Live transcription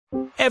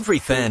Every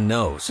fan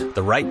knows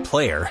the right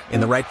player in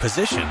the right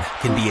position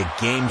can be a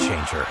game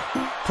changer.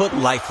 Put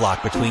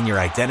LifeLock between your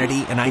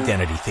identity and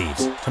identity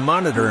thieves to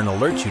monitor and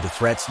alert you to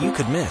threats you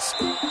could miss.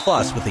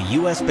 Plus, with a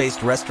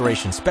U.S.-based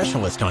restoration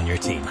specialist on your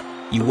team,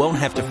 you won't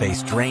have to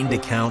face drained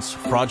accounts,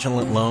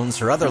 fraudulent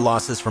loans, or other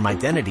losses from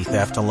identity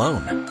theft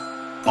alone.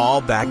 All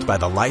backed by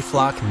the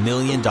LifeLock $1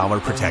 Million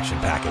Protection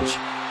Package.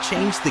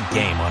 Change the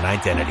game on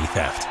identity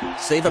theft.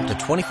 Save up to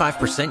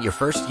 25% your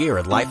first year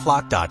at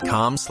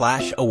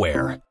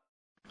LifeLock.com/aware.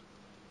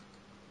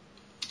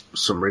 For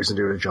some reason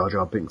doing a Jar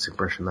Jar Binks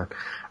impression there.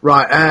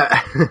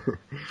 Right,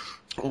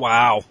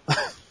 Wow.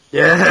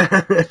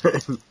 Yeah.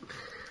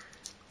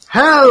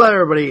 Hello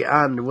everybody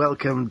and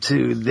welcome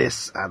to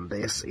this, and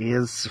this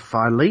is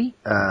finally,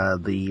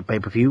 the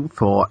pay-per-view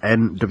for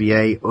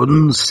NWA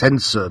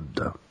Uncensored.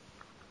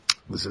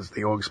 This is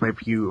the August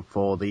pay-per-view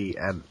for the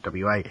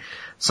NWA.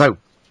 So,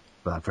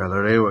 without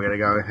further ado, we're gonna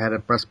go ahead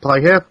and press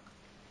play here.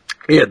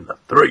 In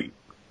 3,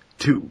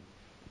 2,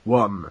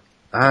 1,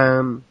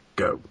 and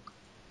go.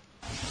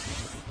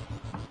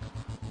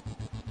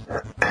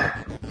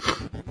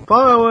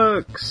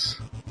 Fireworks!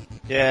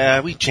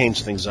 Yeah, we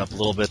changed things up a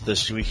little bit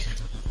this week.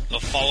 The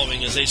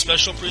following is a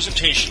special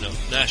presentation of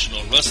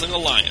National Wrestling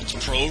Alliance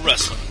Pro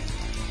Wrestling.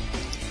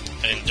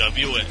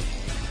 NWA.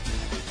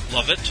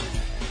 Love it,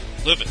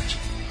 live it,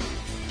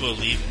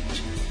 believe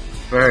it.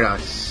 Very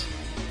nice.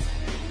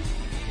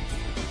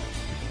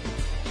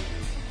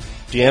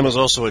 DM is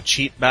also a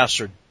cheat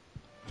bastard.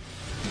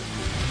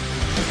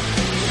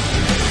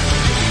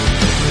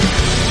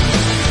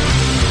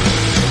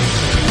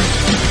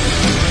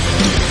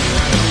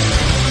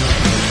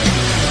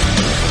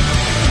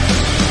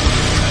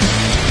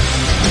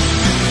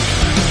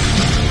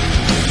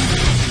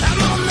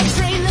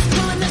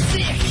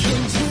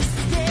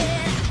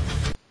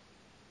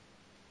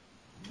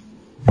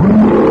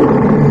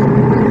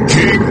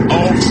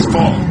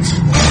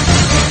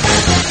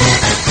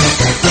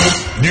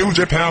 New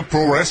Japan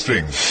Pro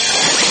Wrestling.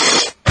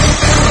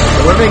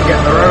 The women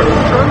get their own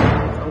intro?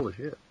 Holy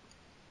shit.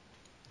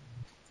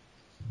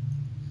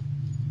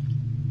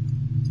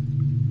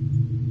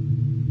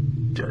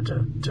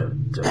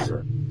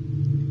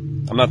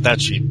 I'm not that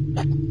cheap.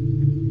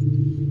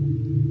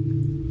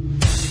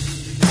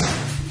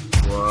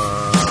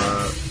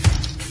 What?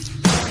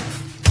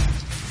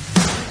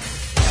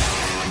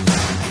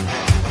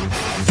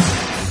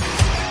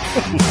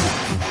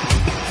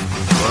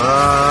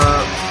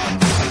 What?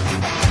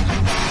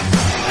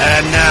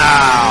 And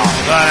now,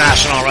 the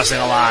National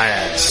Wrestling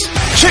Alliance,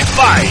 Chick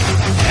Fight,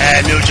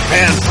 and New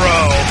Japan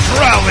Pro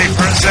proudly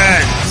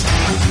present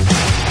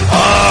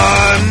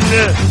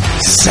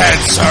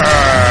Uncensored.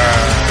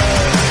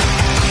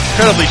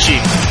 Incredibly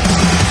cheap.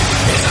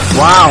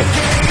 Wow.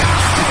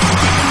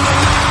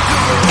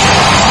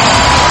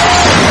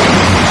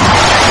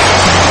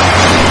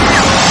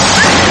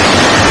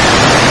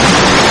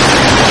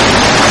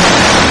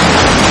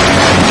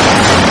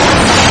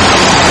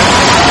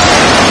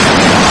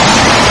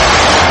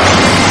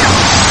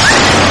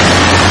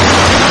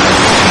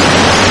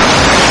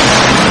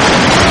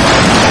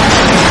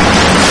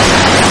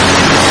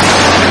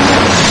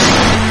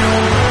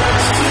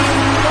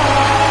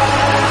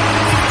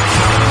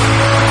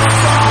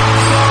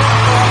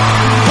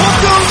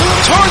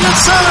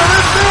 Center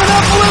in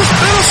Minneapolis,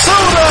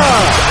 Minnesota.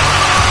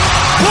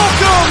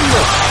 Welcome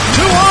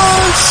to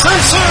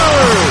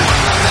Uncensored.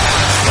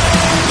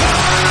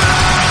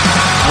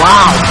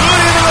 Wow. Good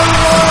evening, everyone. I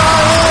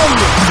am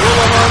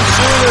Will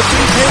Monsoon as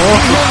we take you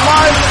here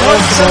live from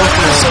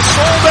Center. It's a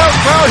sold-out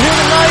crowd here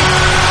tonight.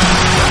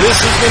 This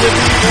is going to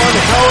be one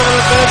hell of an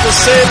event, to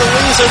say the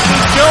least, as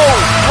we go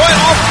right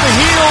off the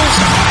heels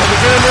of the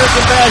Great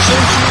American Bash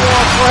into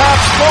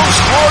perhaps most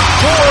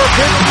hardcore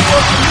pay-per-view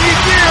of the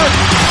year.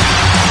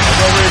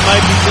 However, it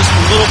might be just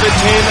a little bit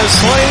tame, as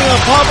slaying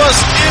above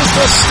us is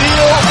the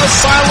Steel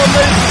Asylum,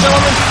 ladies and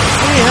gentlemen.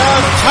 We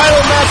have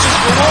title matches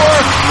galore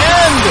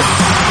and a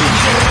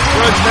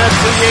grudge match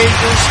for the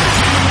ages.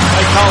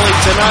 My colleague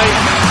tonight,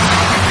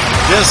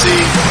 Jesse,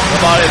 the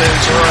Body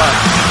Ventura.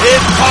 It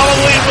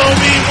probably will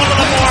be one of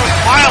the more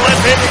violent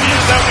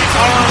pay-per-views that we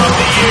follow of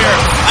the year.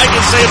 I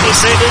can safely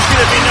say there's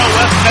going to be no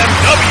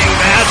FMW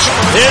match.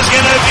 There's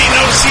going to be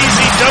no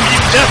CZW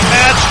death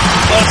match.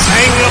 But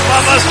hanging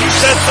above us, you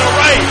said so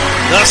right,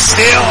 the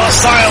Steel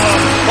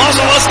Asylum. Also,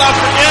 let's not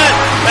forget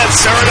that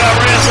Sarah Del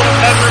Reyes will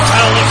defend her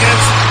title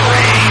against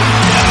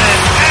 3 women.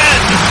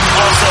 And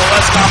also,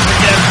 let's not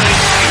forget the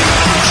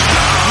huge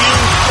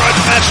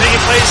grudge match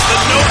taking place, the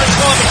no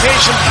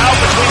disqualification bout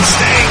between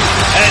Sting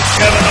and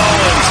Kevin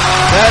Owens.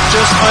 That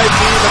just might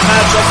be the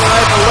match of the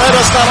night, but let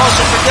us not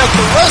also forget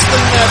the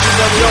wrestling matches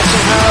that we also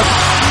have.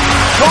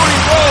 Cody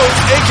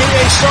Rhodes,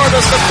 a.k.a.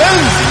 Stardust,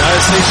 defends the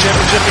United States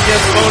Championship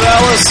against Bo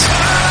Dallas.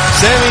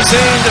 Sami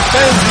Zayn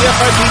defends the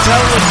FIP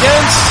title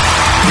against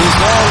his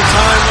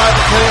longtime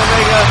rival Kenny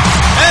Omega.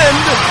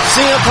 And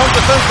CM Punk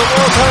defends the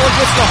world title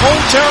against the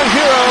hometown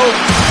hero,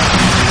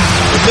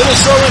 the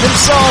Minnesotan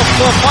himself,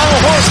 the Final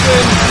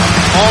Horseman,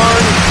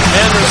 Arn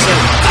Anderson.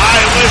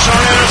 I wish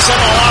Arn Anderson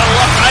a lot of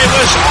luck. I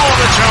wish all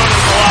the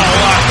Joneses a lot of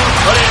luck.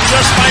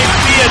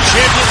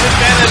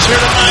 here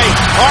tonight.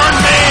 Arn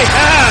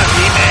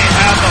he may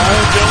have the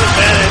home field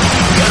advantage.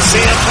 But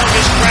CM Punk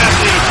is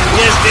crafty.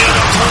 He has nailed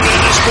opponent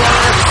in his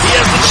corner. He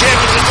has the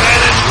champion's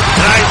advantage.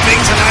 And I think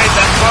tonight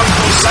that Punk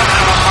will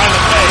somehow find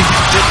a way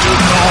to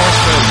dupe the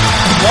Horseman.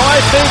 Well, I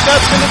think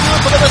that's going to do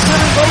it for the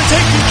Pacific. Let me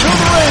take you to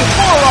the ring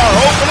for our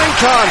opening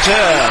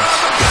contest.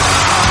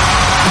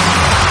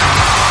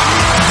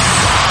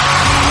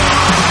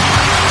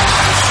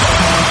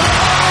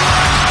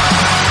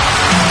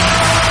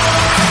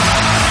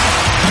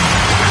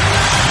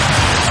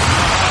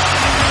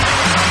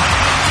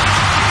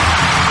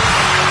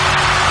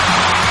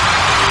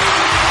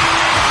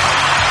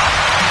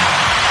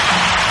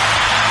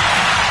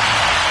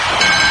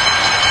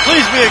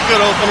 Please be a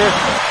good opener.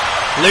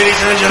 Ladies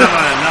and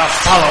gentlemen, the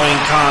following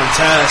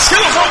contest,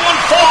 scheduled for one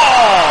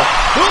fall,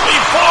 will be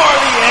for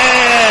the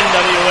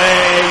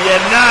NWA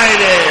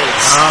United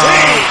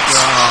States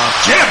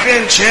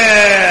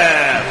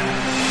Championship.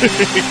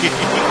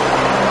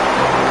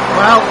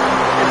 Well,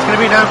 it's going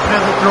to be an opener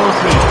that draws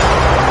heat.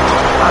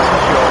 That's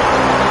for sure.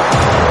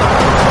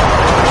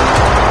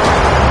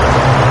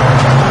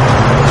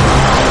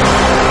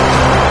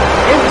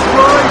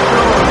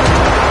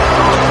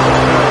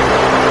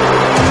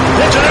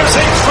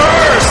 Introducing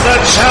first, the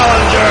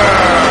challenger.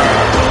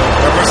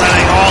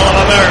 Representing all of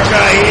America,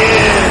 he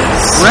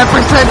is...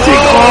 Representing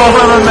all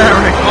of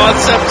America. On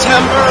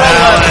September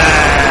 11th.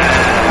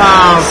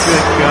 Oh,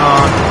 good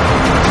God.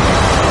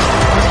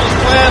 This was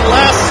planned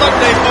last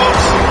Sunday,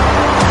 folks.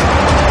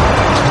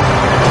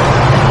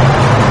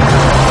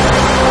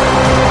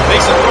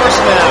 Makes it worse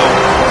now.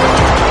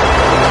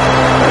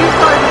 He's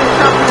not even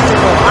champion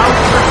anymore. How's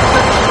he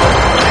representing?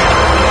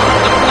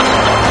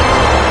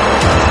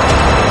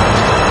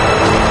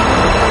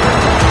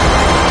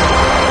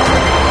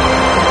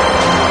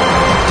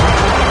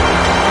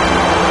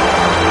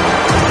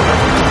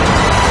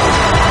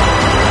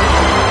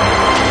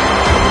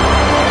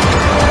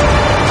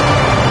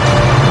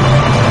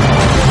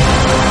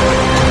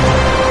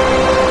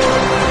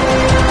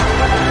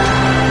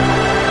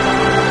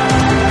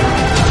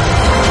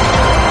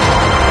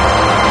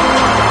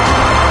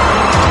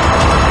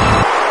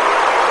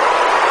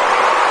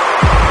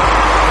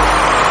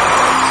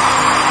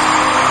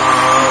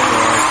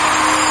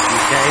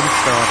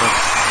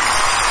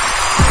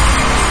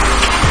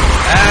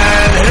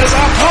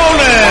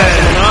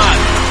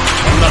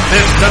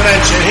 Fifth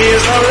dimension, he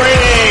is the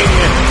reigning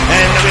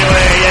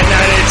NWA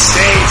United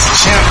States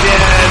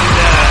Champion,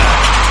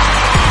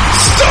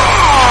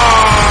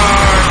 Stardust.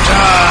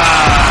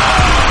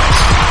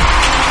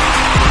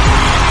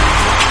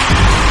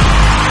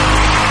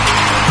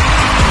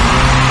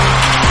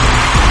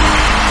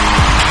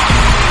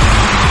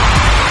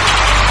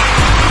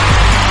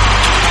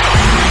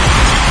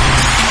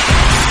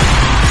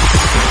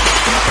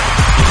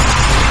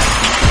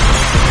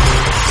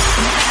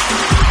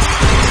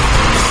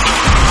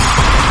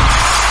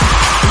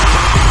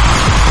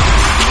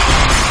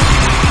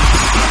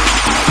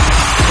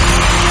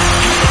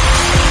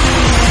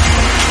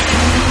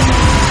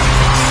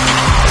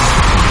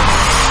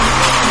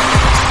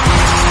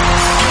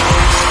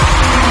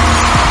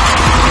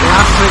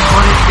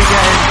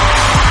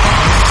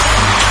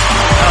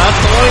 That's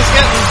the one he's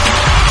getting.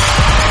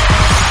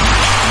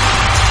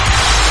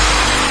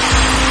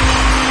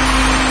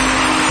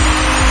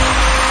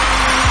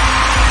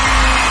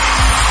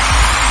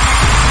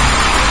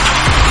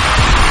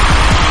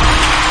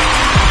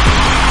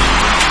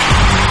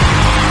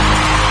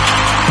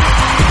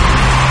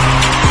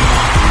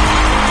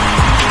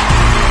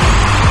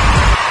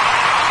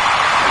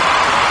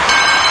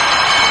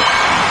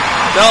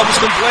 Delbs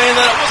complained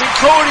that it wasn't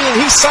Cody, and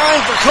he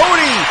signed for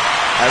Cody.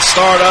 As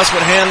Stardust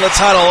would hand the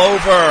title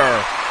over.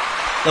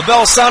 The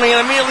bell sounding,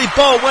 and immediately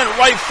Bo went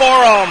right for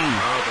him.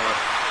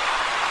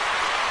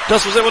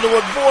 Dust was able to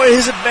avoid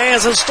his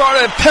advance and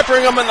started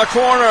peppering him in the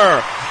corner.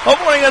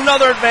 Avoiding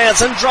another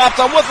advance and dropped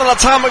him with an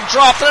atomic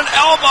drop and an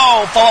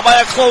elbow, followed by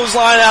a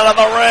clothesline out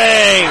of the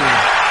ring.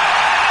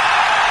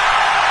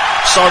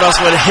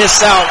 Stardust would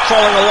hiss out,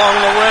 crawling along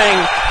the ring.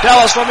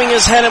 Dallas rubbing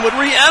his head and would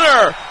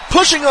re-enter,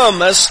 pushing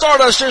him as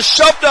Stardust just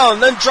shoved him,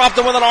 then dropped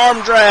him with an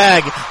arm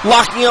drag,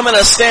 locking him in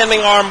a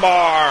standing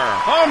armbar.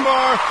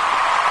 Armbar.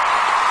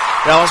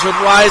 Dallas would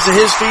rise to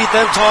his feet,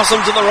 then toss him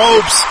to the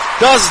ropes.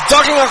 Dust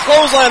ducking a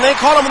clothesline, then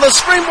caught him with a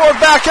springboard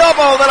back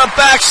elbow, then a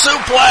back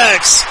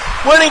suplex.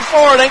 Waiting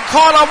for it, and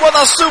caught him with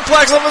a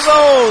suplex of his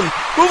own.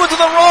 Moving to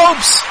the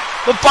ropes.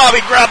 But Bobby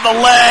grabbed the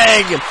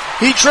leg.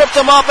 He tripped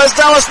him up as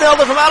Dallas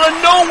nailed it from out of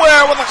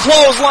nowhere with a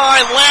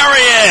clothesline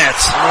lariat.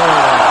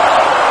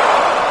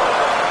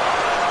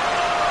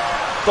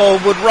 Bo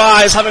would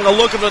rise, having a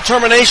look of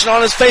determination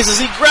on his face as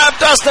he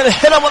grabbed Dust and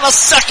hit him with a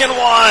second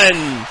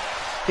one.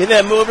 He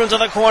then moved into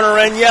the corner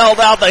and yelled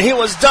out that he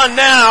was done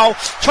now,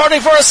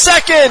 charging for a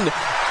second.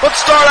 But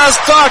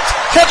Stardust ducked,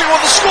 catching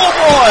with a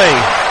schoolboy.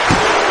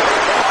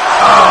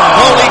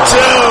 Only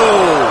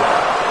two.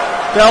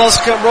 Dallas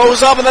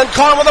rose up and then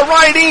caught him with a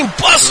riding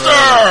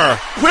buster.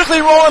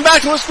 Quickly rolling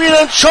back to his feet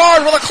and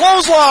charged with a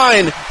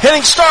clothesline,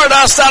 hitting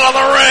Stardust out of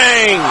the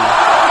ring.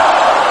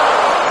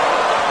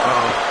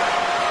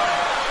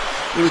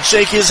 would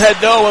shake his head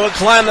no and would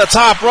climb the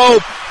top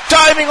rope,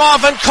 diving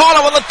off and caught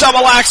him with a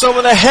double axe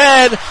over the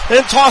head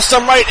and tossed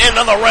him right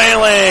into the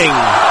railing.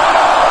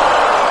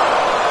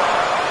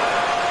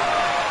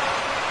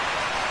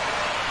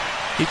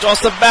 He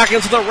tossed him back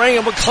into the ring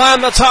and would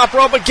climb the top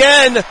rope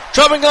again,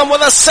 dropping him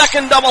with a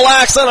second double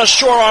axe and a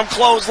short arm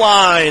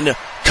clothesline.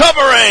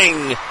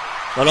 Covering,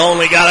 but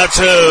only got a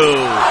 2.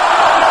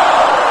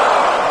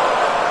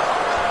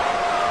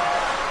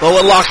 Bo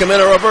would lock him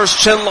in a reverse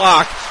chin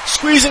lock,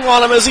 squeezing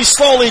on him as he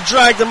slowly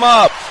dragged him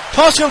up,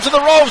 tossing him to the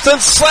ropes and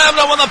slammed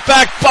him with a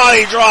back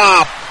body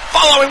drop,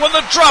 following with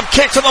a drop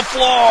kick to the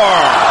floor.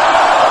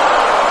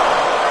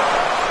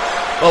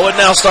 Bo would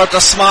now start to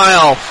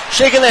smile,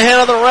 shaking the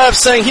hand of the ref,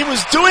 saying he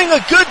was doing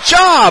a good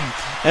job,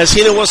 as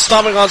Heenan was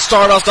stomping on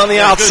Stardust on the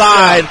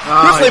outside,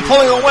 quickly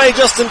pulling away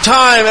just in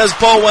time as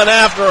Bo went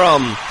after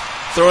him,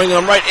 throwing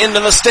him right into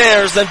the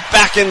stairs, then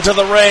back into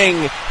the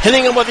ring,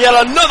 hitting him with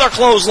yet another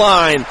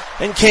clothesline,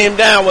 and came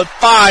down with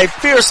 5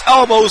 fierce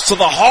elbows to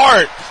the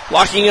heart,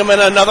 locking him in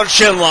another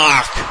chin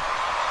lock.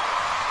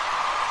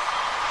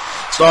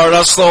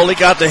 Stardust slowly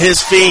got to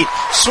his feet,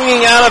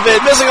 swinging out of it,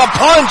 missing a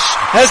punch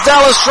as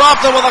Dallas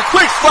dropped him with a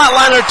quick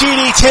flatliner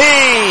DDT.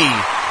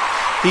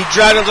 He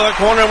dragged him to the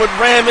corner and would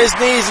ram his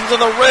knees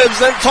into the ribs,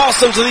 then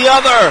tossed him to the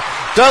other.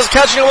 Does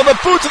catching him with a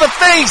boot to the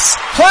face,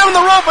 climbed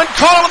the rope and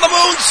caught him with a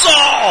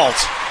moonsault.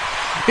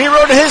 He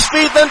rode to his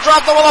feet, then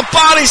dropped him with a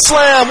body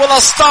slam with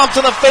a stomp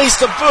to the face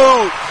to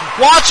boot.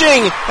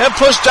 Watching and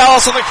pushed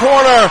Dallas to the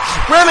corner,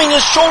 ramming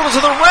his shoulder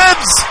to the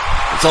ribs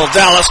until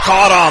Dallas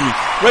caught him,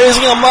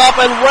 raising him up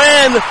and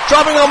ran,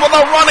 dropping him with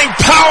a running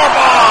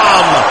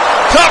powerbomb.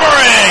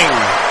 Covering.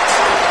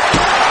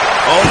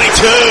 Only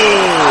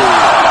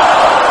 2.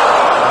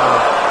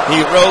 He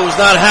rose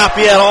not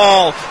happy at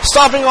all,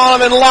 stomping on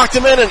him and locked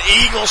him in an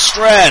eagle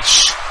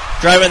stretch,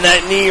 driving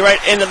that knee right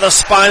into the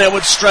spine and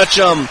would stretch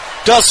him.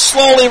 Dust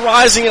slowly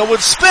rising and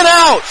would spin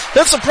out,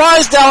 then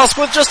surprise Dallas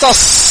with just a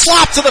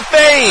slap to the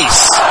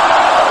face.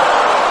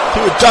 He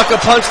would duck a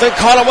punch, then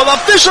caught him with a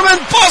fisherman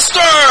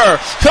buster,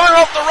 coming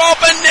off the rope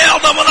and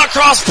nailed him with a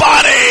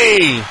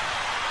crossbody.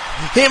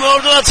 He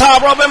moved to the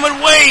top rope and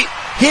would wait.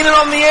 Heenan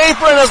on the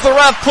apron as the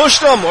ref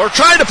pushed him, or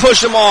tried to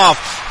push him off.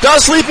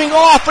 Dust leaping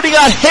off, but he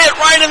got hit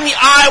right in the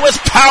eye with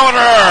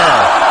powder.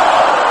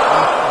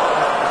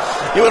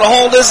 He would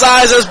hold his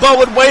eyes as Bo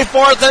would wait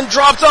for it, then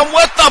dropped him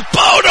with the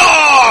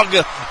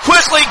Bodog,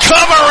 quickly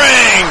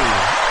covering.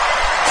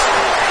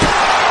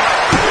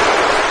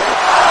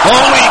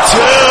 Only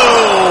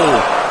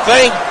 2.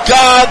 Thank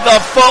God the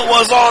foot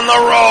was on the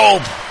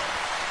rope.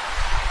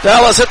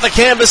 Dallas hit the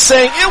canvas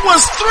saying, "It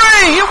was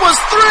 3! It was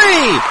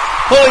 3!"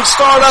 Pulling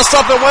Stardust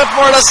up and went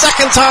for it a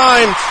second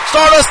time.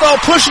 Stardust though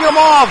pushing him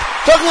off,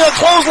 ducking a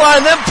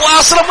clothesline, then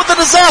blasted him with a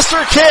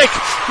disaster kick.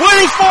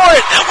 Waiting for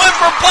it, and went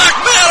for Black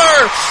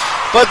Matter.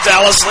 But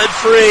Dallas slid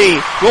free,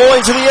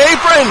 rolling to the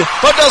apron,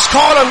 but Dust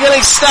caught him,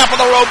 getting snapped with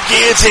a rope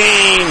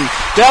guillotine.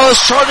 Dallas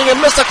charging and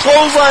missed a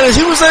clothesline as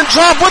he was then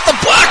dropped with the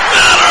Black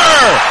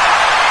Matter.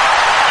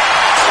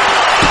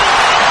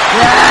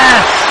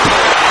 Yes!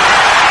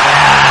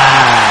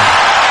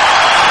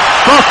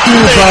 Fuck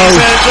you, Bo.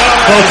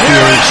 Fuck you.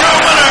 Here is your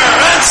winner,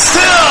 and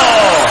still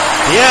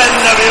the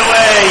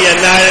NWA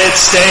United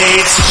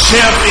States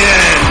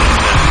Champion,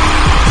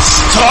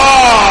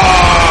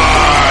 Stardust.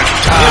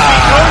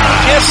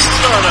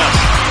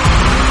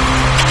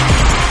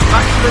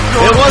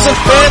 It wasn't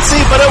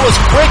fancy, but it was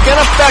quick and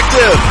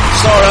effective.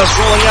 Stardust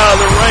rolling out of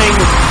the ring,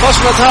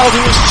 clutching the title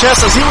to his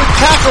chest as he would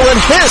cackle and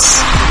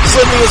hiss,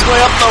 slipping his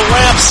way up the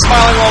ramp,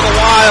 smiling all the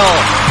while,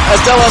 as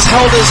Dallas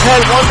held his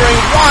head wondering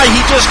why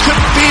he just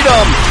couldn't beat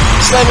him,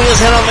 slamming his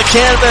head on the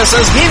canvas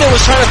as Heenan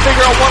was trying to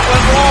figure out what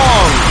went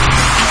wrong.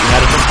 He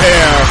had to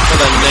prepare for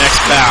the next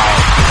bout.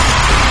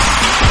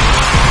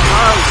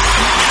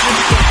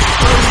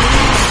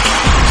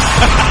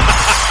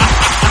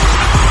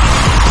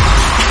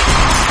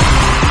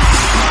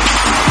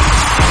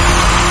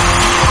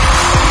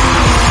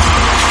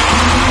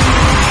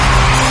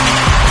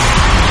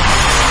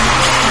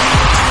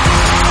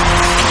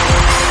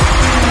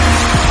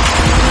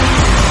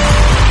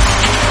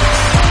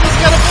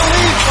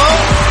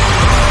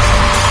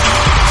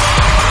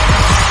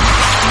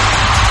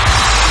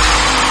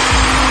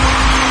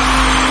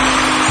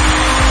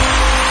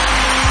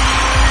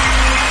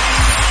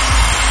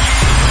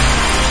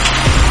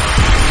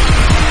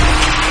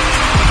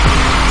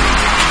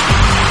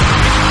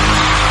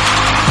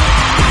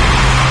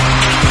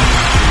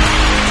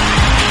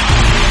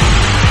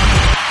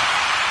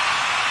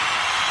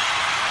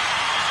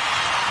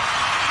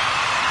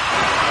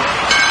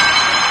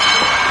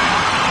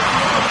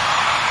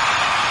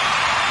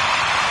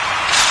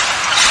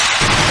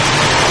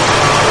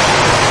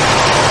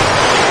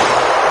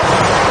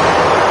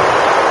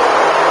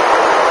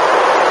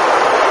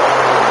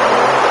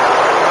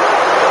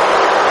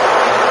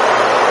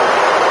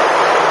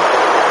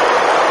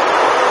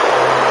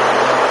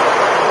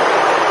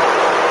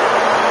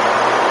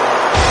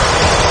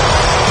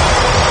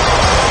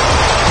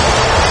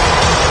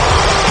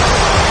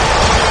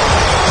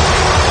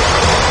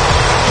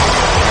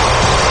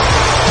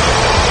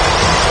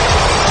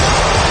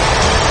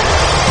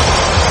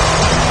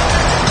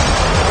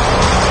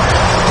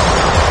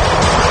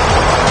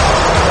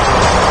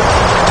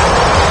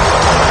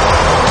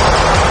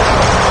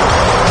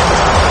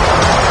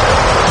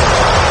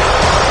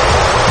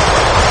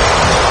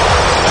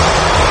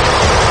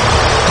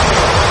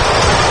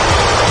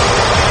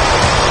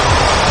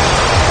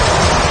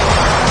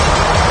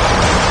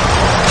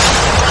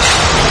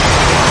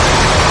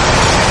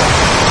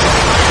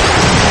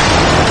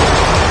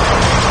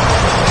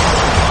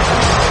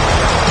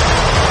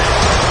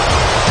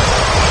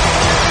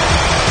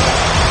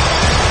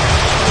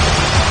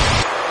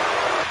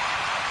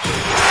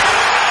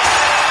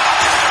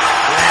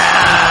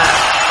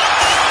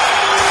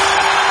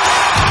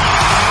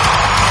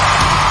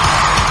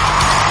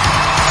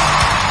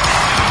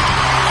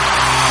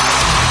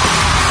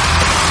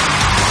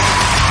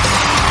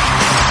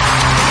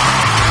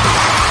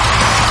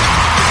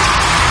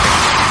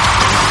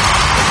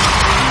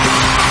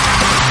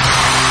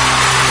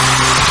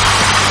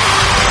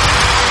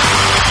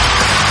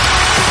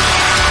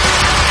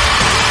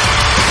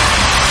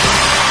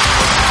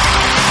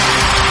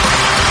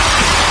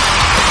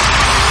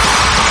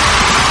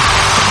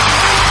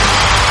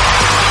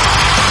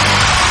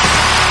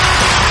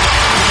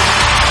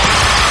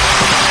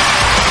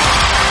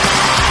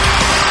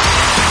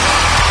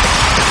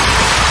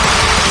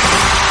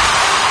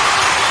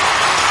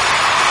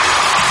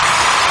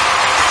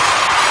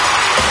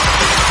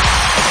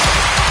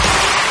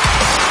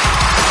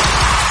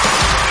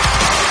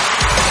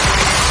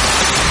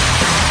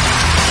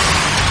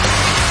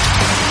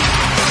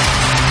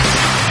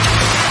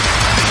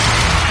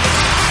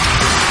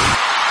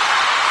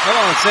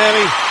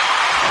 Sammy.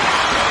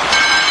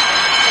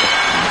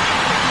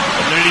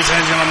 Ladies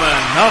and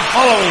gentlemen, the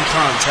following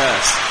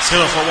contest,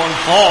 scheduled for one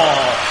fall,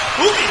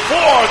 will be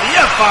for the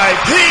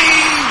FIP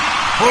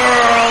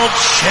World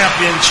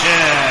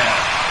Championship.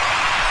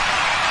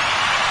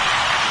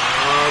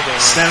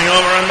 Standing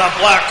over in the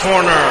black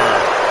corner,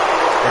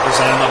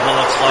 representing the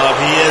Bullet Club,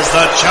 he is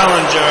the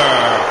challenger,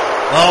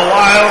 the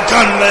Wild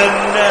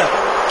Gunman,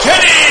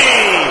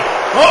 Kenny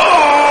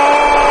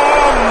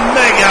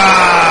Omega.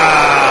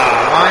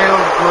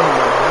 Wild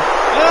Gunman,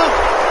 Yeah.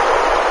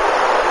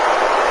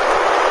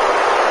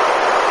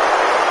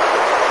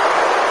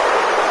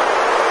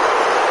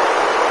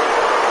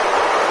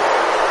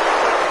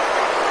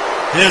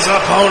 His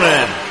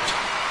opponent,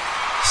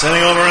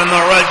 sitting over in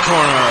the red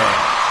corner,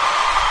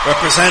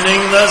 representing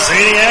the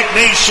Zaniac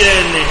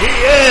Nation, he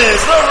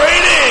is the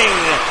reigning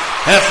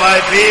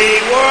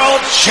FIP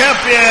World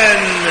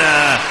Champion,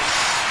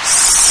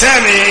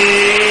 Sami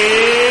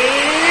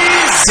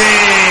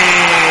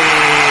Zayn.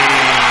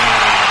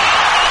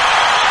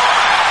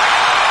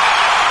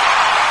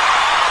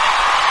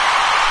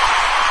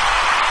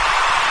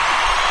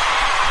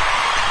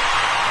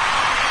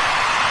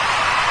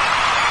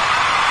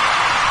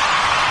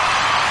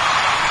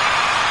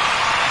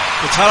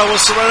 The title was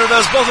surrendered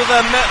as both of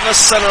them met in the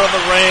center of the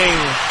ring.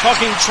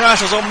 Talking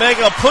trash as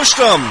Omega pushed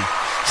him.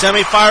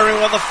 Sami firing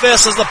with a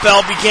fist as the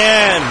bell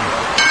began.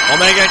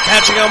 Omega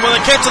catching him with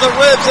a kick to the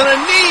ribs and a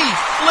knee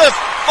lift,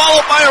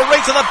 followed by a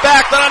rake to the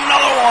back, then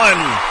another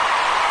one.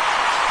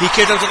 He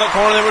kicked him to the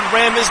corner, then would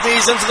ram his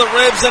knees into the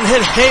ribs and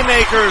hit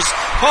haymakers,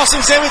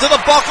 tossing Sami to the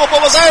buckle, but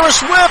was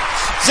Irish whip.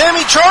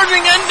 Sami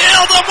charging and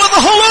nailed him with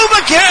a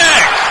haluva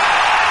kick.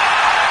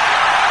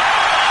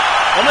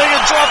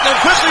 Omega dropped and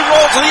quickly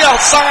rolled to the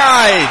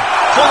outside,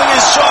 pulling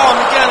his jaw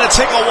and began to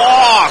take a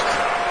walk.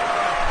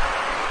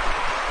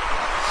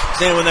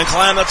 Zayn would then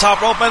climb the top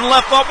rope and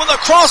left up with a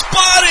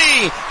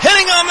crossbody,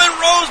 hitting him and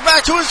rose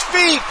back to his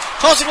feet,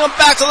 tossing him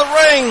back to the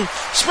ring,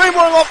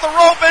 springboarding off the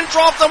rope and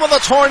dropped him with a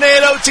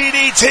tornado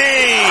TDT.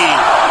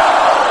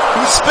 He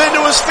would spin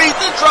to his feet,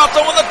 then dropped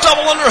him with a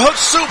double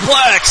underhook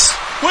suplex.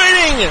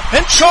 Waiting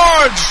and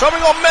charged,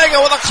 dropping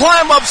Omega with a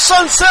climb up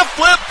sunset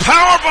flip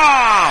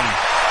powerbomb.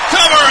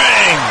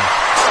 Covering.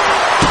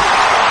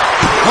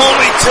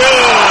 Only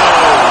two.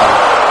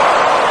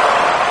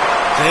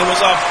 Zayn was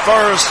up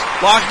first,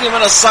 locking him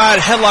in a side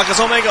headlock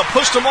as Omega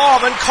pushed him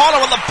off and caught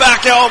him with a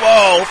back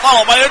elbow,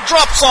 followed by a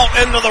drop salt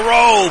into the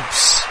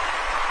ropes.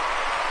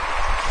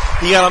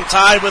 He got him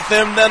tied with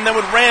him, then they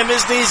would ram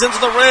his knees into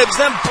the ribs,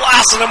 then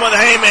blasted him with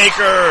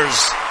haymakers.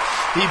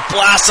 He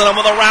blasted him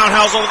with a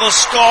roundhouse over the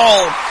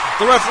skull.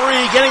 The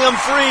referee getting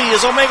him free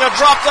as Omega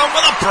dropped him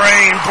with a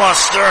brain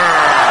buster.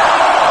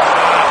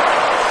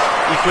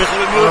 He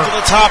quickly moved to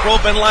the top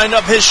rope and lined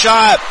up his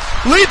shot,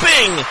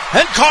 leaping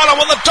and caught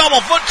him with a double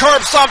foot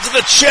curb stomp to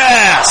the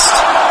chest.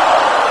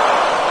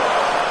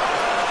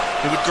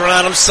 He would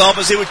ground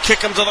himself as he would kick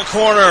him to the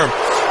corner,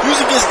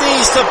 using his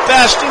knees to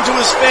bash into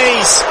his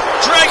face,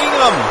 dragging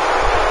him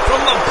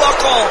from the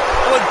buckle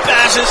and would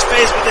bash his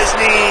face with his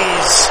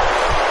knees.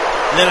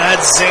 Then had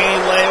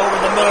Zayn lay over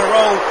the middle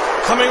rope,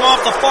 coming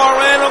off the far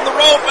end of the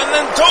rope and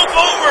then dove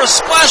over,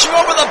 splashing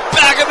over the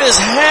back of his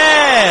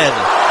head.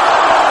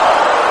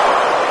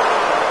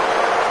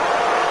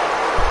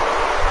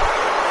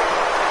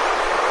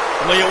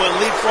 Omega would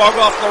leapfrog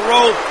off the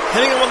rope,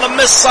 hitting him with a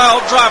missile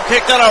drop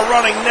kick and a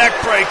running neck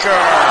breaker.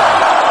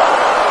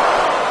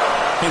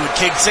 He would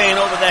kick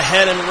Zayn over the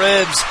head and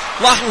ribs,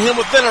 locking him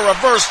within a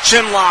reverse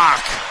chin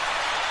lock.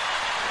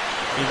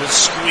 He would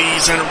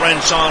squeeze and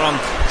wrench on him,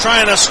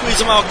 trying to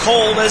squeeze him out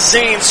cold as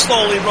Zayn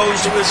slowly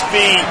rose to his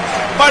feet,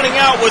 fighting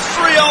out with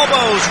 3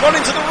 elbows,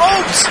 running to the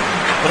ropes.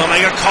 But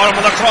Omega caught him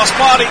with a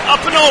crossbody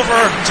up and over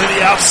to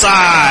the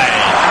outside.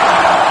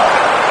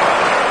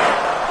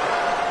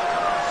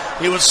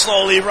 He would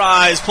slowly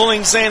rise,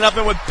 pulling Zayn up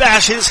and would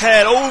bash his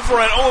head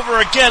over and over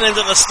again into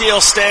the steel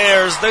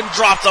stairs, then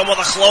dropped him with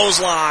a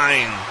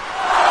clothesline.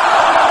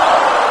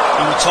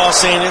 He would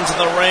toss Zayn into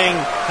the ring,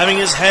 having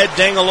his head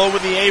dangle over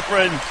the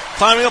apron,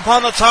 climbing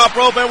upon the top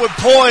rope and would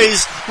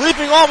poise,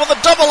 leaping off with a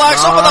double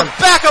axe over the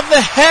back of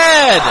the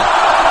head.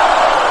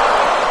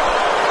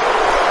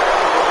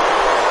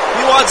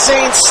 He watched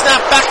Zayn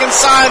snap back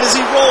inside as he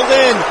rolled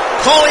in,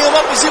 calling him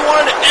up as he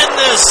wanted to end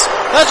this,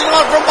 edging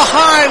on from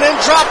behind and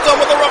dropped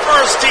him with a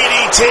reverse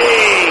DDT.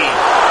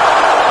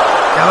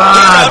 Come on.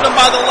 He grabbed him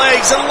by the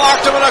legs and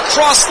locked him in a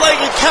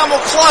cross-legged camel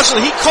clutch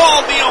that he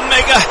called the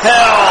Omega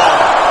Hell.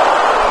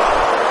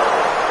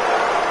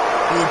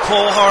 He would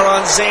pull hard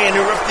on Zayn,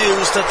 who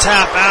refused to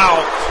tap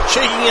out,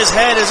 shaking his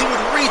head as he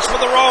would reach for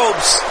the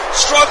ropes,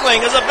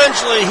 struggling as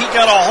eventually he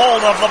got a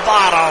hold of the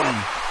bottom.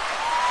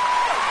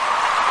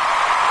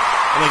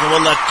 Omega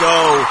would let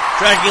go,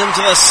 dragging him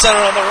to the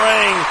center of the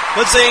ring,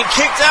 but Zayn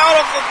kicked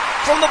out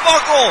from the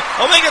buckle.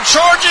 Omega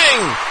charging,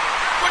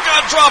 but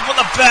got dropped with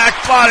a back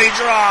body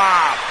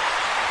drop.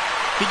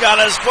 He got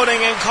his footing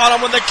and caught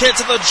him with a kick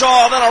to the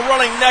jaw, then a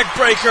running neck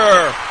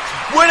breaker.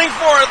 Waiting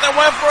for it, then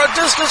went for a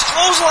discus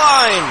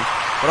clothesline.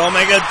 But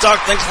Omega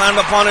ducked and climbed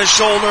upon his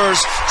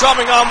shoulders,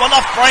 dropping on with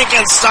a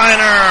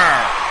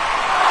Frankensteiner.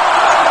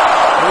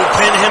 He would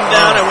pin him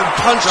down and would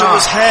punch to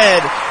his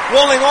head,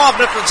 rolling off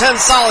after 10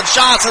 solid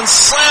shots and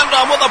slammed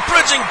him with a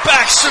bridging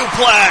back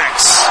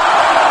suplex.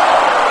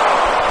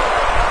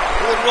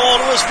 He would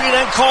roll to his feet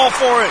and call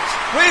for it,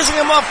 raising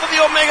him up for the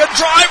Omega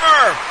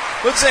driver.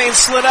 But Zayn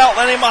slid out,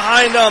 landing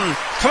behind him,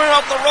 coming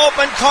up the rope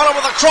and caught him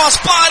with a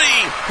crossbody,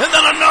 and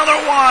then another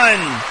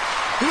one.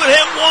 He would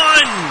hit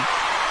 1,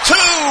 2,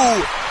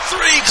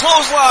 3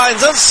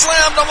 clotheslines and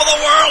slammed him with a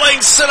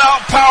whirling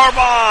sit-out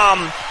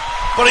powerbomb.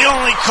 But he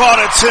only caught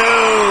it 2.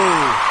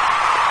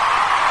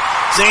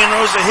 Zayn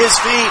rose to his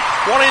feet,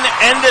 wanting to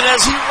end it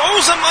as he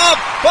rose him up,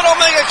 but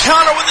Omega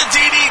countered with a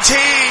DDT.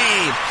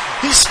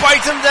 He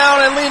spiked him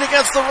down and leaned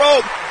against the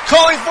rope,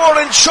 calling for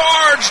it and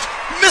charged,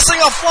 missing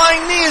a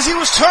flying knee as he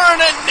was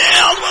turned and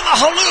nailed with a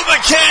haluva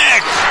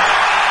kick.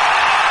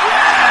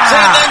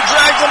 Zayn then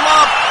dragged him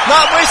up,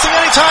 not wasting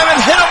any time,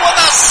 and hit him with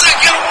a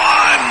second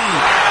one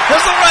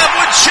as the ref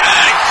would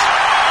check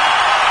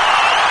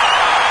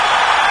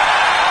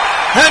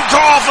and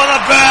call for the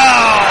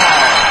bell.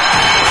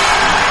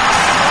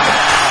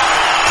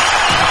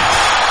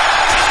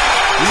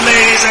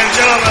 Ladies and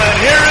gentlemen,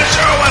 here is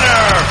your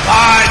winner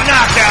by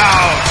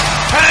knockout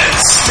and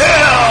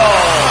still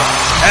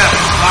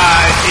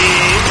FIP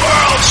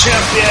World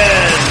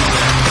Champion,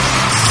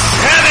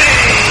 Sami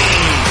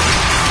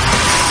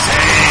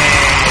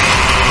Zayn.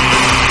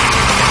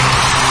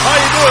 How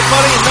you doing,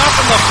 buddy? Knock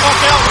him the fuck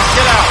out and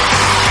get out.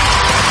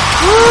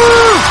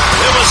 Woo!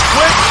 It was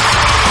quick,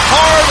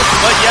 hard,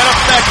 but yet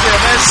effective,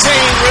 as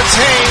Zayn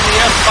retained the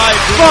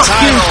F5P Fuck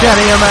title. you,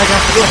 Kenny Omega.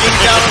 Looking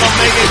down at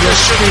Omega,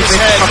 just shook his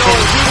head,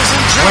 knowing he was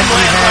in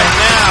dreamland right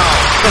now.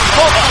 But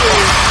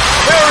hopefully,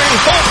 very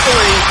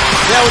hopefully,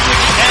 that would be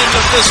the end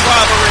of this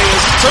rivalry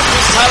as he took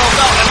his title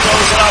belt and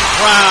rose it up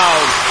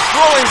proud,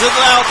 rolling to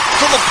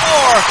the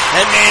floor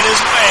and made his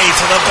way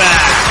to the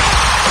back.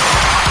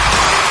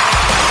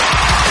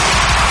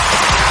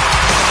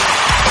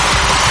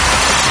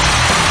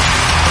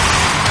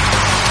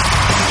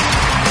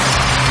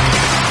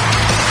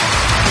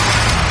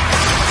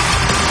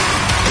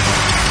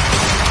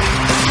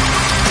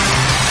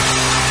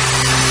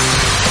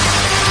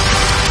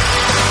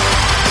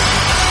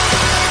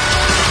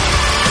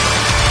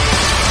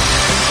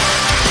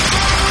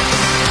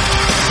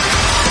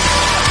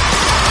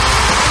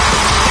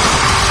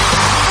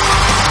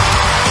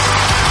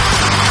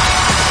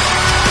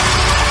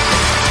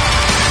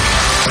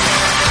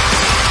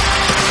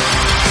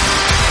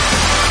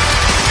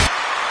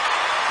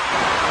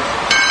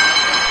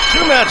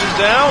 Matches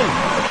down.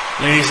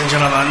 Ladies and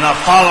gentlemen, the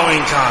following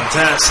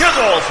contest,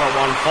 scheduled for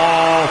one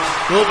fall,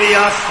 will be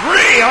a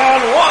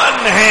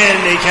 3-on-1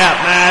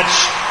 handicap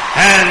match,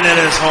 and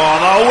it is for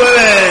the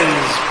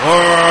Women's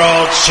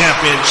World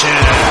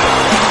Championship.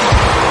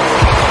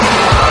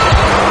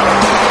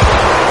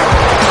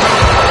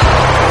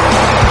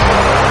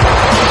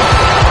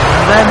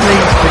 And then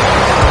these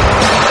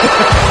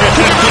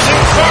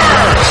Introducing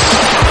first,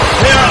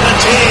 they are the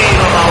team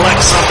of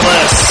Alexa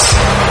Bliss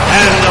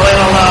and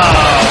Elena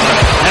Love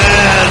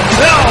and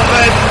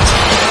Velvet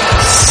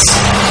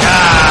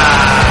Sky.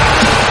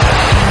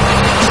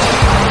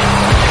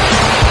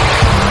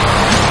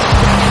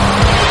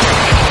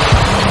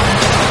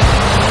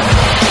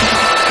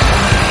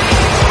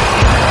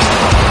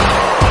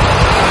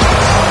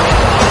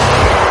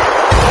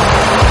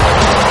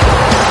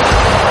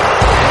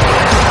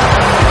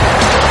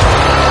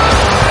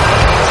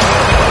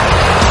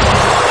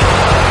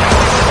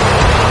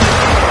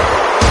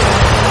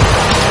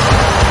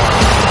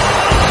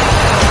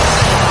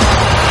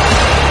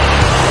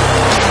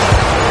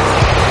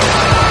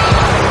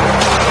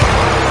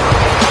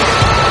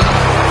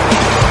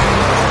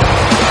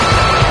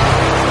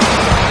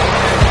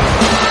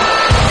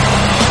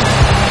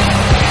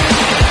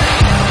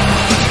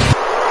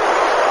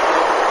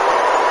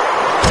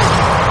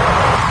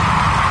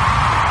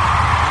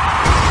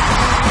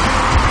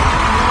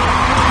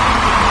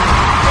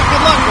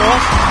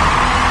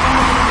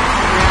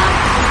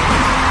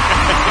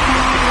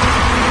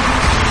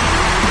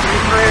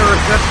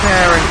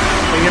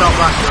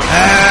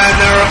 And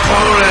their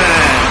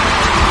opponent,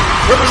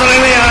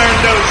 representing the Iron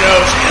Dojo,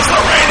 she is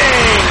the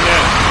reigning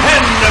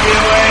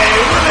NWA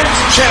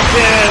Women's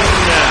Champion,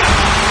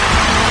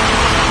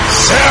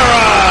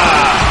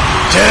 Sarah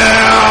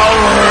Del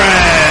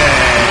Rey.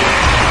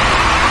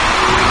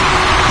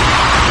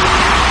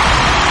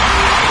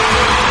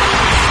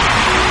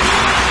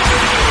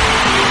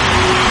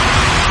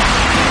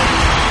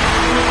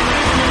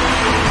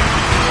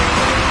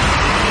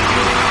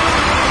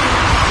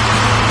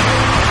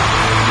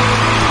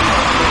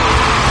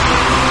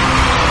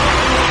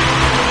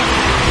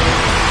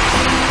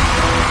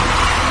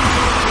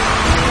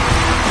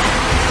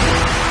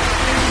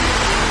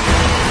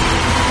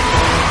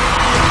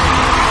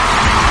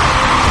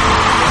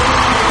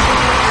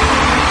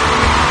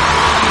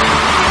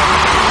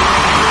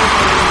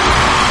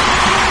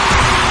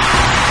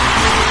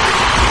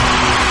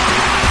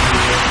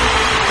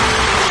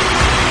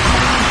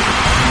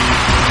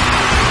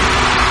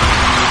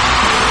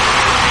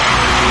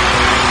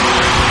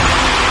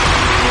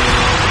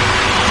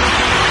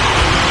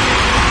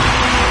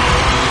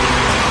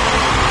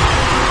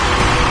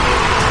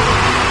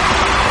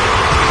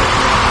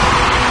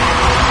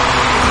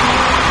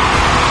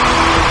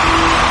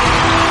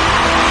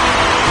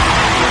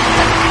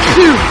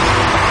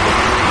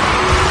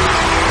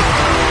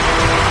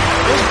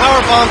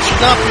 powerbomb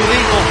should not be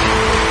legal.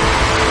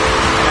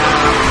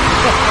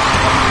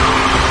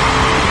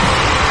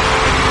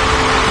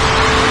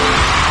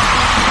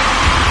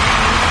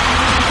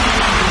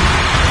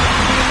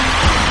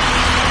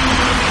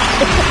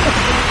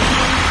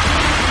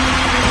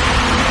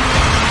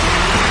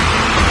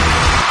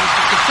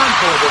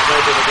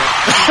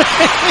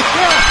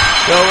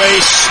 Del Rey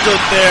stood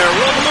there,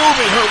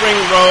 removing her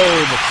ring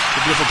robe.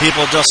 The beautiful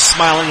people just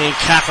smiling and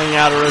cackling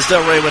at her as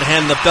Del Rey would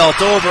hand the belt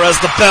over as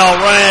the bell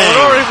rang. It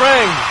already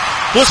rang.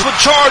 Bliss would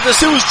charge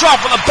as he was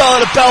dropped with a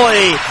belly to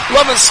belly.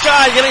 Love and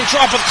Sky getting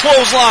dropped with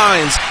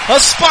clotheslines. A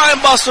spine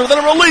buster,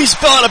 then a release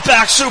belly to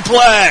back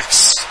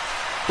suplex.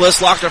 Bliss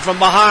locked her from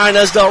behind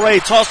as Del Rey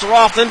tossed her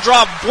off, then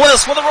dropped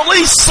Bliss with a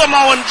release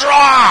Samoan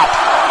drop.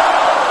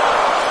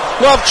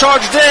 Love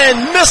charged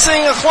in, missing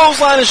a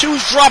clothesline as she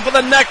was dropped with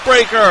a neck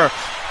breaker.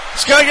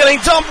 Sky getting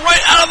dumped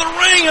right out of the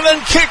ring and then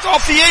kicked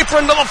off the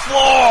apron to the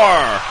floor.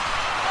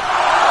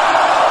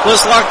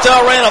 Bliss locked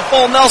Del Rey in a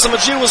full Nelson,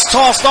 but she was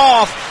tossed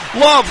off.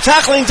 Love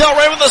tackling Del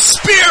Rey with a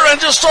spear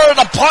and just started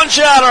to punch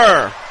at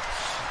her.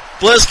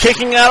 Bliss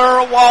kicking at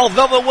her while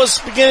Velvet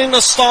was beginning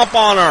to stomp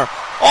on her.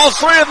 All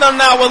three of them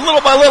now, with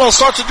little by little,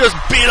 start to just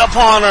beat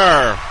upon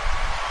her.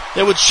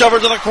 They would shove her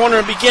to the corner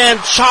and began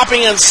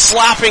chopping and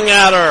slapping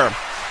at her.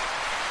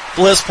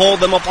 Bliss pulled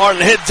them apart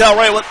and hit Del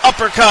Rey with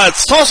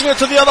uppercuts, tossing her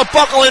to the other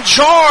buckle and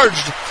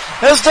charged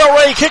as Del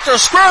Rey kicked her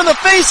square in the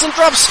face and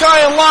dropped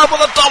Sky and Love with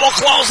a double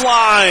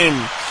clothesline.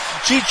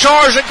 She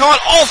charged and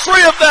caught all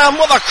three of them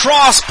with a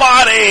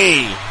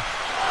crossbody.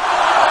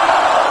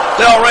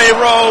 Del Rey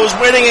rose,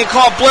 waiting and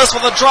caught Bliss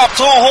with a drop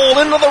toe hold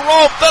into the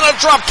rope, then a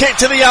drop kick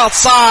to the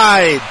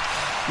outside.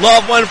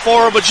 Love went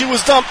for her, but she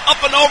was dumped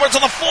up and over to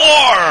the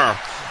floor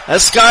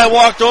as Sky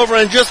walked over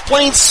and just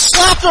plain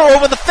slapped her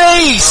over the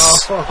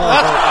face. Oh.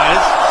 That's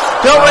nice.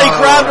 Del Rey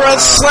grabbed her and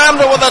slammed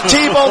her with a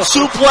T-bone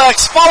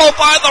suplex, followed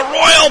by the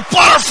Royal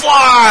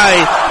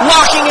Butterfly,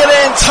 locking it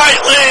in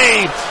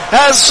tightly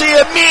as she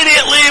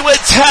immediately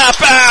would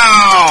tap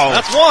out.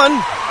 That's one.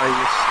 Are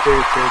you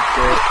stupid,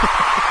 bitch?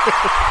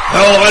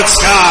 Velvet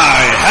Sky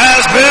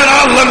has been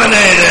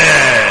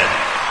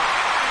eliminated.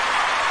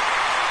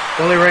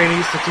 Billy Ray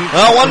needs to teach.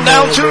 Well, one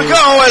down, two to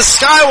go as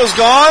Sky was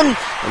gone,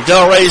 and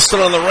Del Rey stood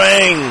on the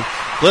ring.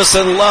 Bliss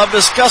and Love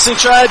discussing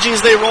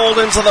strategies. They rolled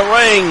into the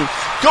ring,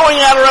 going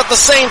at her at the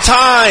same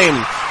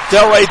time.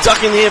 Del Rey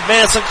ducking the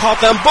advance and caught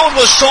them both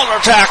with shoulder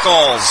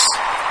tackles.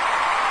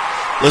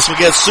 Bliss would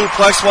get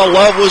suplexed while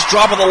Love was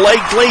dropping the leg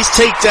glaze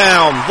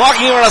takedown,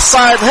 locking her in a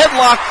side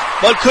headlock,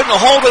 but couldn't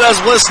hold it as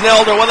Bliss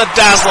nailed her with a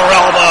Dazzler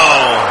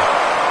elbow.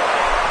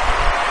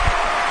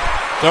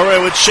 Del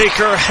Rey would shake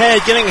her head,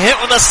 getting hit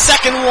with a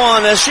second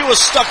one as she was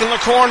stuck in the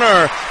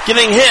corner,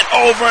 getting hit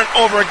over and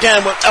over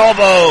again with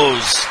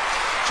elbows.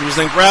 She was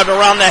then grabbed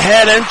around the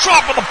head and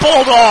dropped with a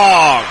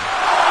bulldog.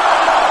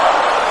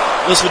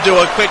 Bliss would do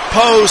a quick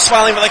pose,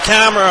 smiling for the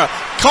camera,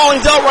 calling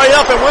Del Rey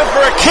up and went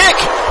for a kick,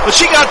 but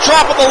she got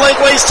dropped with a leg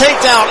waist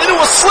takedown into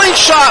a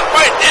slingshot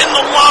right in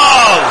the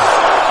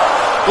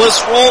Love. Bliss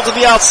rolled to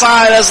the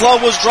outside as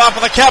Love was dropped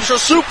with a capture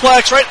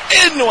suplex right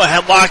into a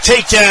headlock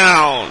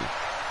takedown.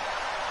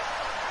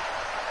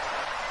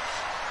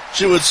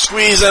 She would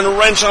squeeze and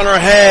wrench on her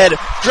head,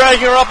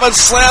 dragging her up and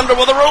slammed her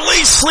with a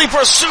release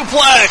sleeper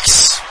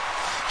suplex.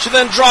 She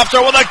then dropped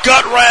her with a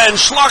gut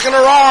wrench, locking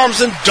her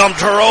arms and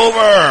dumped her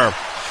over.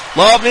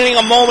 Love needing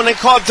a moment and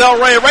caught Del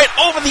Rey right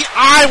over the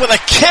eye with a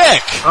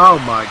kick. Oh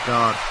my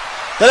God.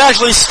 That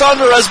actually stunned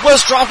her as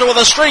Bliss dropped her with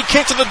a straight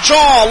kick to the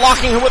jaw,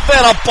 locking her with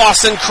then a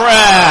Boston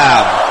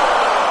Crab.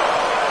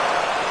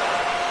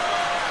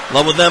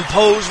 Love would then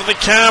pose with the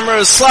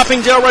cameras,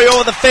 slapping Del Rey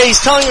over the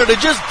face, telling her to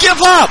just give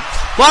up,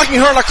 locking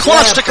her in a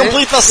clutch to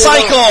complete the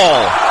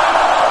cycle.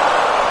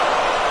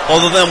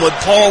 Both of them would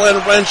pull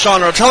and wrench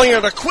on her, telling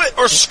her to quit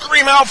or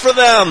scream out for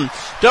them.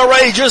 Del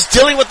Rey just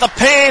dealing with the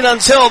pain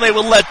until they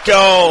would let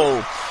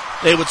go.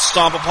 They would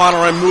stomp upon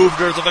her and moved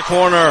her to the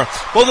corner.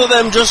 Both of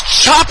them just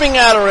chopping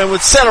at her and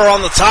would set her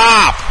on the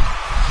top.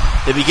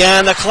 They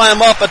began to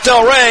climb up, but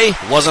Del Rey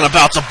wasn't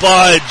about to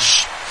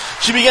budge.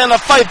 She began to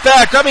fight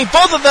back, grabbing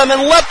both of them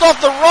and leapt off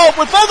the rope,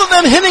 with both of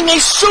them hitting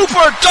a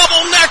super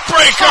double neck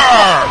breaker.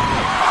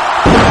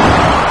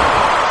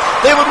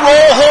 They would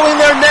roll, holding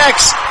their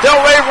necks. Del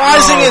Rey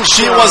rising, and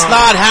she was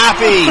not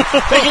happy.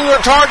 Picking her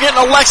target,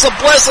 Alexa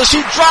Bliss, as she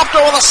dropped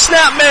her with a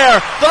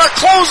snapmare, then a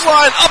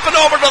clothesline up and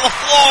over to the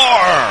floor.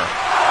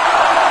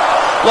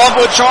 Love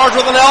would charge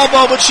with an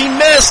elbow, but she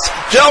missed.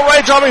 Del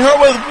Rey dropping her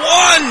with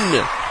 1,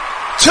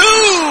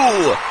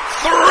 2,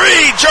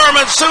 3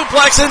 German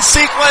suplex in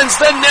sequence,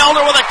 then nailed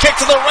her with a kick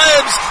to the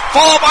ribs,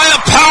 followed by a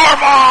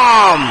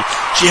powerbomb.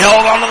 She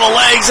held onto the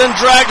legs and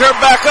dragged her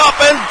back up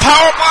and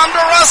powerbombed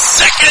her a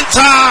second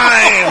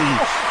time.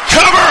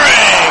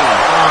 Covering.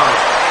 Oh,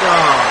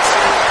 God.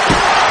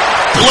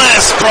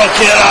 Bliss broke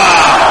it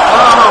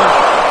up.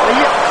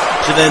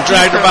 She then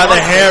dragged her by the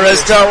hair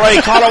as Del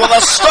Rey caught her with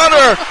a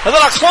stunner and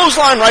then a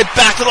clothesline right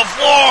back to the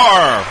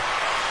floor.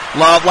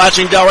 Love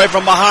latching Del Rey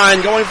from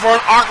behind, going for an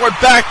awkward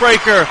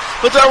backbreaker,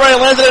 but Del Rey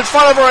landed in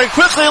front of her and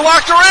quickly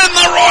locked her in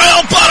the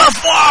Royal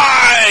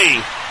Butterfly.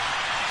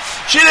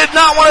 She did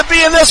not want to be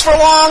in this for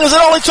long, as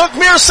it only took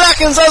mere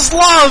seconds as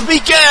Love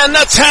began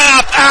to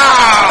tap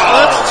out.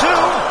 That's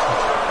two.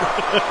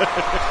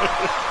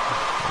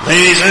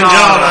 Ladies and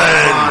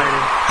gentlemen,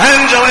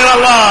 Angelina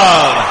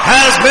Love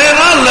has been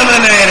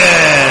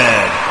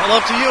eliminated. Well,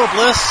 up to you,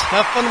 Bliss.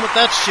 Have fun with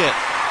that shit.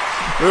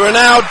 We were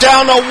now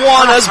down to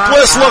one as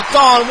Bliss looked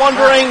on,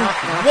 wondering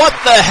what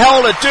the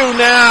hell to do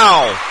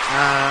now.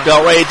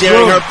 Del Rey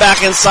daring her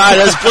back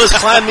inside as Bliss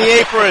climbed the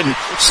apron,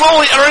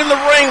 slowly entering the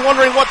ring,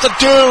 wondering what to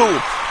do.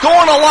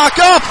 Going to lock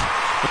up.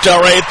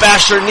 Del Rey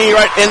bashed her knee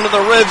right into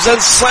the ribs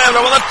and slammed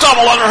her with a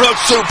double underhook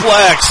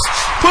suplex,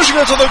 pushing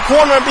her to the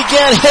corner and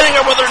began hitting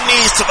her with her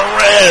knees to the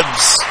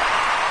ribs.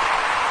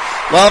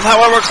 Love,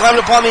 however, climbed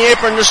upon the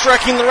apron,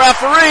 distracting the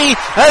referee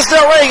as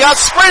Del Rey got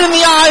sprayed in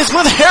the eyes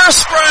with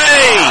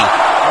hairspray.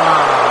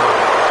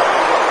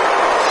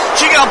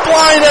 She got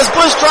blind as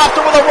Bliss dropped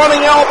her with a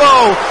running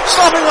elbow,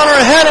 stomping on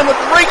her head and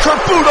would rake her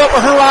boot over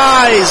her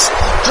eyes,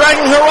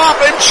 dragging her up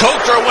and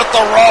choked her with the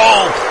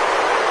rope.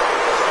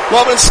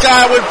 Love and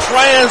Sky would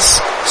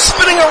prance,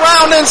 spinning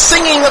around and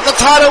singing that the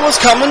title was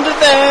coming to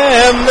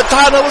them, the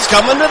title was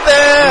coming to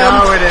them,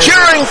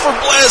 cheering for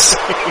Bliss,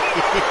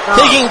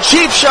 taking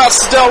cheap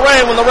shots to Del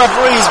Rey when the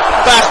referee's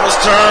back was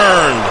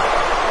turned.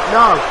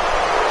 No.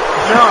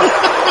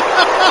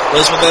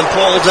 Bliss would then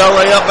pull Del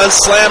Rey up and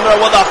slam her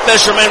with a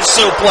fisherman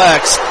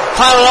suplex,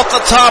 climbing up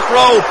the top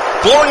rope,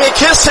 blowing a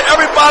kiss to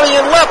everybody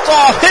and leapt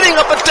off, hitting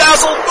up a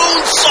dazzle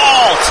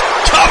moonsault,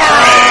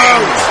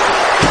 covering.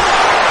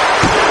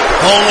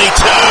 Only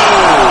two.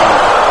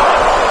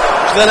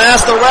 She then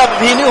asked the ref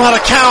if he knew how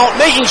to count,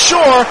 making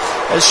sure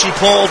as she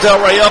pulled Del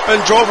Rey up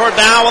and drove her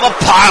down with a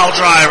pile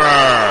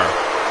driver.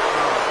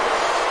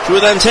 She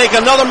would then take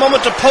another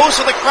moment to pose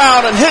for the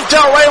crowd and hit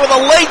Del Rey with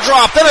a leg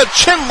drop, then a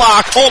chin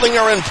lock holding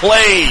her in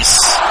place.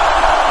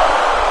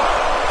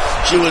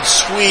 She would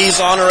squeeze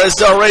on her as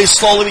Del Rey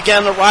slowly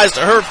began to rise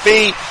to her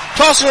feet,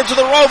 tossing her to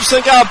the ropes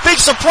and got a big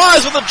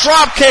surprise with a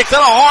drop kick, then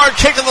a hard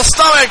kick to the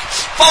stomach,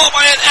 followed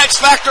by an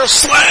X-Factor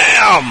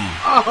slam.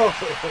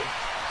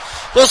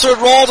 Bliss would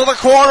roll to the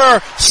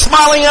corner,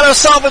 smiling at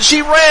herself as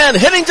she ran,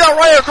 hitting Del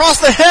Rey across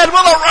the head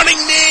with a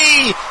running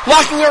knee,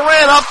 locking her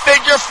in a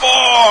figure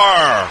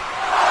four.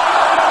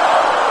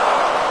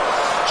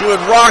 She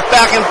would rock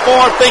back and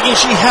forth, thinking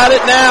she had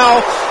it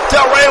now.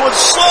 Del Rey would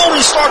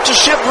slowly start to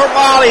shift her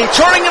body,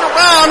 turning it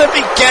around and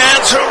began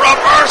to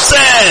reverse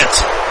it.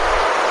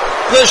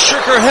 Bliss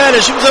shook her head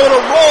as she was able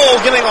to roll,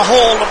 getting a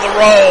hold of the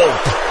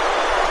rope.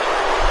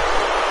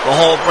 The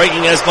hold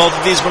breaking as both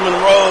of these women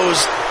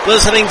rose.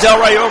 Bliss hitting Del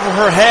Rey over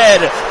her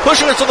head,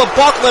 pushing her to the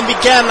buckle and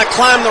began to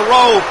climb the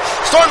rope,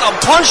 starting to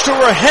punch to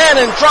her head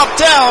and drop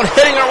down,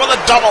 hitting her with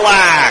a double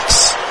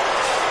axe.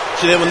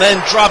 She would then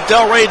drop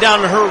Del Rey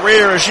down to her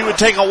rear as she would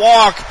take a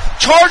walk,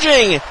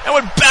 charging, and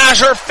would bash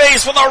her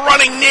face with a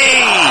running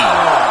knee.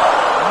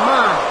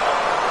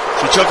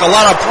 She took a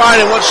lot of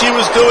pride in what she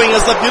was doing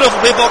as the beautiful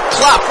people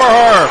clapped for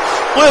her.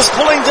 Bliss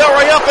pulling Del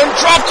Rey up and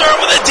dropped her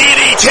with a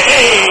DDT,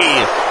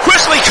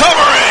 quickly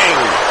covering.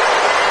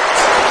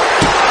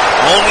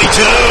 Only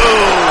two.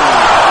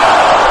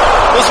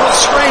 Bliss would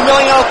scream,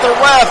 yelling out the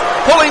ref,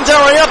 pulling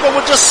Del Rey up and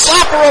would just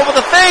slap her over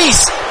the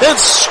face, then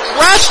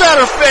scratched at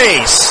her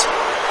face.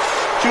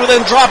 She would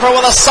then drop her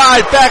with a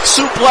side back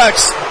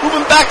suplex,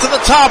 moving back to the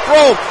top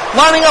rope,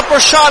 lining up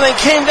her shot and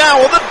came down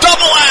with a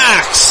double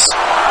axe.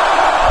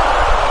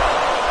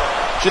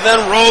 She then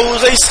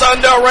rose a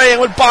stunned Del Rey and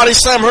would body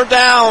slam her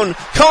down,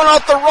 coming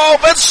out the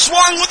rope and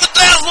swung with the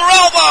Dazzler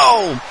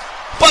elbow.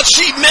 But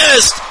she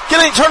missed,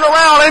 getting turned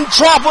around and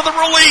dropped with a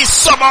release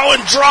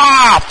Samoan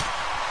drop.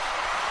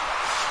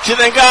 She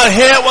then got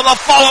hit with a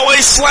follow-away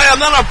slam,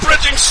 then a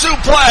bridging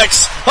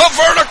suplex, a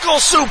vertical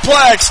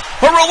suplex,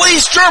 a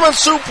release German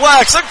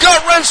suplex, a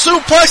gut-wrench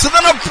suplex, and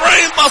then a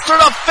brainbuster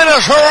to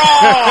finish her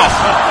off.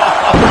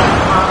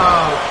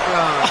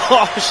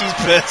 Oh, she's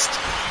pissed.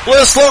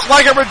 Bliss looked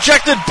like a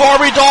rejected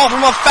Barbie doll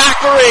from a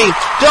factory.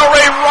 Del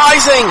Rey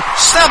rising,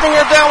 snapping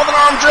her down with an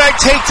arm drag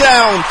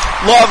takedown.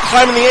 Love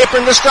climbing the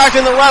apron,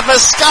 distracting the ref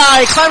as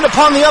Sky climbed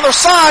upon the other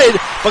side,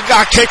 but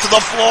got kicked to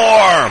the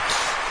floor.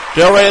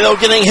 Del Rey, though,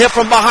 getting hit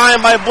from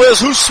behind by Bliss,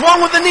 who swung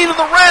with the knee to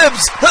the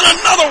ribs, then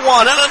another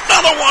one, and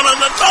another one,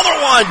 and another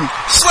one,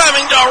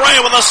 slamming Del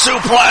Rey with a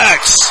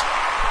suplex.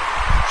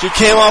 She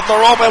came off the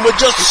rope and would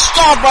just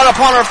stomp right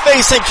upon her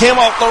face and came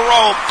off the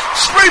rope,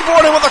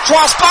 springboarding with a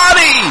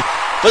crossbody.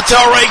 But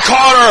Del Rey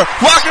caught her,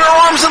 locking her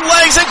arms and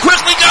legs, and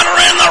quickly got her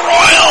in the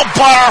Royal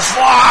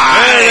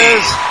Butterfly. There it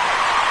is.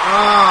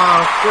 Oh,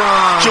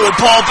 God. She would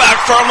pull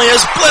back firmly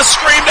as Bliss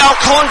screamed out,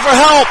 calling for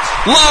help.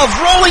 Love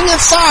rolling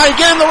inside,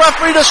 getting the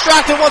referee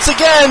distracted once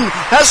again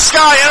as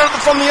Sky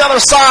entered from the other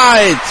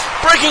side,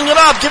 breaking it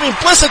up, giving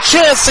Bliss a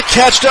chance to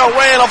catch Del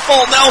Rey in a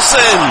full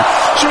Nelson.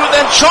 She would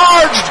then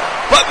charge,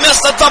 but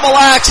missed a double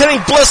axe, hitting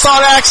Bliss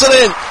on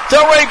accident.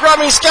 Del Rey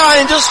grabbing Sky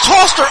and just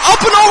tossed her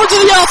up and over to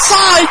the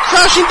outside,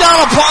 crashing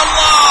down upon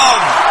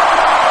Love.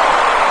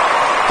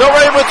 Del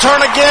Rey would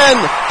turn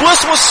again.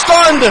 Bliss was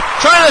stunned,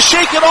 trying to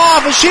shake it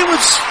off, and she would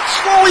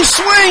slowly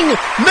swing,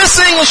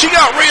 missing, and she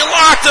got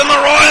relocked in the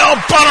Royal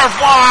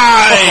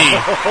Butterfly.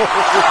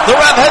 The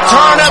ref had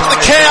turned after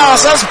the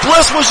chaos, as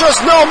Bliss was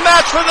just no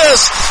match for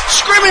this,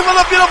 screaming for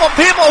the beautiful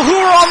people who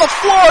were on the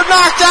floor,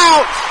 knocked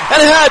out,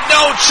 and had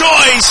no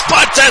choice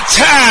but to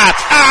tap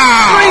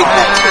out.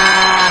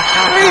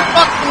 Three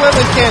fucking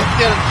women can't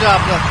get a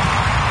job done.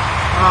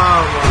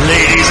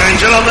 Ladies and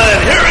gentlemen,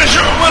 here is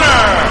your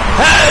winner,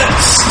 and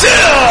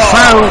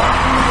still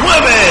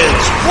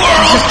Women's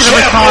World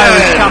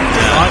Champion,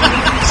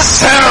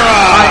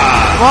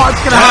 Sarah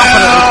What's going to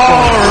happen at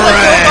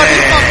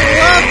this point?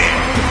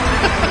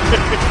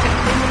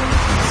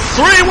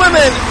 3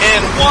 women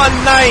in one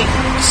night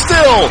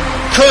still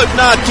could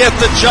not get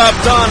the job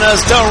done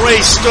as Del Rey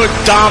stood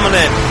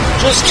dominant,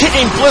 just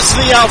kicking Bliss to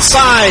the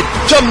outside,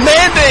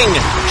 demanding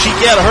she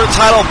get her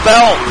title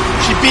belt.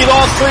 She beat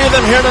all 3 of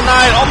them here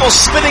tonight,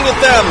 almost spitting at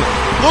them,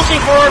 looking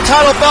for her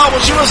title belt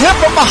when she was hit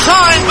from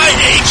behind by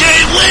AJ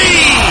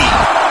Lee.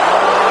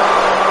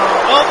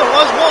 Well, there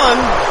was one.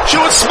 She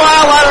would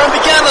smile at her and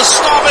began to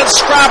stomp and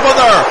scrap with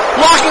her,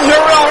 locking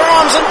her real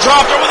arms and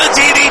dropped her with a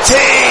DDT.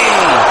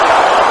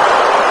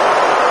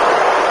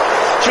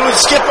 She would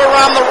skip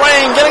around the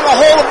ring, getting a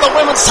hold of the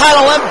women's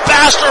title and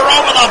bashed her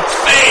over the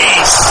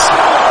face.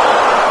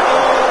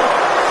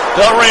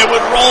 Del Rey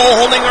would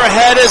roll, holding her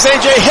head as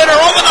AJ hit her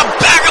over the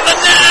back of the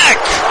neck.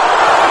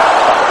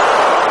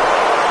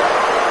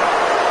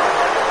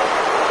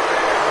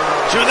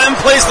 She would then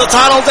place the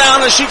title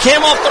down as she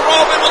came off the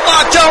rope and would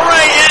lock Del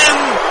Rey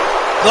in.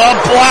 The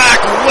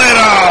Black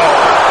Widow.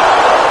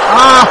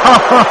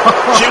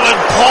 She would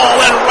pull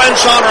and wrench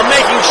on her,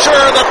 making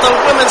sure that the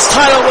women's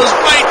title was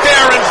right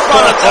there in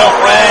front of Del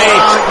Rey,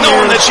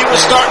 knowing that she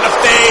was starting to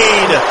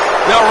fade.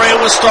 Del Rey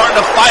was starting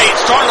to fight,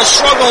 starting to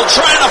struggle,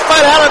 trying to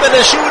fight out of it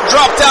as she would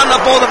drop down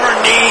to both of her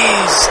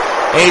knees.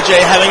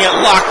 AJ having it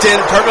locked in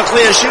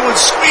perfectly as she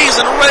would squeeze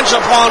and wrench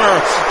upon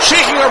her,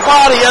 shaking her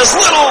body as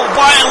little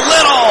by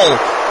little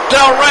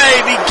Del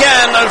Rey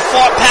began to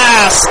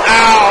pass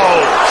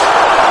out.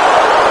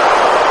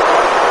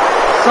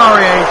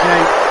 Sorry, AJ.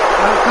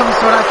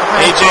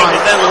 AJ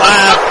would then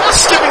laugh,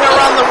 skipping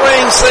around the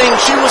ring, saying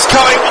she was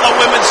coming for the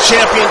women's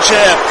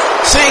championship.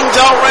 Seeing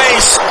Del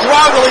Rey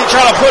groggily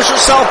try to push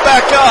herself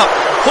back up,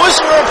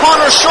 hoisting her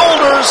upon her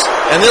shoulders,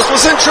 and this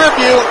was in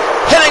tribute,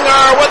 hitting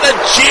her with a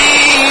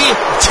GTS.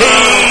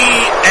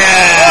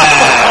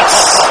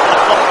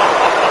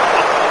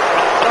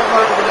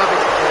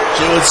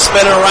 She would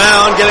spin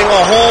around, getting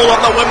a hold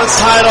of the women's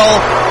title,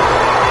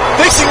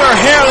 fixing her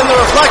hair in the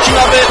reflection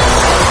of it,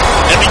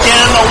 and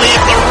began to leave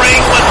the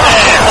ring with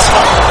it.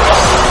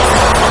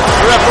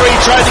 The referee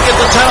tried to get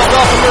the title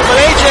belt from her,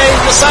 but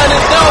AJ decided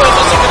no, it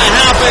wasn't going to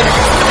happen,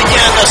 and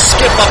began to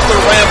skip up the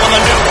ramp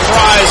with a new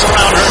prize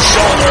around her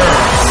shoulder.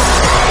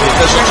 The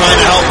official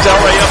trying to help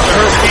Del Rey up to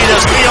her feet,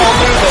 as we all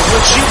knew that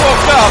when she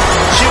woke up,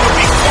 she would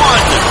be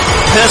one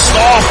pissed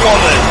off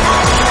woman.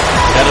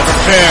 Had to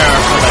prepare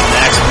for the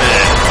next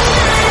minute.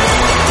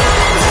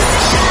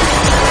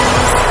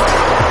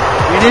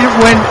 You didn't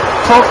win.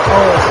 Fuck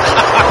all.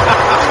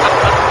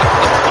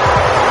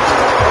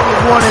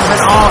 One is an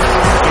off.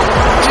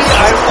 Gee,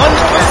 I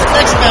wonder what the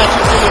next match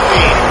is going to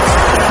be.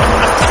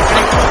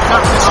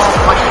 Cutting off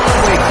like a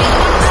twig.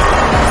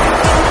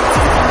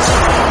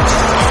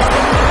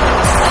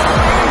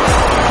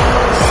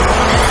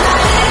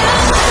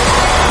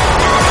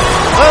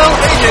 Well,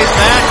 AJ's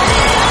back.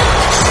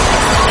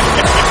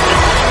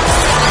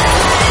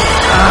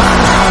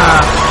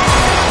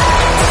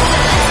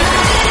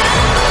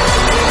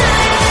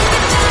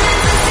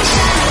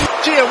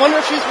 Gee, I wonder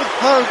if she's with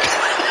Punk.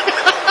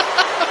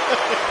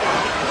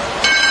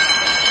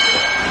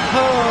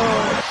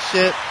 Oh,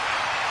 shit.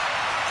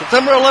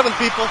 September 11th,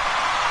 people.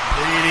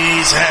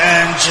 Ladies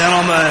and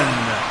gentlemen,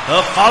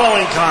 the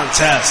following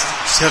contest,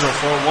 scheduled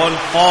for one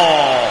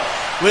fall,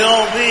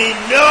 will be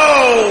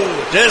no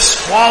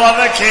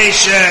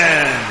disqualifications.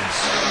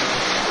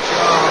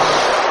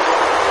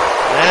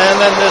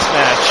 And then this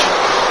match.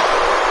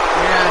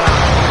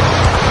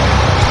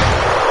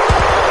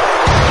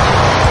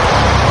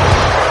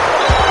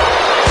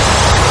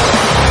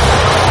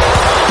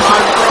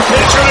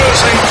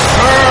 Introducing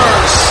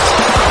first,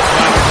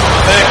 from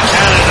Quebec,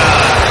 Canada,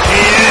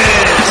 he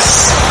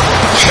is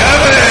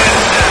Kevin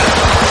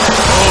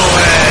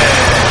Owen.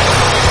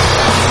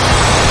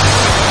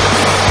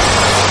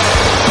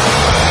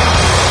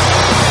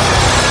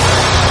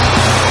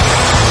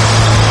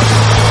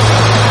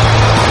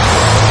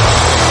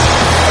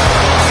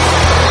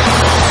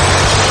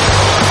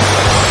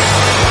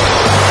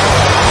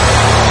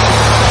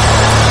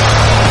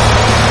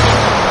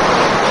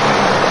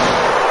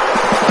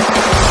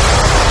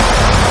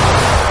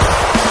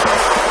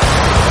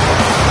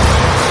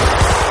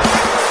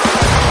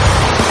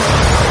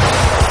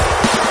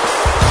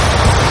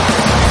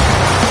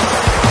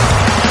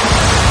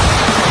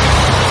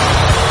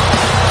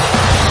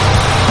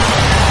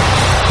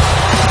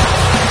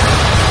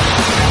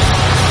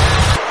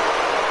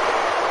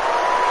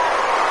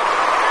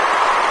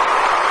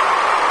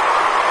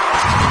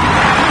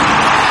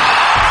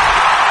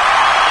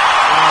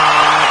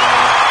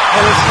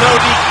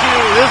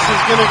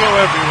 gonna go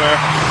everywhere.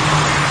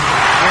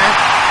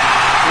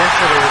 Yes,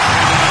 it is.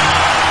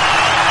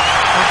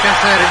 Like I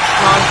said, it's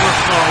small for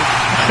small.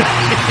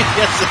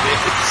 Yes, it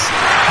is.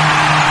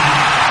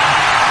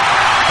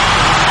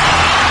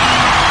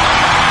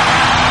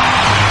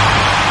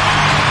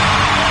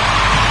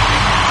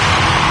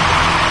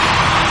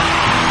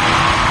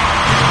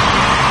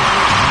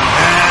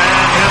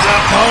 And his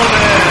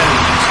opponent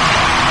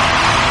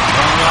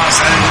from Los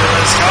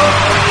Angeles,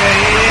 California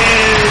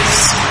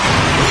is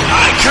the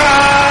Icon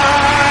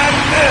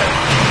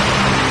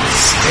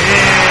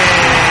Sting.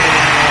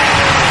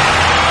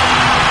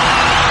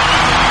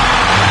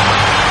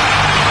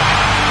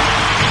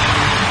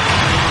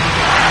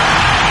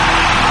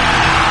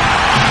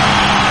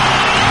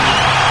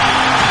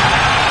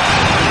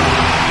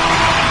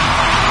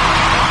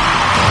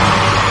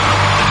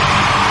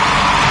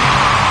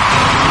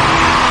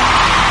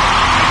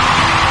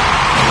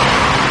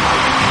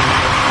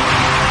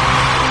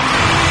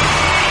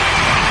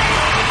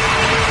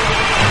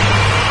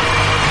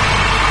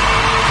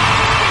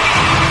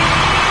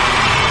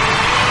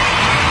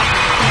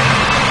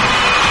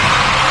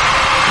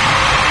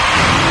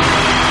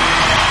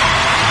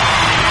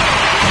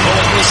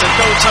 In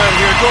no time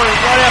here, going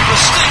right after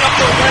Sting up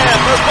the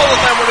ramp. As both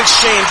of them would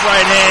exchange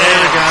right hands.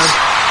 There we go.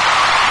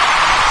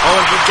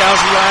 Owens would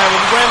gouge the eye,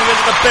 would ram him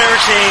into the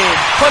barricade,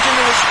 punch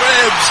into his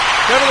ribs,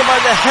 grabbing him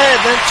by the head,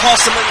 then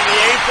toss him into the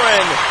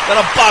apron, then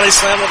a body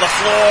slam to the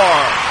floor.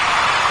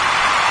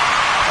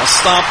 A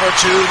stomp or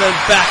two, then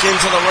back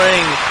into the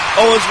ring.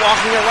 Owens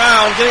walking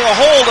around, getting a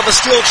hold of a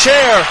steel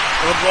chair,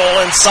 and would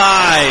roll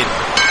inside.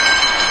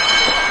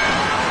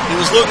 He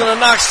was looking to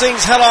knock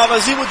Sting's head off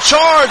as he would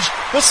charge,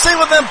 but Sting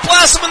would then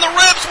blast him in the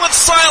ribs with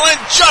silent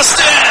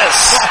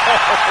justice.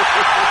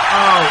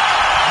 Oh.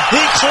 He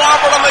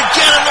clobbered him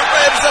again in the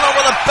ribs and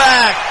over the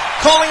back,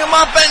 calling him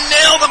up and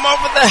nailed him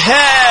over the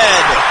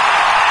head.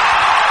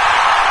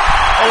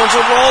 Owens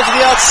would roll to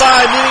the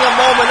outside, needing a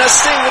moment as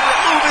Sting would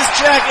remove his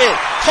jacket,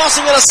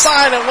 tossing it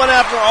aside and went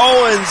after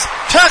Owens,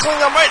 tackling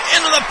him right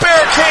into the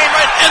barricade,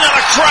 right into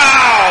the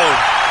crowd.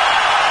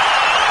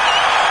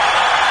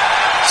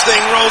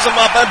 Sting rose him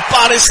up and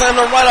body slammed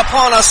him right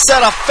upon a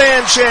set of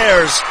fan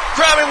chairs.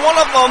 Grabbing one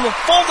of them,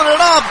 folded it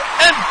up,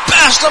 and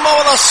bashed him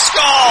over the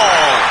skull.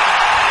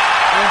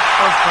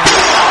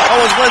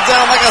 Owens went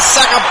down like a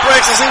sack of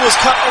bricks as he was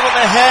cut over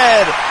the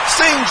head.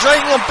 Sting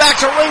dragging him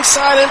back to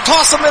ringside and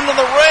tossed him into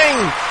the ring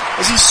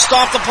as he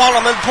stomped upon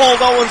him and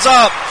pulled Owens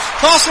up.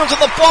 Tossed him to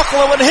the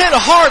buckle and would hit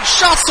hard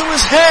shots to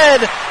his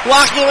head,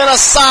 locking him in a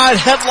side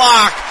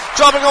headlock,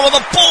 dropping over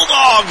the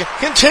bulldog,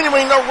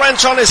 continuing to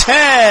wrench on his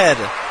head.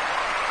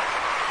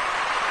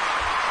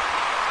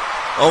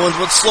 Owens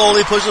would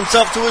slowly push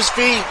himself to his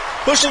feet,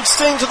 pushing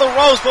Sting to the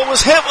ropes, but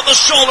was hit with a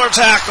shoulder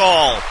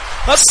tackle.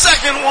 A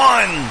second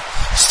one.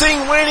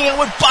 Sting waiting and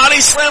would body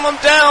slam him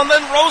down,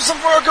 then rose him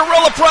for a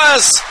gorilla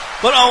press.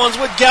 But Owens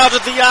would gouge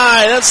at the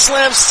eye, then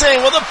slam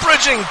Sting with a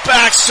bridging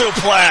back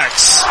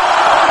suplex.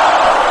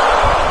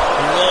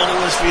 He rolled to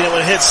his feet and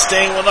would hit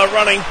Sting with a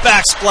running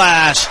back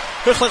splash.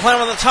 Quickly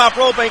climbed on the top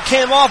rope and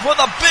came off with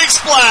a big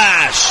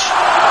splash.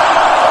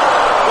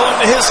 Going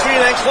to his feet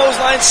and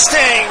clothesline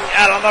Sting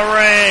out of the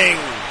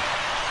ring.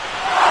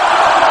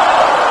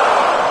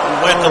 He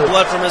wiped the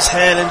blood from his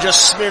head and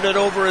just smeared it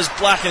over his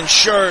blackened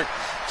shirt.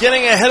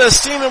 Getting ahead of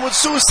steam and would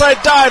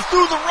suicide dive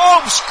through the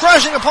ropes,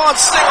 crashing upon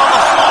Sting on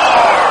the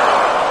floor.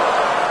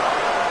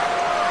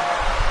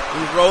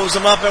 He rose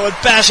him up and would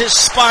bash his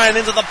spine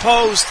into the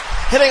post,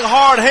 hitting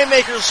hard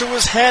haymakers to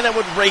his head and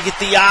would rake at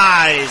the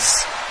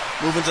eyes.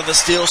 Moving to the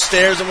steel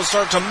stairs and would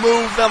start to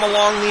move them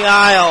along the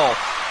aisle.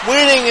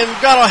 Waiting and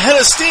got ahead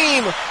of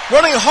steam,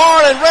 running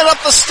hard and ran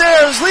up the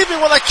stairs, leaping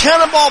with a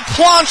cannonball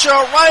plancha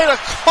right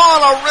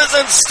upon a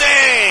risen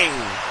Sting.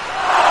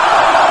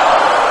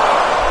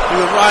 He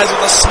would rise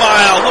with a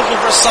smile, looking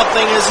for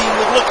something as he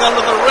would look under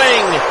the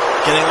ring,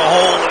 getting a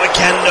hold of a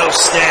kendo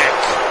stick.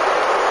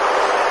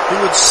 He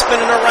would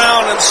spin it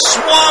around and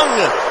swung,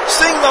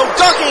 Sting though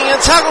ducking and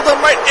tackled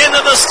him right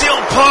into the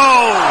steel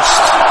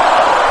post.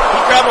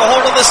 He grabbed a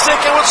hold of the stick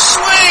and would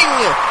swing,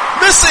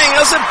 missing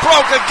as it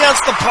broke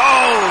against the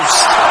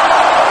post.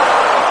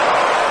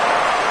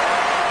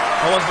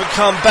 Owens would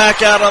come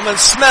back at him and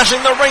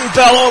smashing the ring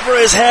bell over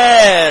his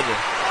head.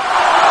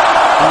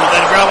 He would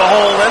then grab a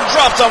hold and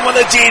dropped him with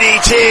a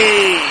DDT.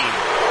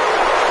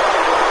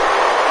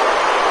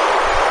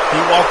 He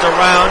walked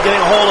around,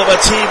 getting a hold of a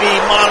TV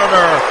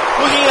monitor,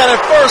 looking at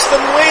it first,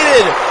 then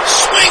waited,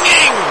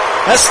 swinging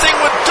as Sting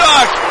would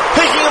duck,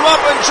 picking him up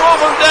and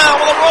drove him down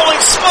with a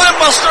rolling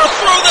spinebuster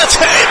through the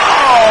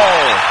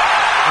table.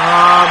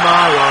 Oh,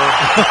 my Lord.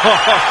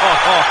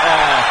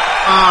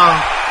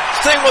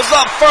 Sting was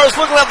up first,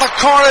 looking at the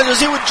carnage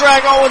as he would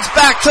drag Owens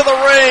back to the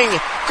ring,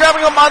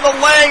 grabbing him by the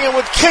leg and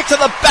would kick to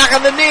the back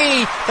of the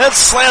knee, then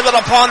slammed it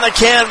upon the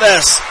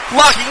canvas,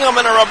 locking him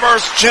in a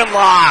reverse chin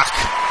lock.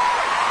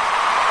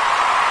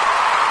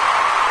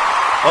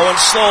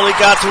 Owens slowly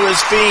got to his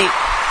feet,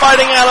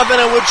 fighting out of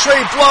it and would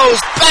trade blows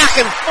back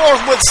and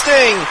forth with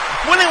Sting,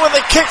 winning with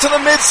a kick to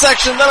the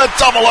midsection, then a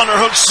double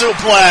underhook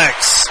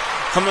suplex.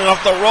 coming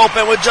off the rope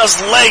and would just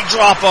leg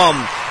drop him.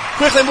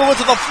 Quickly moving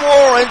to the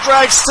floor and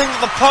drag Sting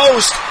to the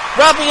post,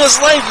 wrapping his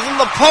legs within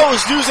the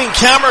post using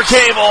camera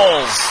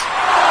cables.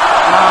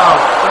 Oh,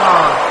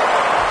 God.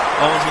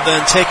 Owens would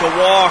then take a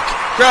walk,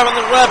 grabbing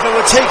the ref and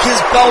would take his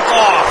belt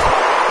off.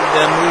 He'd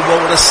then move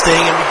over to Sting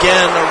and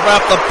begin to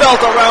wrap the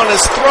belt around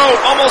his throat,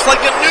 almost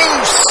like a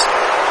noose.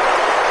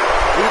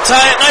 He would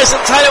tie it nice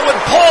and tight and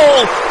would pull,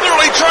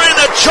 literally trying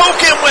to choke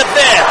him with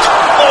it.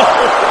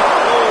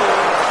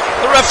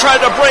 The ref tried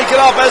to break it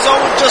up as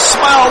Owens just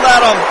smiled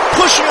at him,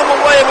 pushing him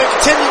away, and would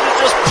continue to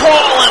just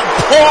pull and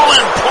pull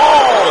and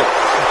pull,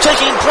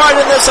 taking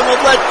pride in this and would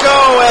let go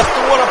after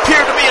what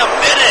appeared to be a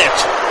minute.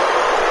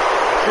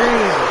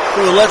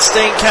 He would let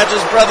Sting catch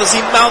his breath as he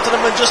mounted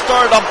him and just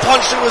started to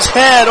punch through his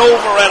head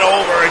over and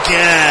over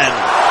again.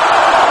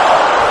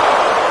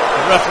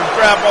 The ref would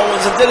grab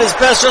Owens and did his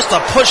best just to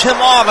push him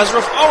off as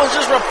Owens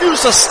just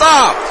refused to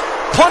stop,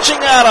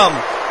 punching at him.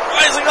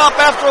 Rising up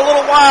after a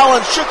little while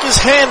and shook his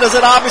hand as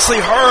it obviously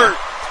hurt.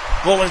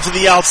 Rolling to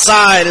the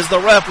outside as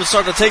the ref would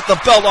start to take the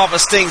belt off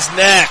of Sting's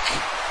neck.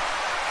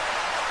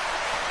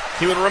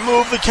 He would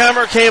remove the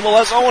camera cable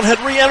as Owen had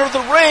re-entered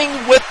the ring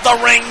with the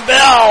ring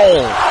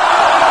bell.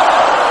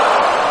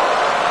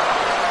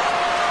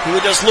 He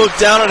would just look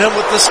down at him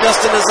with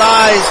disgust in his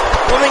eyes,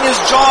 moving his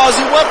jaw as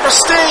he went for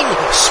Sting,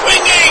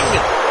 swinging.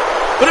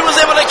 But he was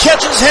able to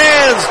catch his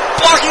hands,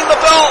 blocking the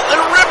belt, and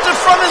ripped it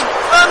from his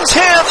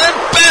hands and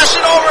bashed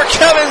it over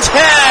Kevin's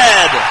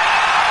head.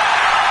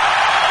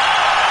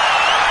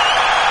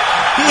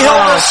 He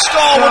held his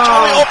skull, which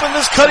only opened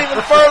this cut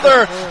even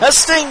further, as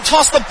Sting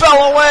tossed the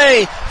bell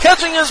away,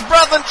 catching his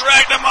breath and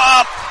dragged him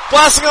up,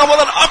 blasting him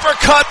with an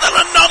uppercut, then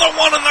another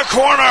one in the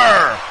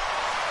corner.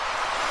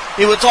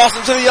 He would toss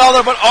him to the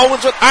other, but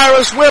Owens with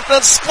Irish whip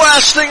and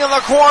splashed Sting in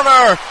the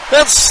corner,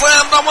 then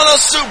slammed him with a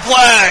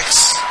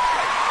suplex.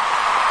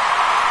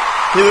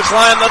 He would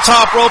climb the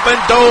top rope and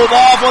dove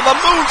off with a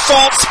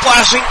moonsault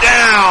splashing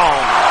down.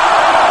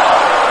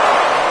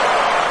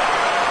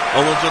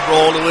 Owens would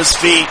roll to his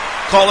feet,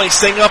 calling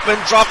Sting up and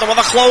dropped him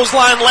with a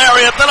clothesline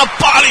lariat, then a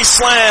body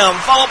slam,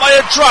 followed by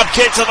a drop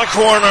kick to the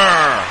corner.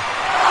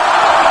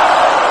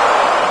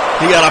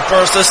 He got a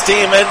burst of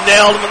steam and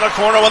nailed him in the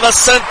corner with a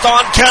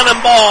senton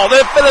cannonball.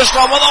 They finished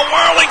him with a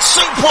whirling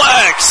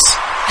suplex.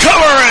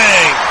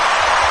 Covering.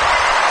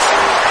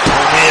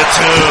 Only a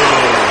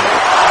two.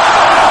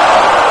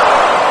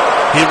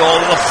 He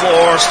rolled to the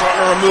floor, starting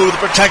to remove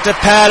the protective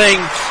padding.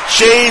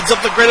 Shades of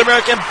the Great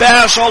American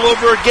Bash all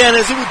over again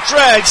as he would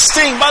drag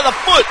Sting by the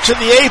foot to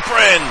the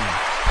apron.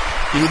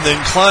 He would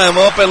then climb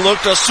up and look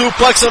to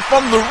suplex him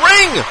from the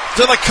ring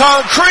to the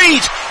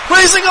concrete,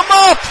 raising him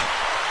up.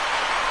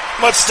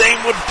 But Sting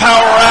would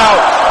power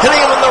out,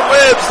 hitting him in the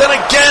ribs, then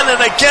again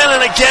and again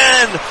and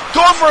again,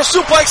 going for a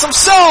suplex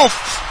himself.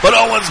 But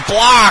Owens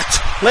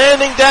blocked,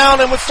 landing down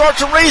and would start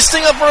to raise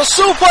Sting up for a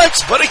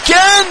suplex, but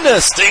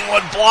again, Sting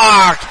would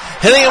block.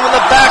 Hitting him in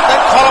the back, then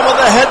caught him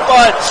with a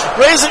headbutt,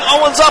 raising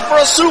Owens up for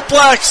a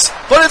suplex,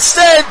 but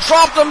instead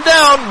dropped him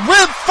down,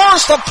 rib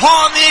first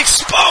upon the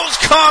exposed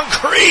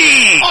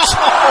concrete.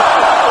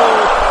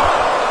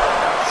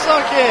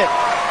 Suck it.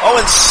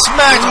 Owens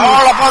smacked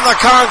hard upon the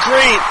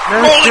concrete,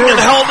 rolling and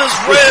held his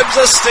ribs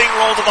as Sting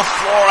rolled to the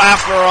floor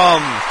after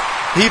him.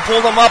 He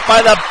pulled him up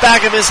by the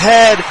back of his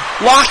head,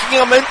 locking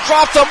him and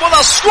dropped him with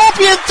a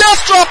scorpion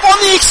death drop on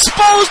the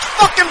exposed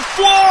fucking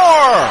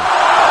floor.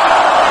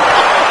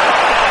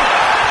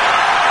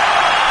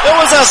 It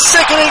was a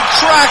sickening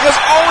track as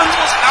Owens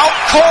was out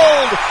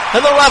cold,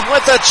 and the ref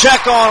went to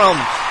check on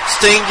him.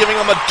 Sting giving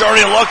him a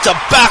dirty look to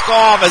back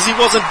off as he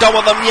wasn't done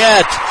with him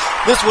yet.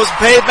 This was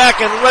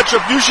payback and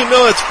retribution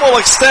to its full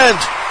extent,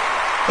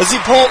 as he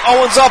pulled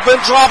Owens up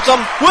and dropped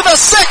him with a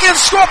second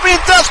scorpion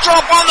death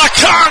drop on the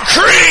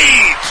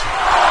concrete.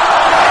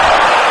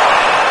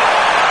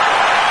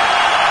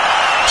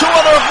 Two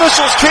other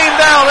officials came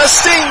down as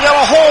Sting got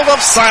a hold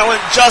of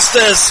Silent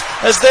Justice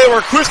as they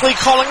were quickly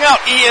calling out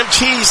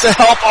EMTs to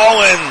help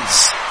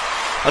Owens.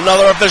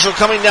 Another official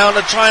coming down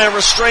to try and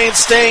restrain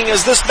Sting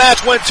as this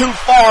match went too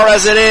far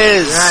as it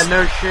is. Yeah,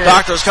 no shit.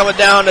 Doctors coming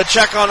down to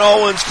check on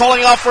Owens,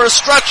 calling out for a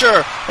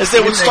stretcher as they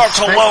would start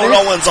to load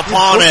Owens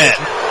upon it.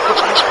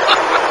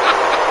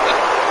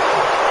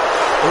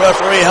 The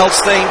referee held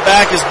Sting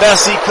back as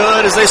best he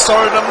could as they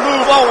started to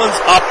move Owens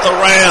up the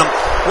ramp.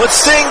 When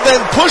Sting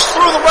then pushed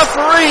through the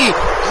referee,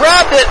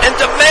 grabbed it, and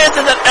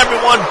demanded that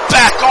everyone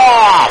back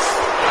off.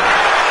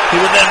 He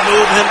would then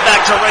move him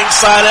back to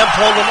ringside and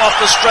pulled him off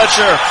the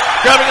stretcher,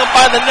 grabbing him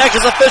by the neck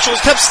as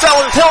officials kept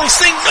telling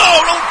Sting, no,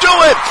 don't do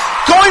it,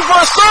 going for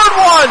a third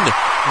one.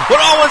 But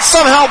Owens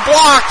somehow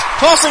blocked,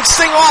 tossing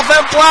Sting off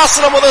and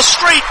blasting him with a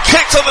straight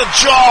kick to the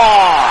jaw.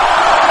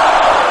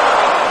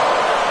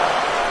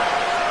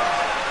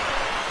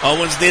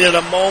 Owens needed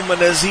a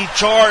moment as he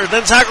charged,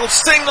 then tackled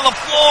Sting to the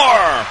floor,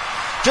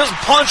 just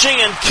punching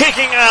and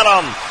kicking at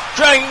him,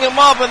 dragging him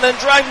up and then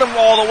dragged him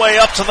all the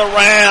way up to the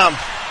ramp.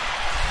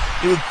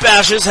 He would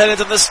bash his head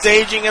into the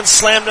staging and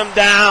slammed him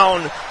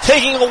down.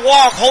 Taking a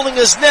walk, holding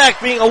his neck,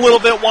 being a little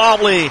bit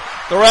wobbly.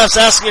 The refs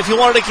asking if he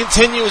wanted to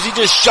continue as he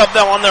just shoved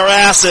them on their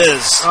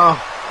asses. Oh.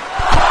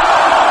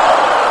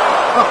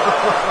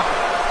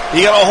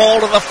 He got a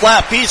hold of the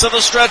flat piece of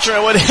the stretcher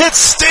and would hit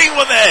Sting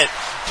with it,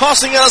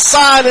 tossing it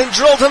aside and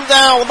drilled him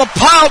down with a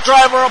pile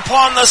driver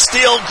upon the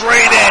steel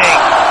grating.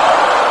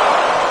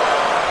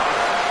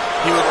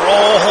 He would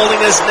roll, holding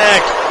his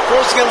neck,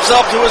 forcing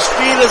himself to his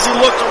feet as he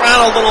looked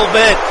around a little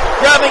bit,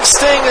 grabbing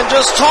Sting and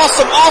just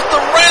tossed him off the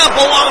ramp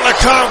along the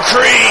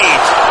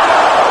concrete.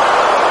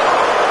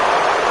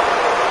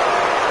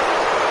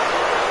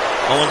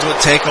 Owens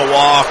would take a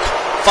walk,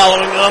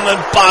 following him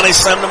and body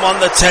slammed him on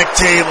the tech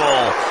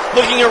table.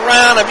 Looking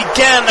around and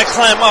began to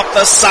climb up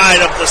the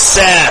side of the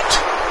set.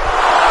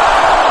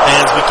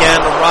 Fans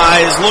began to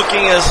rise,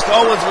 looking as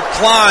Owens would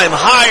climb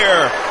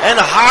higher and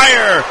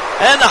higher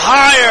and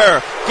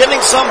higher,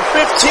 getting some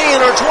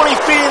 15 or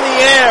 20 feet in the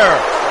air.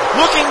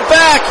 Looking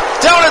back,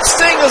 down at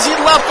Sting as he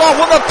leapt off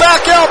with a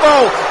back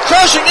elbow,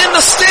 crashing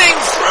into Sting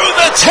through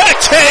the tech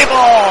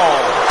table.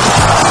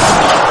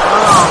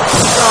 Oh,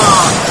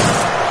 God.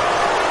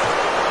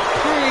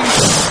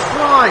 Jesus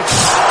Christ.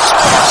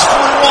 Sparks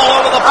flew all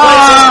over the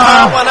place as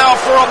power went out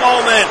for a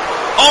moment.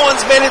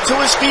 Owens made it to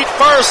his feet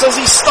first as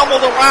he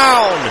stumbled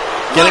around,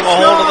 getting a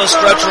hold of the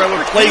stretcher and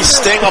would place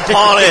Sting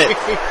upon it,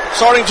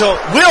 starting to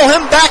wheel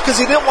him back because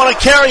he didn't want to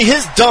carry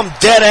his dumb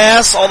dead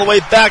ass all the way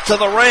back to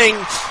the ring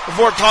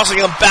before tossing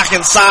him back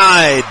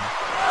inside.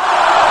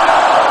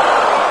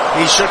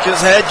 He shook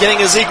his head, getting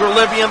his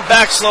equilibrium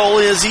back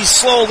slowly as he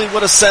slowly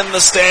would ascend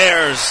the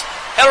stairs,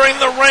 entering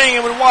the ring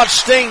and would watch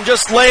Sting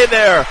just lay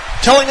there,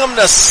 telling him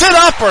to sit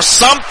up or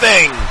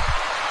something.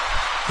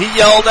 He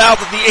yelled out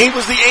that he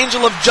was the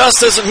angel of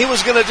justice and he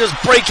was going to just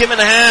break him in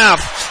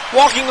half.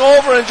 Walking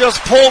over and just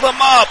pulled him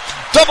up.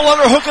 Double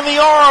underhook in the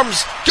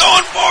arms.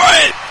 Going for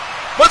it.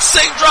 But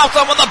Sting dropped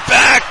him with a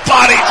back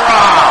body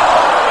drop.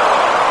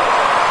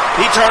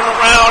 He turned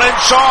around and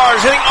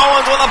charged, hitting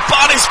Owens with a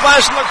body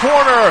splash in the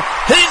corner,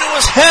 hitting to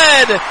his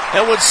head,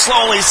 and would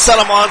slowly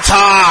set him on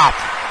top.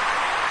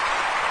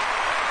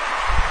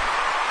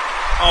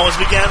 Owens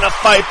began to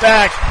fight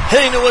back,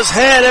 hitting to his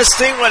head as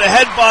Sting would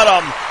headbutt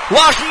him,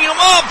 locking him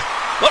up,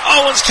 but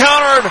Owens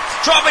countered,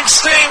 dropping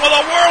Sting with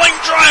a whirling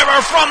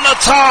driver from the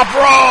top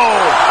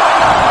rope.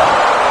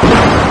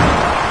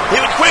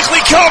 He would quickly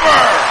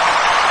cover,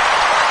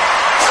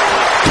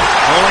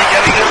 only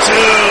getting a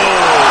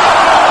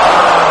 2.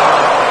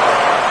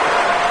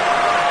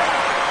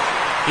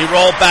 He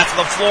rolled back to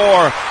the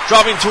floor,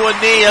 dropping to a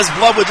knee as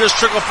blood would just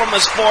trickle from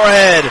his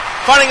forehead.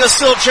 Finding a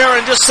steel chair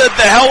and just said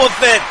the hell with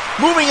it,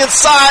 moving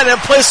inside and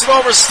placed it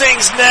over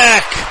Sting's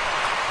neck.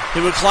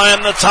 He would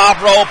climb the top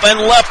rope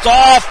and leapt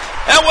off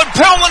and would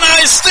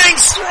pulverize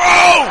Sting's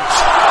throat.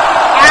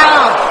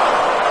 Ow!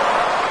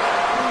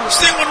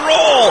 Sting would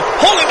roll,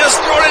 holding his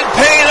throat in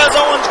pain as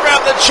Owens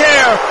grabbed the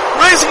chair,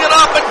 raising it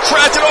up and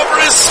cracked it over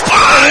his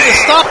spine.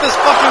 Stop this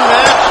fucking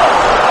match.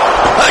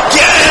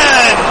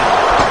 Again!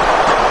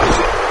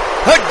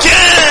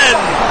 Again!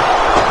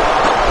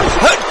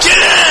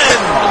 Again!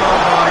 Oh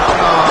my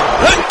God.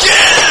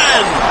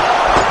 Again!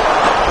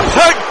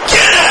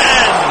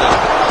 Again!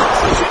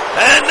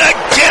 And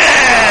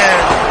again!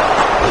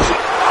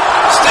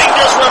 Sting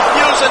just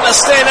refusing to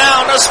stay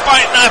down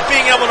despite not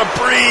being able to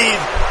breathe.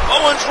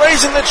 Owens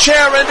raising the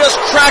chair and just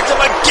cracked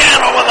him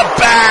again over the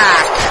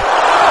back.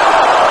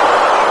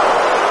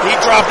 He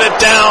dropped it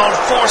down,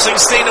 forcing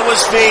Sting to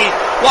his feet,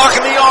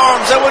 locking the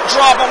arms and would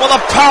drop him with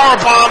a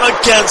powerbomb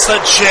against the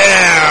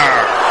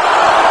chair.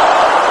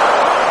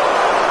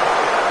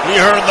 He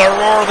heard the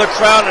roar of the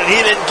crowd and he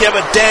didn't give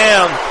a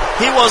damn.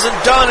 He wasn't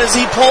done as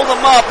he pulled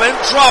him up and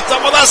dropped him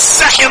with a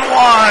second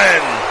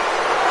one.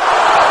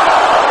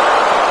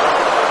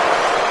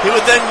 He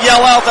would then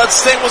yell out that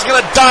Sting was going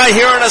to die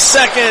here in a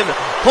second,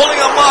 pulling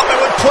him up and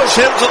would push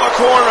him to the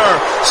corner,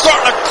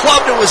 starting to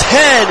club to his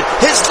head,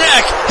 his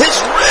neck, his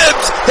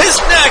ribs, his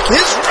neck,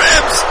 his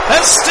ribs,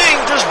 as Sting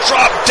just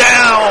dropped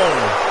down.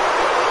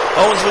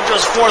 Owens would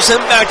just force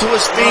him back to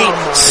his feet,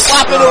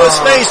 slap into his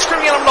face,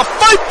 screaming at him to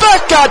fight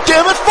back,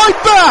 goddammit, fight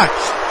back!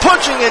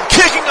 Punching and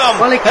kicking him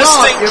as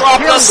Sting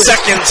dropped a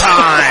second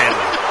time.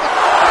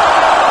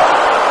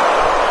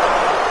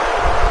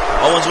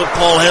 Owens would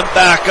pull him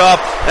back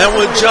up and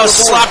would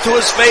just slap to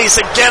his face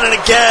again and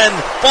again,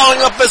 balling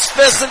up his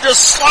fists and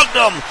just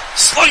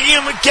slugging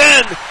him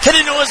again,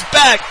 hitting to his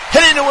back,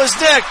 hitting to his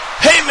neck,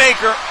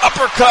 haymaker,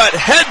 uppercut,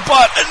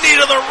 headbutt, a knee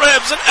to the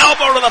ribs, an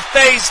elbow to the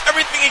face,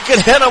 everything he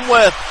could hit him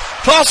with,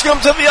 tossing him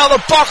to the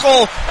other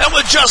buckle and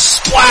would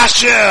just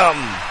splash him.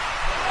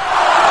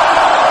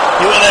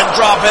 He would then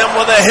drop him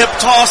with a hip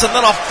toss and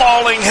then a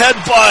falling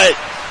headbutt.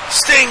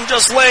 Sting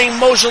just laying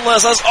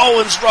motionless as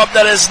Owens rubbed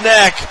at his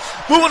neck.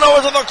 Moving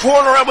over to the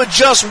corner and would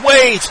just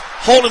wait,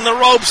 holding the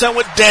ropes and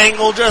would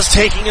dangle, just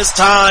taking his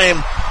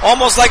time.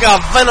 Almost like a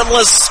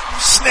venomous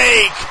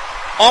snake.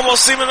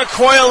 Almost seeming to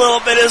coil a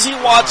little bit as he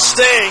watched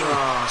Sting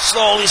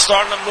slowly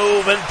starting to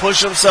move and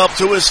push himself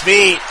to his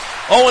feet.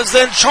 Owens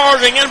then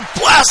charging and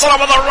blasted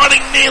him with a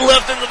running knee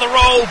lift into the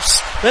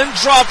ropes. Then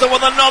dropped him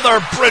with another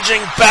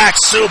bridging back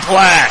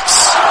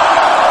suplex.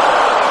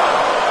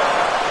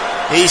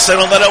 He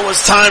signaled that it was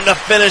time to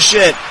finish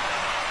it.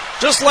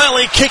 Just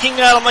lightly kicking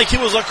at him like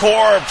he was a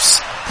corpse.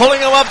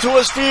 Pulling him up to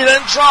his feet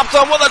and dropped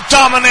him with a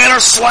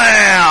Dominator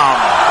Slam.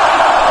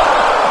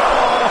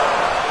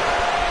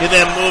 He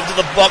then moved to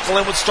the buckle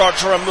and would start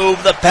to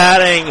remove the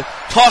padding.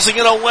 Tossing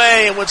it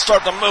away and would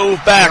start to move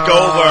back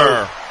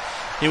over.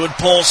 He would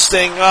pull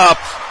Sting up,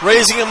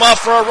 raising him up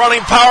for a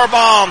running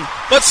powerbomb.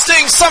 But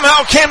Sting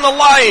somehow came to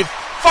life,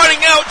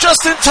 fighting out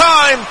just in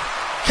time.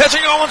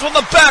 Catching Owens with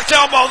a back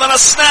elbow, then a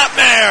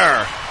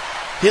snapmare.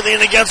 He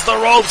leaned against the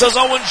ropes as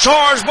Owens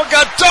charged, but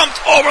got dumped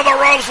over the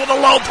ropes with a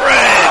low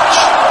bridge.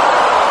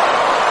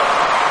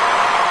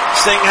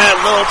 Sting had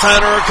little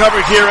time to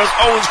recover here as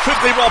Owens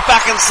quickly rolled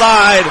back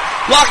inside,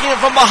 locking him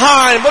from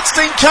behind, but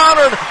Sting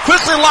countered,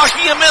 quickly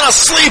locking him in a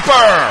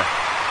sleeper.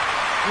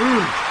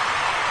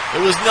 It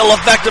was nil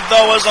effective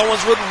though as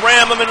Owens would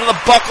ram him into the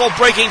buckle,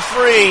 breaking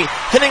free,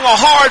 hitting a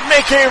hard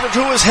makeover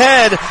to his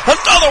head.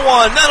 Another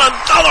one, then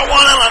another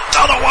one, and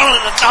another one,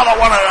 and another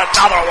one, and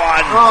another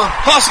one.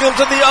 Tossing him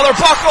to the other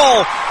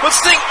buckle, but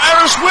Sting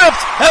Irish whipped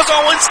as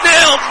Owens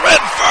nailed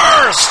red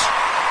first.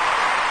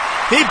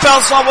 He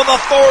bounced off with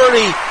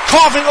authority,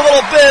 coughing a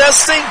little bit as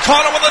Sting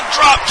caught him with a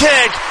drop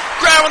kick,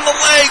 grabbing the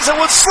legs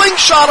and would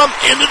slingshot him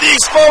into the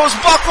exposed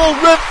buckle,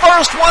 rib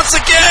first once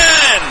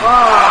again.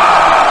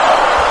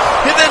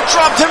 He then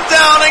dropped him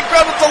down and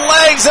grabbed the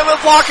legs and would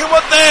lock him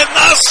within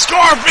the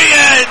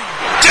Scorpion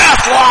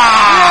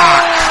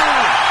Deathlock.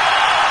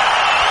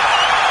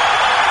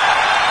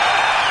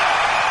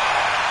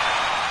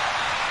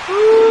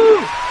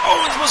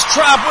 Owens was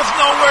trapped with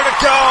nowhere to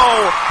go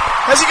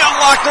as he got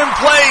locked in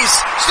place,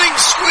 Sting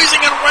squeezing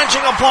and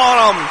wrenching upon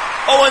him.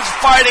 Owens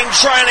fighting,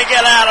 trying to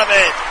get out of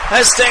it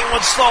as Sting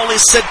would slowly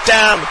sit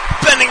down,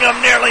 bending him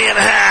nearly in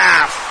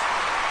half.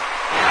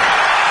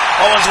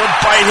 Owens would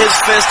bite his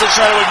fist to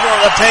try to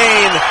ignore the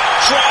pain,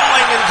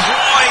 crawling and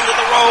clawing to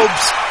the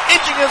ropes,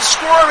 inching and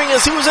squirming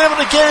as he was able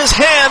to get his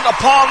hand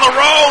upon the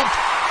rope.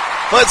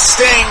 But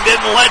Sting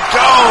didn't let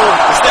go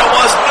as there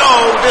was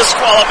no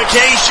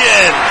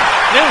disqualification.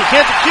 No, you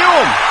can't DQ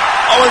him.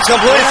 Owens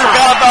completely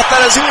forgot about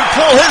that as he would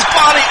pull his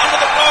body under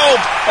the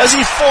rope as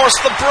he forced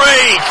the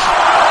break.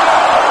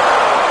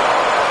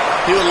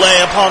 He would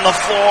lay upon the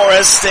floor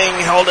as Sting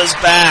held his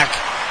back,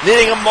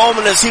 needing a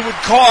moment as he would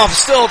cough,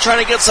 still trying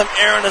to get some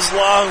air in his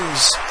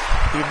lungs.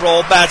 He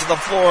rolled back to the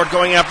floor,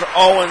 going after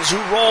Owens, who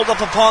rolled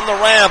up upon the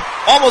ramp,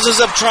 almost as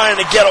if trying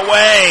to get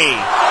away.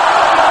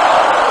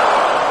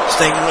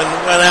 Sting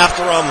went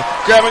after him,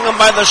 grabbing him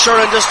by the shirt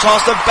and just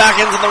tossed him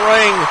back into the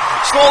ring,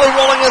 slowly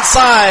rolling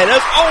inside as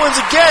Owens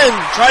again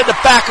tried to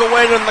back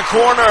away in the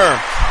corner.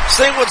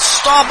 Sting would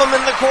stomp him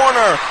in the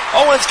corner,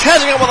 Owens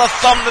catching him with a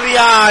thumb to the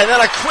eye,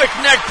 then a quick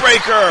neck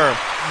breaker.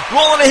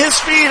 Rolling to his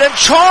feet and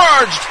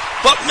charged,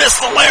 but missed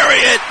the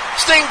lariat.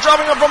 Sting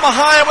dropping him from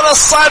behind with a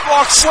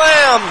sidewalk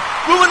slam,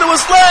 moving to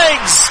his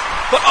legs,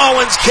 but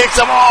Owens kicked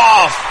him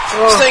off.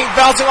 Sting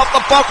bouncing off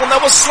the buckle and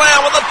then was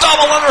slammed with a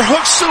double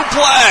underhook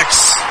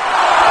suplex.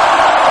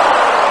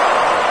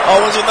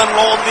 Owens would then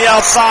roll to the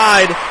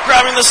outside,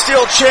 grabbing the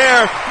steel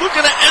chair,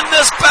 looking to end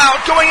this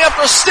bout, going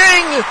after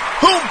Sting,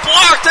 who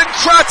blocked and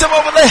cracked him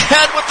over the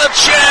head with the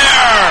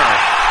chair.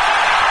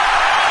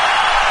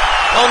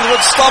 Owens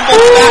would stumble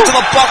back to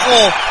the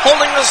buckle,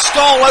 holding the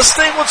skull as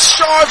Sting would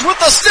charge with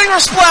the Stinger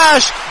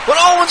Splash, but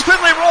Owens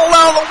quickly rolled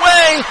out of the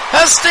way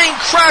as Sting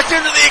cracked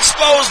into the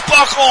exposed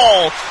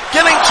buckle,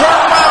 getting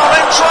turned around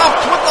and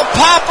dropped with the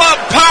pop-up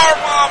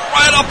powerbomb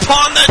right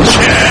upon the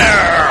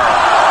chair.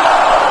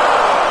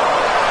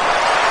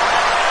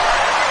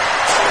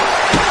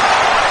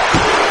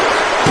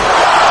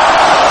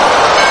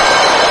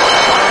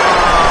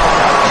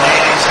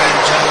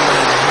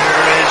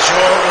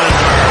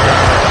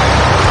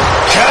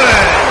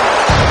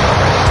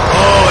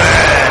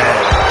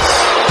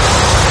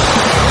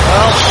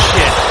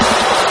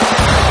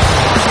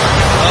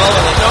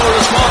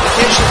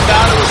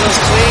 Bout it was as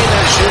clean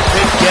as you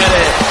could get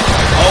it.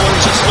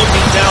 Owens just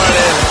looking down at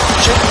him,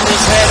 shaking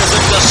his head as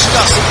if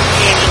disgusted with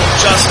the angel of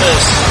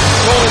justice.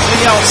 Rolling to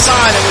the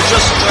outside and would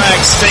just drag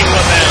Sting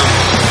with him.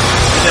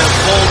 He then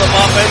pulled him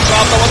up and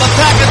dropped him with a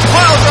package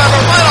pile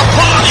driver right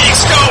upon the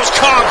exposed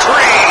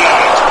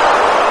concrete.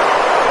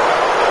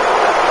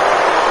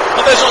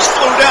 Officials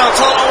flew down,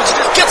 telling Owens to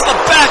just get to the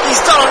back.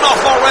 He's done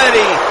enough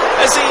already.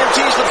 As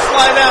EMTs would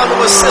fly down to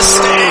assist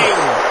Sting.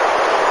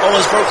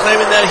 Owens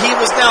proclaiming that he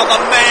was now the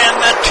man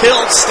that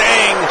killed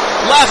Sting,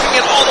 laughing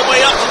it all the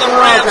way up to the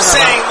ramp,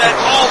 saying that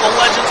all the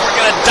legends were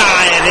going to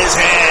die at his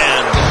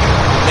hand,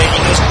 making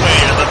his way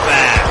to the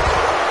back.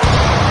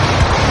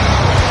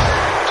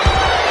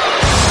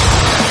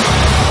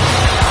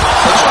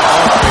 Such an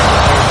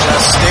all-here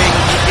just Sting.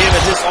 He gave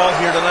it his all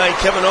here tonight.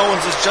 Kevin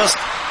Owens is just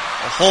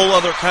a whole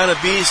other kind of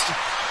beast.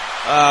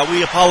 We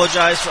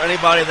apologize for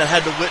anybody that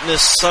had to witness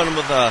some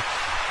of the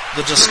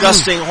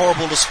disgusting,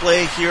 horrible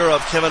display here of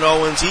Kevin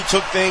Owens. He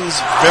took things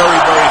very,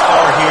 very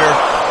far here.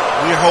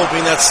 we're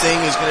hoping that Sting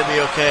is going to be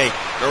okay.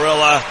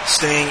 Gorilla,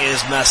 Sting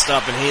is messed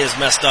up, and he is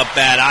messed up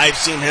bad. I've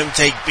seen him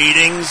take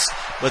beatings,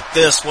 but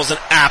this was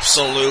an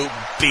absolute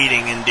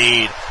beating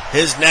indeed.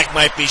 His neck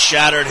might be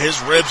shattered.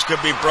 His ribs could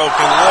be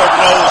broken. Lord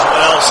knows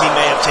what else he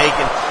may have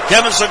taken.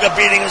 Kevin took a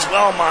beating as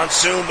well,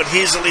 Monsoon, but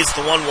he's at least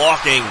the one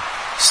walking.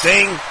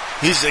 Sting,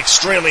 he's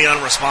extremely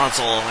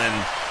unresponsible, and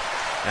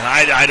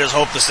I just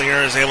hope the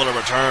Stinger is able to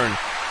return.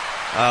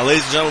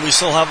 Ladies and gentlemen, we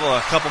still have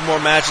a couple more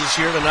matches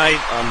here tonight.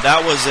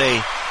 That was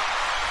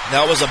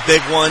a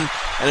big one,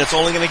 and it's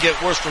only going to get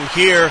worse from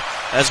here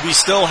as we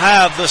still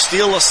have the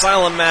Steel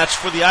Asylum match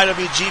for the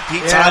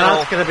IWGP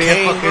title. That's going to be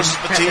Kane a fucking versus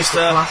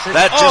Batista. classic.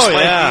 That just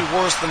might be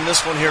worse than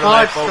this one here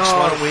tonight, folks.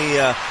 God.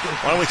 Why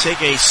don't we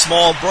take a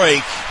small break,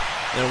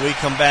 and when we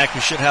come back,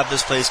 we should have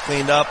this place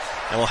cleaned up,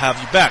 and we'll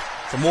have you back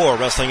for more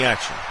wrestling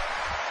action.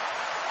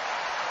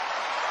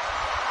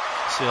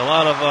 See a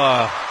lot of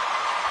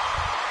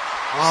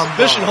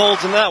submission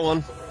holds in that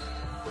one.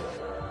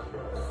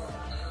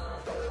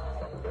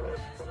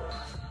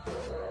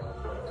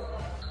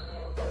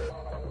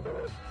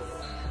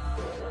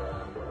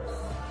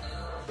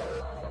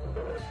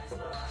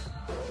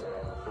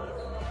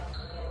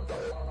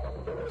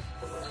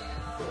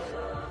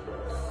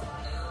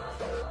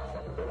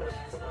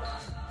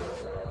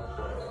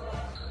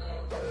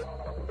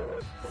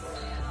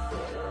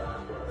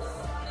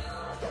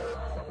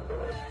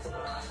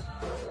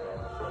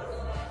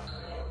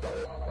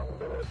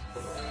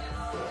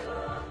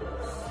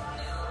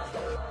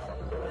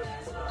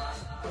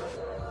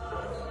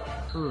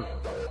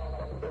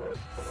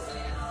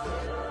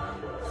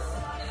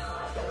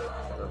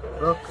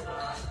 Look.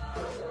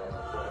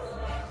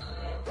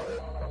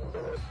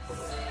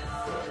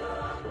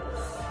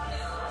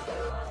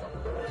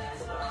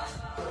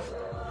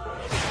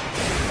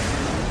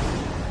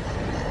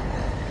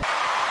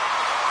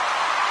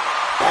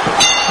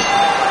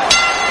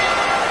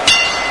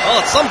 Well,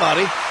 it's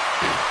somebody.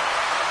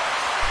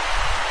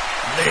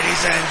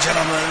 Ladies and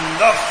gentlemen,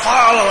 the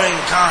following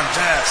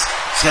contest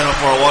scheduled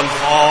for one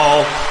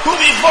fall will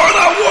be for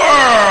the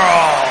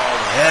World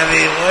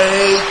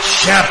Heavyweight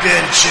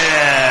Championship.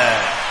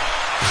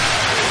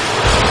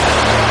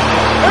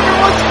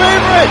 Everyone's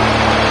favorite.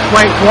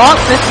 Wait, what?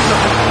 This is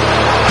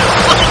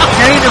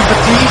Kane and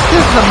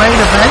Batista's the main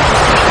event?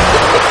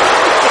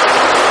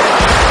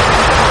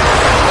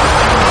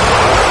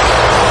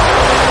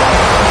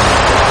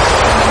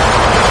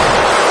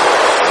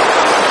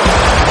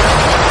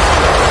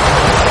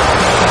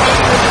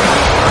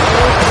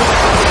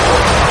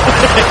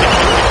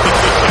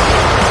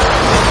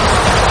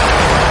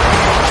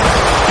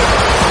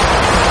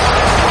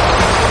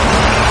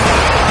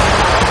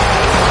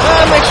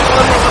 That makes you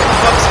wonder what the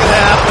fuck's gonna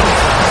happen.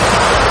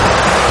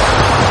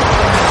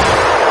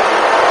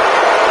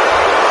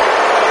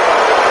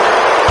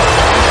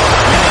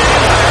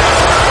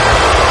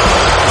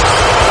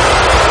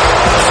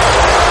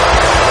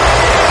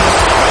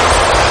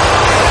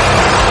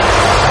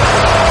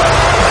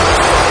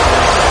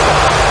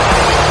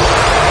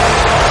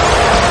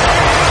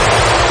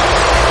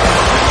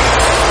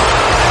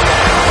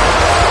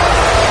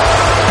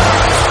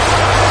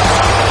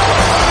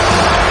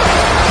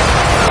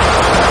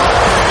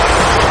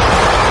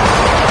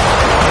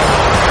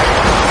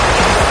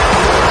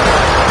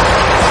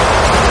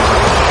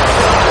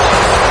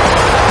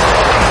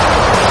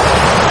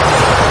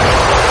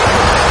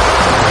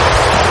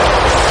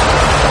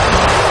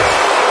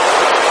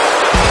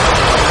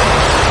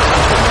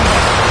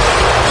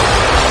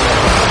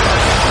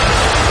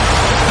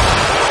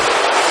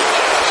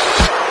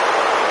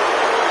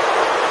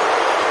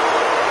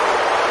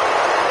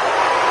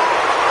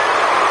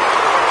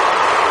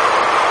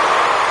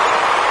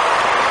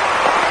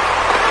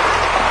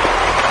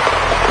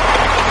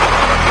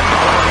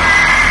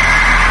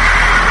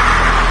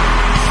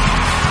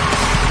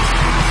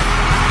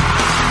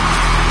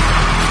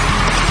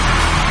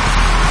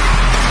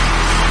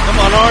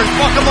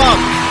 Fuck him up.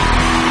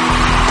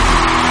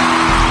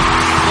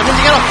 That means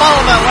you gotta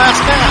follow that last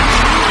match.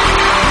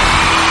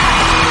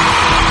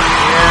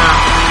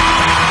 Yeah.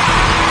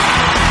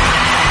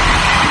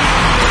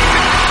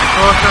 Of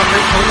course, I'm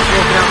literally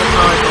walking out the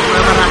title, no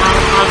matter how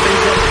hard they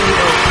get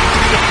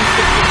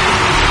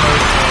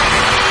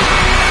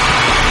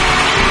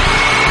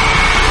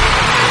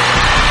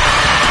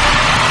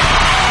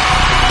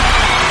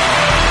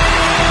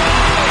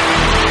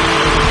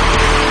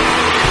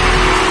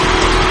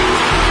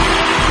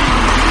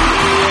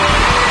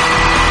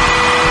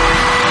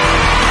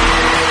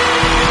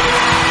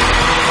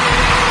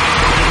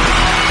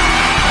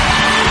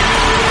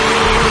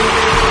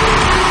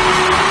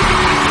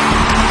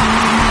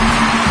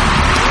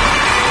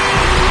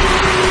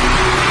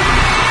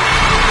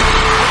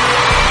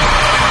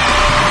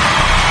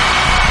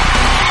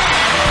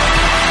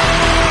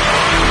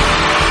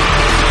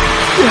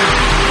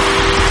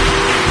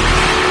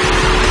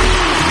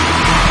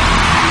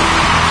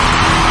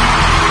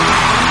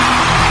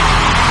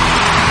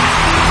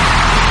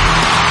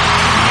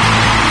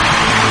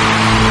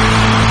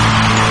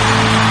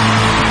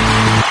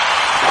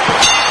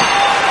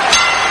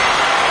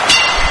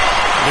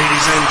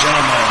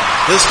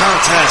this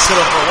contest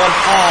scheduled for one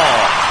fall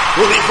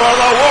will be for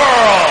the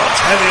World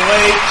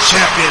Heavyweight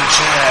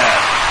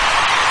Championship.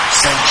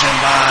 Sanctioned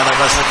by the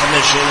Wrestling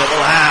Commission, it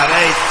will have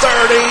a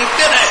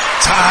 30-minute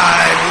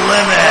time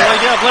limit.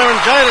 Oh, yeah,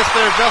 laryngitis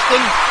there,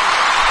 Justin.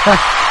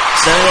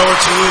 Standing over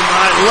to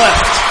my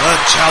left, the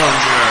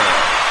challenger.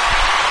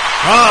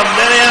 From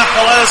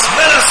Minneapolis,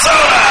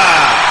 Minnesota,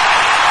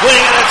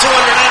 weighing in at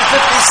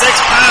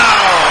 256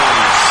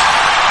 pounds,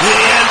 the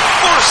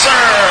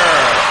Enforcer,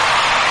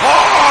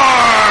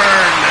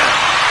 Arn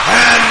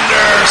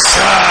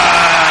Anderson.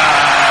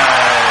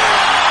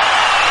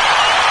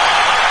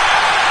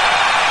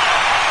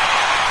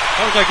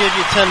 Punk, I gave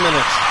you 10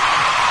 minutes.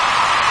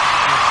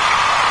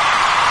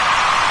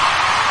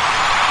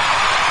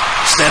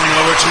 Standing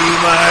over to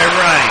my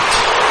right,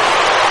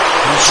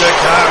 from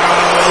Chicago,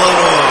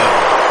 Illinois,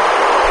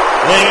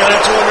 weighing in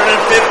at 215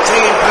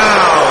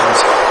 pounds,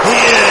 he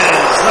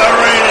is the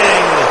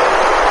reigning,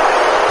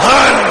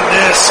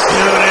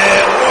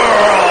 undisputed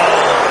World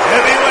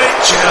Heavyweight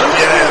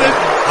Champion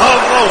of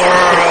the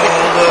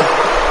world,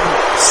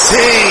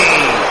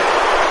 CM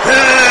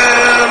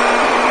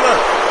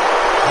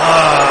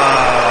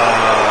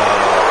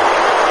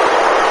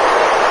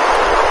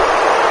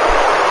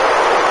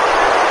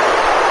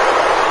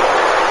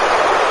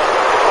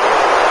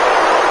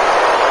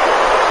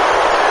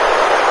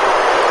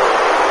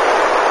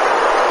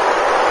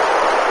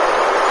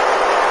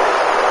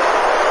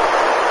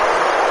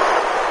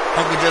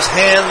Punk would just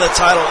hand the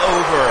title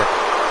over,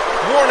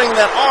 warning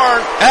that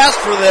Arn asked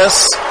for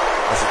this,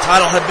 as the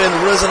title had been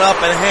risen up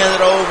and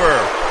handed over,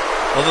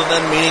 other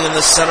than meeting in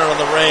the center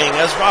of the ring,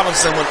 as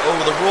Robinson went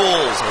over the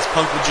rules, as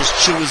Punk would just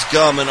chew his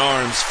gum in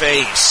Arn's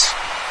face.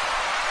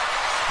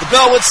 The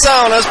bell would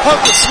sound as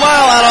Punk would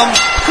smile at him,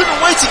 couldn't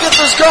wait to get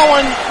this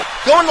going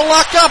to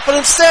lock up, but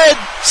instead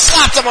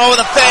slapped him over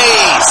the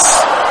face.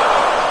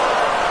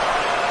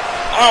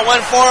 Arn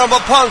went for him,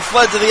 but Punk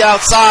fled to the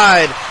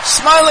outside,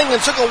 smiling and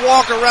took a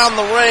walk around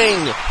the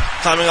ring,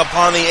 climbing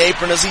upon the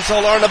apron as he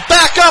told Arn to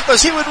back up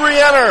as he would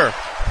re-enter.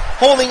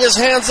 Holding his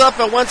hands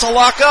up and went to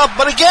lock up,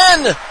 but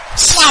again,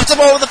 slapped him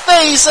over the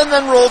face and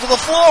then rolled to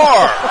the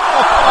floor.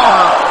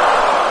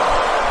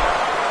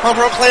 Punk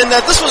proclaimed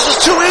that this was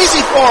just too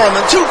easy for him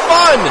and too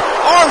fun.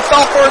 Arn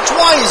fell for it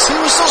twice. He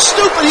was so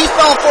stupid he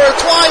fell for it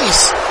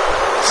twice.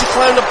 As he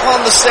climbed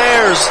upon the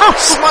stairs,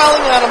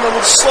 smiling at him and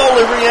would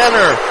slowly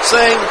re-enter,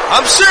 saying,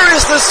 "I'm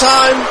serious this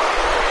time."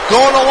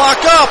 Going to lock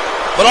up,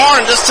 but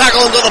Arn just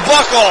tackled into the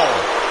buckle.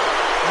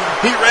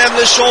 He rammed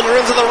his shoulder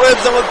into the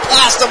ribs and would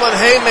blast him with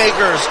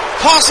haymakers,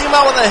 tossing him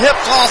out with a hip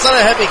toss and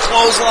a heavy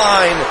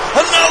clothesline.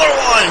 Another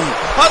one!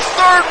 A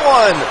third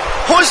one!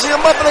 Hoisting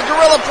him up in a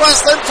gorilla press,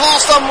 then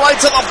tossed him right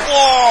to the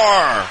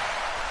floor.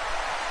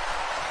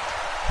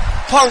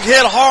 Punk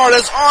hit hard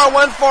as Arn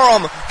went for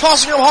him,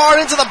 tossing him hard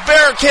into the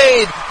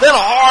barricade, then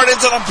hard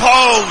into the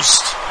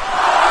post.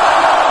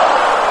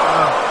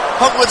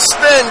 Punk would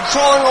spin,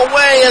 crawling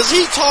away as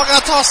he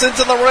got tossed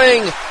into the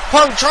ring.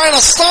 Punk trying to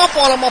stomp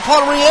on him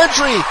upon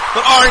re-entry,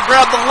 but Arn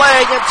grabbed the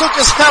leg and took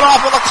his head off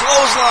with a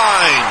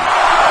clothesline.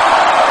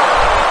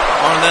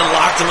 Arn then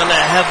locked him in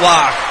a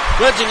headlock,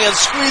 wrenching and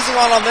squeezing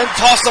on him, then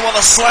tossed him with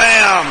a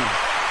slam.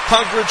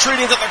 Punk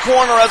retreating to the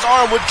corner as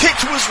Arn would kick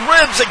to his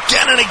ribs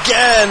again and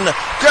again,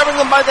 grabbing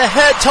him by the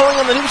head, telling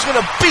him that he was going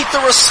to beat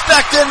the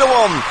respect into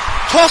him,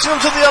 tossing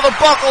him to the other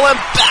buckle and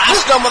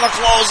bashed him with a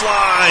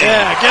clothesline.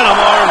 Yeah, get him,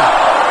 Arn.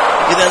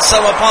 He then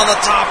set him upon the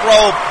top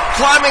rope,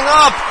 climbing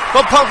up,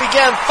 but Punk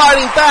began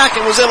fighting back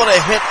and was able to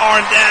hit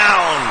Arn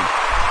down.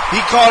 He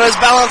caught his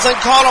balance and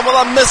caught him with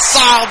a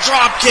missile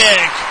drop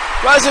kick,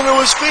 rising to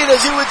his feet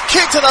as he would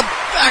kick to the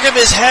back of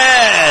his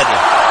head.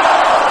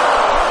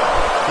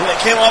 He then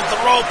came off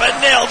the rope and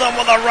nailed him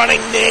with a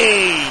running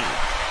knee.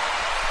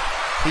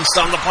 He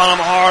stomped upon him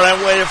hard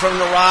and waited for him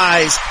to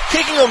rise,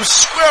 kicking him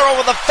square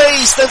over the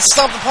face, then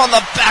stomped upon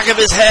the back of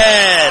his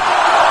head.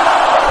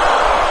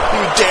 He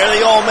would dare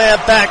the old man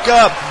back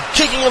up,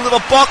 kicking him to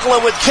the buckle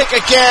and would kick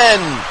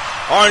again.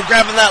 Arn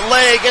grabbing that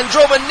leg and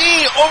drove a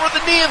knee over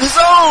the knee of his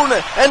own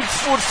and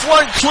would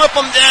front clip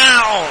him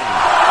down.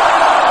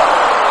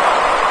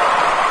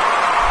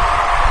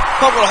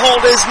 Punk would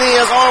hold his knee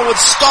as Arn would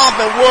stomp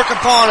and work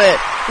upon it,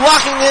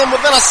 locking him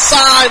within a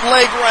side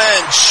leg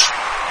wrench.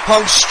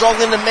 Punk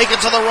struggling to make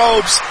it to the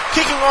ropes,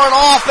 kicking Arn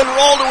off and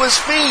rolled to his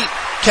feet,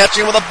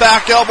 catching with a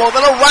back elbow,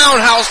 then a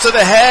roundhouse to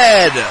the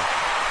head.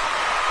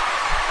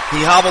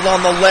 He hobbled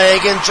on the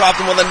leg and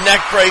dropped him with a neck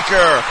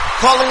breaker,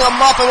 calling him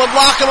up and would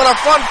lock him in a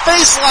front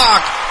face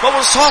lock, but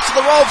was tossed to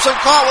the ropes and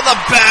caught with a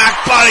back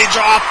body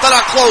drop, then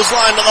a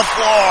clothesline to the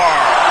floor.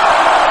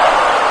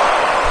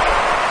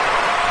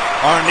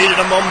 Arn needed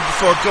a moment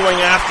before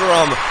going after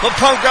him, but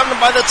Punk grabbed him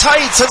by the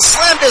tights and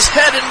slammed his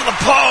head into the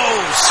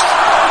post.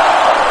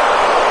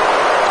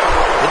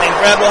 He then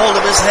grabbed a hold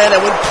of his head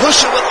and would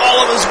push it with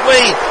all of his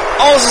weight,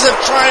 almost as if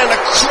trying to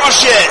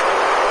crush it.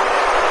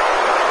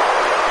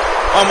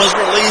 Arn was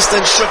released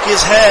and shook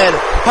his head.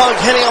 Punk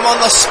hitting him on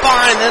the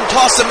spine, then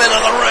tossed him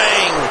into the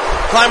ring,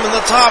 climbing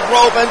the top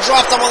rope and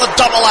dropped him on the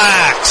double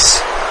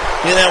axe.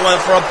 He then went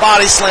for a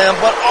body slam,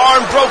 but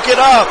Arn broke it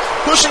up,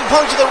 pushing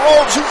Punk to the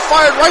ropes, who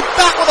fired right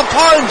back with a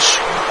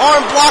punch.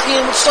 Arn blocking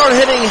him would start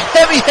hitting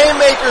heavy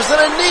haymakers, then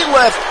a knee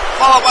lift,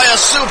 followed by a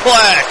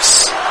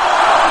suplex.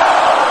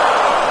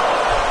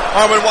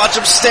 Arn would watch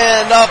him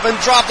stand up and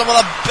drop him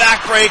with a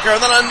backbreaker,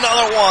 then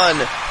another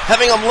one,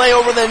 having him lay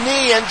over the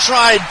knee and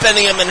tried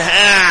bending him in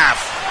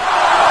half.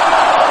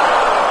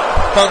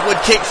 Punk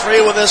would kick free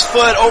with his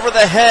foot over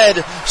the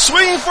head,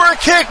 swinging for a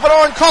kick, but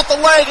Arn caught the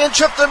leg and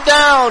tripped him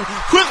down,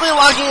 quickly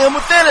locking him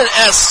within an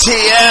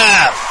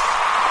STF.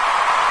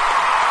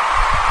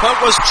 Punk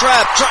was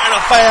trapped, trying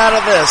to fight out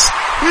of this,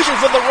 reaching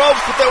for the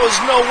ropes, but there was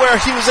nowhere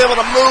he was able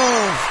to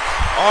move.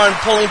 Arn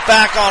pulling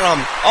back on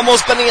him,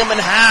 almost bending him in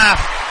half.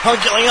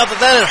 Punk yelling out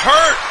that then it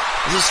hurt,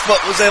 as his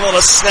foot was able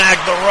to snag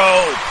the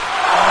rope.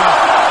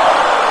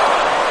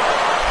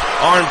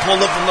 Arn pulled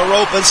him from the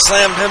rope and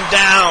slammed him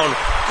down,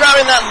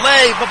 grabbing that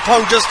leg, but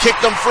Punk just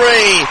kicked him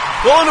free.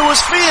 Going to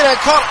his feet and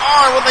caught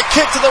Arn with a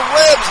kick to the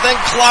ribs, then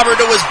clobbered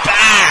to his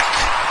back.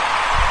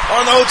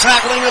 Arn, though,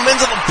 tackling him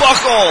into the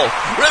buckle,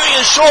 ripping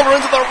his shoulder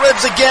into the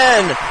ribs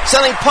again,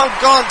 sending Punk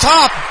on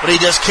top, but he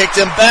just kicked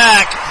him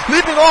back,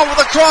 leaping on with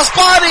a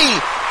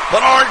crossbody.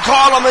 But Arn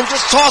caught him and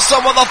just tossed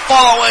him with a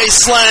fallaway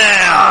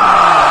slam.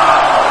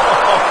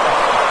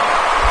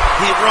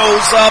 He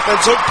rose up and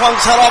took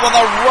Punk's head off with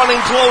a running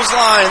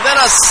clothesline, then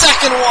a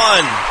second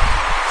one,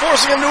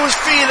 forcing him to his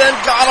feet, then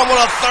got him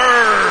with a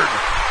third.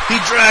 He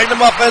dragged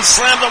him up and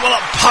slammed him with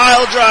a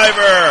pile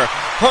driver.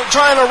 Punk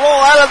trying to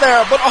roll out of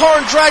there, but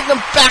Arn dragged him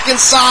back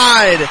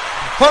inside.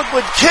 Punk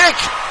would kick,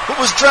 but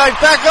was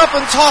dragged back up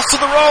and tossed to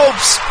the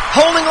ropes,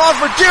 holding on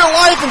for dear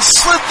life and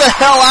slid the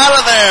hell out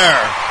of there.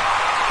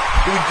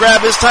 He would grab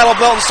his title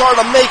belt and start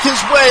to make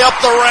his way up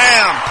the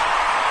ramp.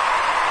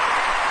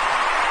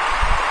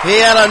 He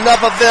had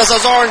enough of this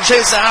as Arn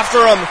chased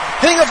after him,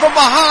 hitting him from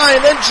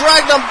behind, then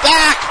dragged him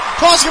back,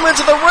 tossing him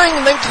into the ring,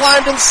 and then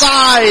climbed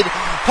inside.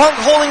 Punk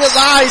holding his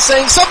eye,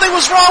 saying, "Something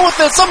was wrong with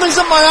it, something's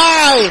in my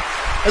eye,"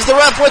 as the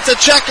ref went to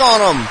check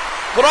on him.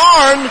 But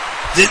Arn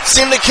didn't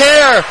seem to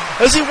care,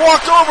 as he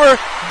walked over,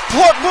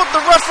 put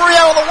the referee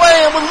out of the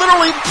way, and would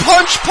literally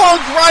punch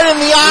Punk right in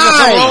the eye.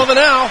 Nothing wrong with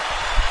it now.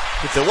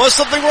 If there was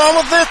something wrong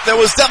with it, there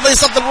was definitely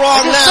something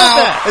wrong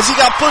now, as he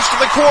got pushed to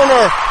the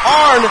corner.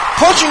 Arn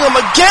punching him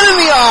again in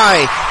the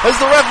eye, as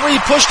the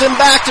referee pushed him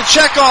back to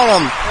check on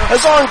him,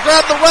 as Arn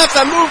grabbed the ref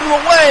and moved him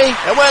away,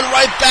 and went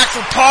right back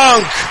for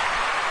Punk.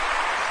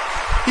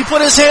 He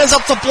put his hands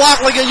up to block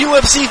like a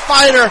UFC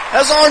fighter,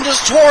 as Arn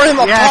just tore him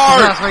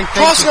apart,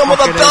 tossing him with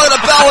a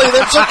belly-to-belly,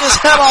 then took his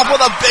head off with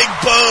a big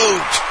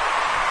boot.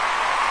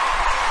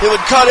 He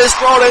would cut his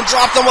throat and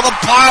drop him with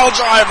a pile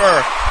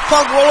driver.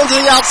 Punk rolling to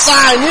the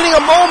outside, needing a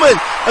moment,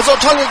 as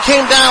Otunga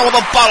came down with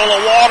a bottle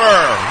of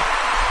water.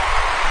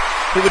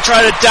 He would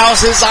try to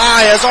douse his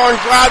eye as Arn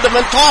grabbed him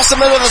and tossed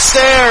him into the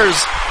stairs.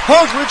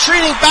 Punk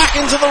retreating back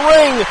into the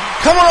ring,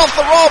 coming off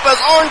the rope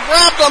as Arn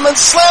grabbed him and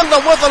slammed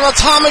him with an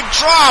atomic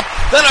drop,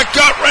 then a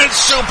gut-wrench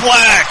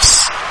suplex.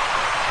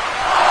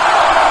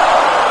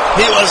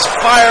 He was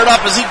fired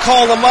up as he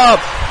called him up,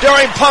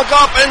 daring Punk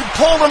up and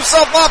pulled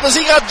himself up as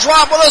he got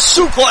dropped with a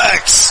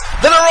suplex,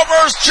 then a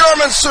reverse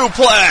German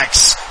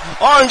suplex.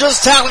 Arn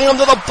just tackling him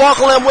to the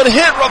buckle and would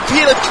hit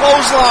repeated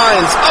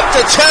clotheslines, up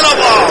to 10 of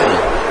them.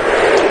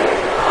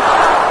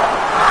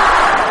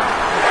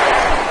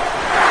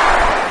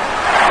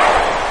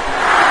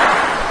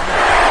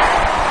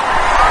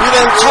 He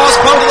then tossed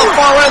Punk to the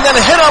far end and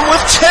hit him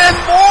with 10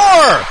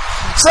 more.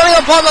 Setting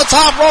up on the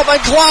top rope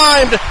and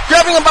climbed,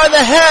 grabbing him by the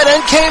head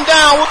and came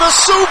down with a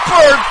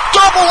super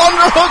double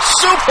underhook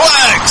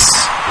suplex.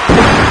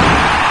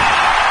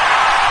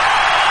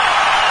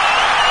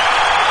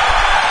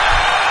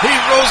 He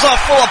rose up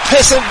full of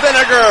piss and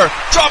vinegar,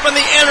 dropping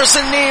the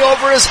Anderson knee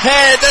over his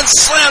head, then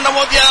slammed him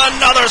with yet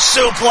another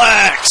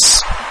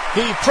suplex.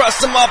 He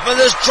pressed him up and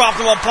just dropped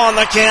him upon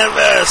the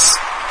canvas.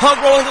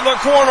 Punk rolling to the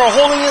corner,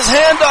 holding his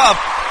hand up,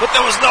 but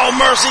there was no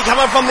mercy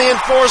coming from the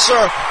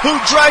enforcer, who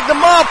dragged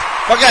him up,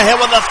 but got hit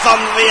with a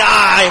thumb to the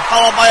eye,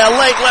 followed by a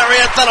leg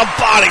lariat, then a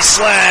body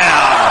slam.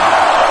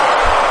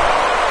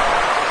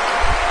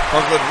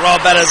 Punk would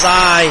rub at his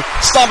eye,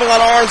 stomping on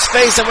Arn's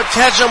face, and would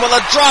catch him with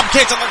a drop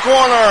kick to the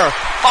corner,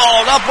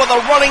 followed up with a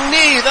running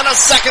knee, then a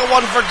second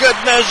one for good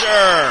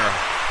measure.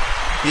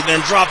 He then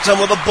dropped him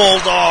with a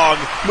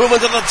bulldog, moving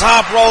to the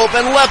top rope,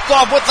 and leapt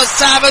off with the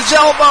savage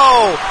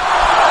elbow.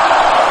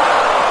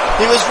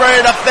 He was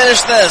ready to finish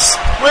this,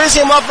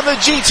 raising him up for the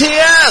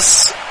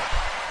GTS.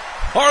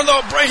 Arn,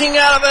 though, breaking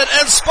out of it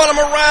and spun him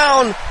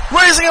around,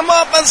 raising him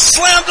up and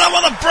slammed him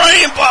with a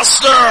brain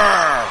buster.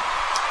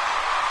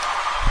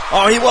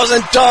 Oh, he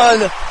wasn't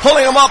done,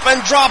 pulling him up and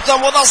dropped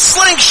him with a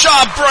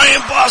slingshot brain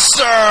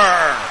buster.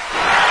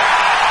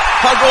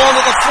 Punk rolled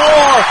onto the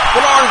floor,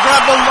 but Arn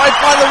grabbed him right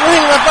by the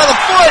ring, right by the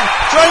foot,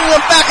 dragging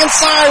him back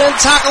inside and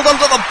tackled him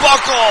to the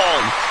buckle.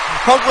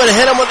 Punk would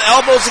hit him with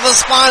elbows to the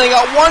spine and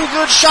got one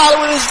good shot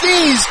with his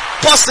knees,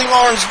 busting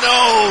Arn's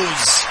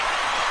nose.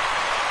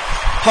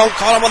 Punk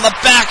caught him on the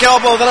back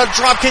elbow, then a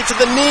drop kick to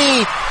the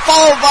knee,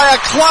 followed by a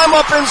climb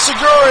up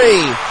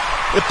enziguri.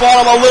 It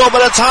bought him a little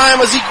bit of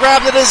time as he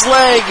grabbed at his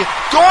leg,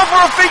 going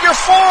for a figure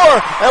four,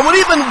 and would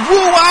even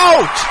woo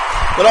out.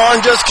 But Arn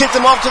just kicked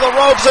him off to the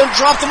ropes and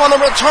dropped him on the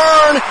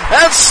return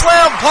and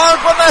slammed Punk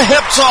with a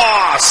hip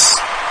toss.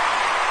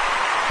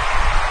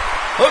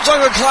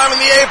 Otunga climbing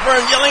the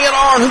apron, yelling at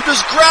Arn, who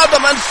just grabbed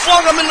him and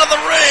flung him into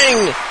the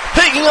ring,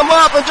 picking him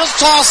up and just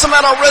tossed him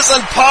at a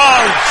risen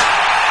Punk.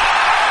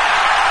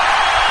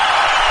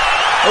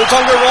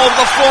 Otunga rolled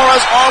to the floor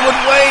as Arn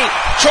would wait,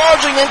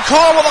 charging and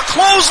caught him with a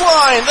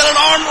clothesline, then an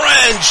arm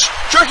wrench,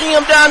 jerking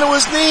him down to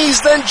his knees,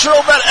 then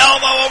drilled that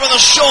elbow over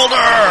the shoulder.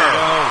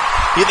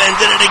 He then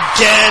did it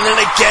again and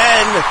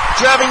again,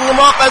 driving him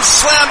up and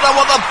slammed him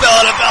with a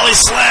belly-to-belly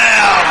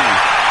slam.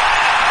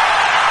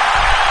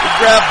 He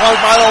grabbed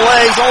Punk by the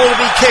legs, only to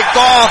be kicked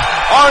off.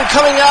 Arn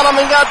coming at him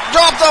and got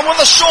dropped up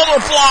with a shoulder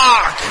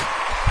block.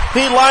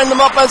 He lined him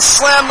up and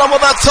slammed him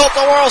with a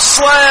tilt-a-whirl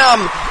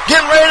slam,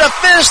 getting ready to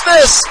finish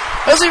this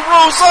as he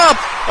rose up,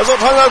 as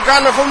Otunga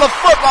grabbed him from the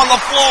foot on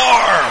the floor.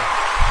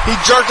 He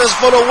jerked his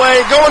foot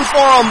away, going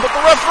for him, but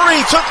the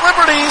referee took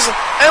liberties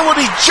and would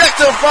eject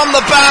him from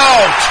the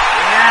bout.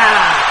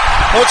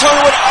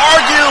 Otunga would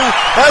argue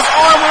as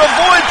Arn would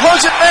avoid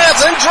Punk's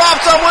advance and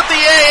dropped him with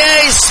the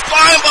AA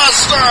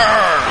Spinebuster.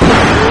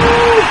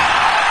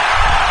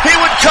 He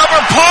would cover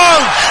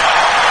Punk,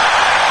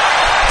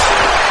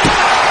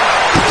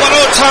 but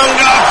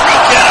Otunga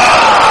broke it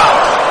up.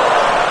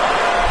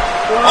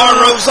 Arn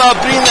rose up,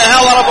 beating the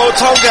hell out of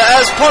Otunga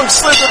as Punk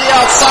slid to the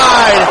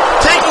outside,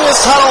 taking his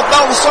title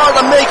belt and started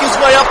to make his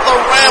way up the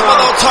ramp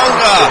with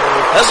Otunga,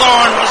 as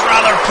Arn was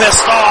rather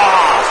pissed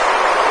off.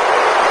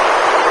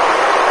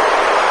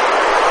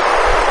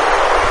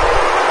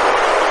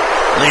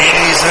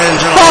 Ladies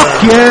and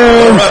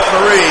gentlemen, the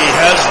referee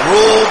has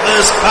ruled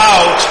this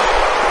bout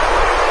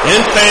in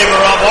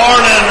favor of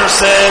Arn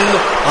Anderson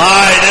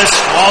by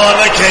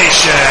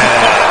disqualification.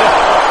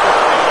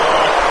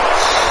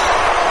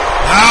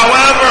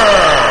 However,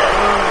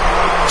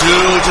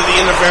 due to the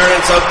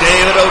interference of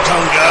David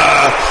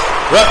Otunga,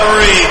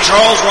 referee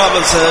Charles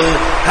Robinson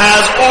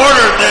has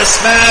ordered this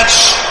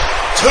match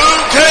to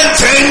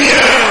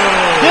continue.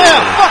 Yeah,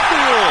 fuck the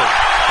rules.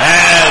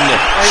 And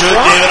should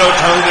David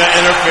Otunga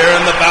interfere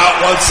in the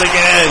bout once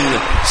again,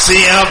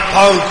 CM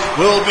Punk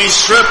will be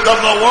stripped of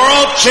the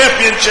World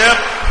Championship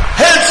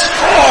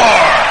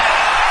henceforth.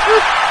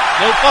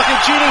 No fucking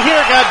cheating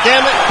here,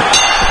 goddammit.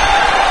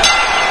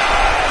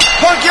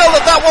 Punk yelled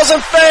that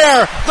wasn't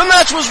fair. The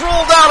match was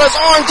ruled out as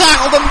Arn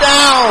tackled him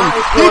down.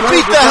 He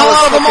beat the hell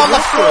out of him on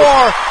the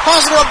floor,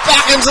 tossing him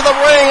back into the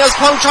ring as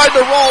Punk tried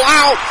to roll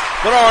out,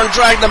 but Arn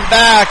dragged him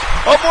back,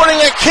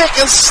 avoiding a kick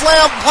and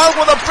slammed Punk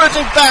with a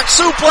bridging back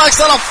suplex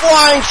and a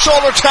flying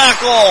shoulder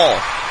tackle.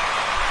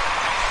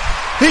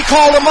 He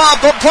called him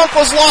up, but Punk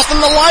was lost in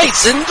the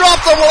lights and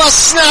dropped him with a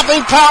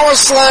snapping power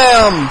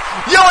slam,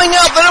 yelling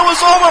out that it was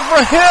over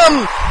for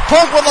him.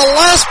 Punk, with the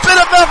last bit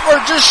of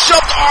effort, just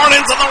shoved Arn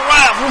into the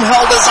ref, whom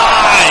held his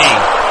eye.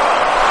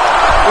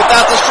 With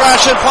that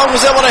distraction, Punk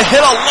was able to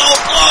hit a low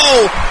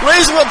blow,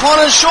 raising him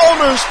upon his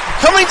shoulders,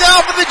 coming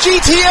down for the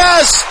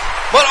GTS.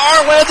 But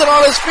Arn landed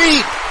on his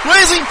feet,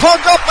 raising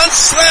Punk up and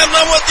slammed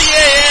him with the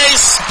AA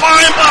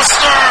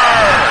Spinebuster.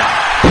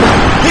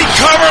 He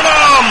covered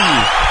him,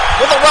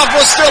 but the ref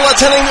was still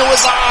attending to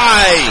his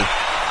eye.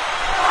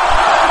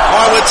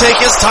 Arn would take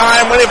his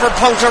time, waiting for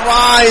Punk to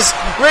rise,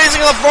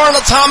 raising him for an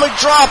atomic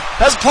drop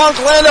as Punk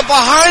landed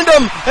behind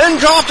him and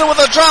dropped him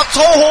with a drop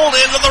toe hold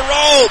into the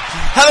rope,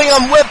 having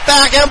him whip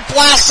back and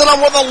blasted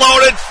him with a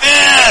loaded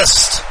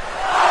fist.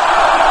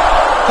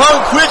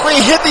 Punk quickly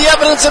hid the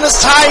evidence in his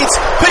tights,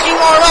 picking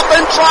Arn up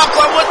and dropped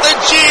him with the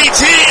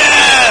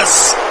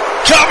GTS,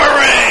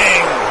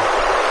 covering.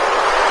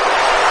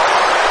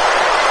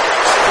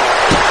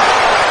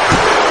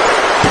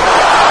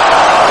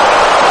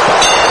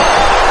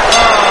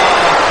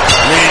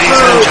 Ladies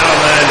and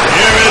gentlemen,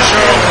 here is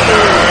your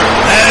winner,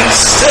 and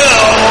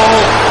still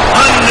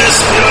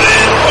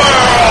undisputed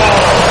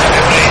World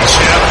Heavyweight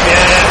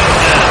Champion,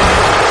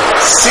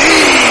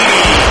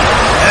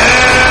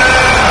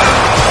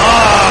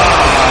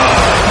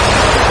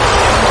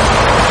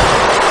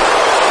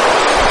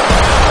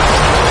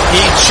 He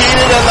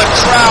cheated and the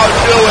crowd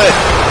knew it.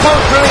 Punk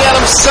grinning at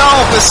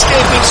himself,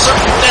 escaping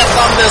certain death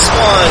on this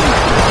one.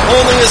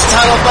 Holding his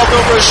title belt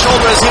over his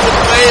shoulder as he would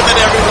wave at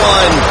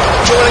everyone.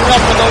 Joining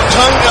up with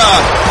Otunga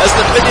as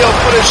the video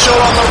footage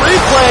showed on the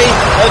replay.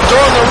 And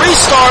during the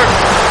restart,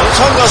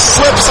 Otunga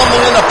slipped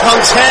something into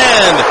Punk's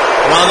hand.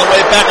 And on the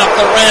way back up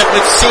the ramp,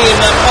 it seemed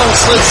that Punk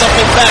slid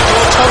something back to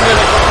Otunga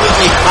to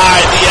completely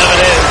hide the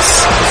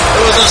evidence.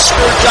 It was a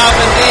screw job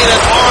indeed,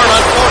 and Arn,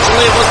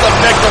 unfortunately, was the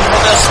victim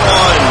for this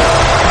one.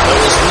 There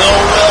was no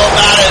will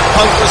about it.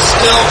 Punk was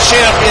still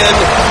champion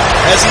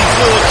as he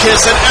threw a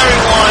kiss at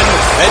everyone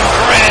and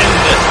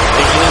grinned,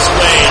 making his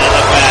way to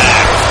the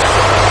back.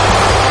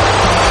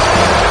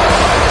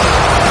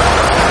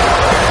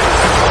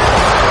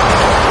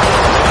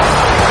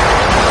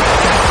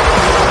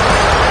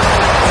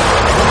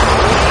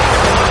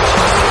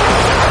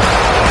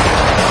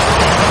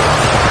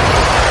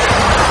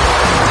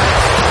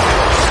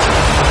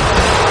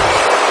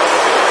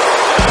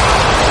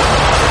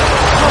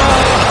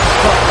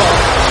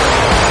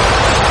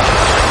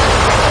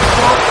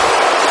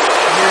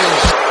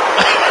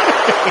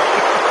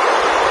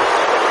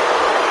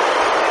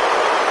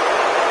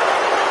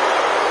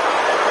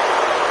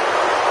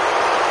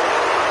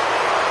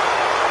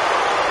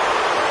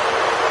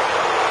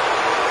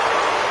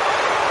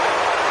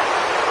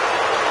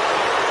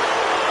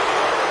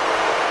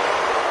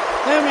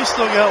 we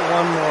still got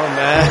one more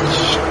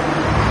match.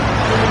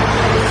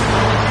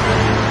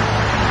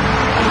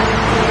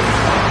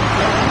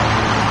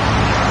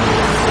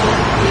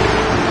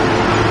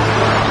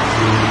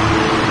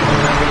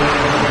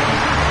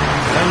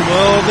 And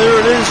well, there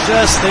it is,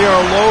 Jess. They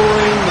are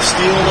lowering the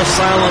Steel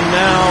Asylum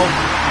now.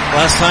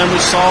 Last time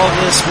we saw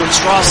this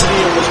monstrosity,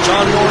 it was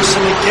John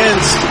Morrison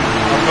against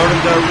Alberto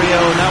Del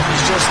Rio, and that was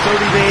just 30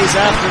 days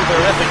after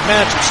their epic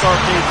match with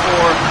Starrcade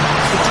 4.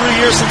 It's been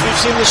 3 years since we've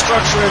seen this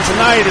structure, and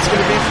tonight it's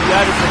going to be for the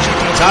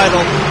IWGP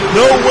title.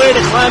 No way to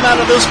climb out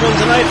of this one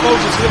tonight,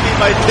 folks. It's going to be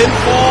by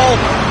pinfall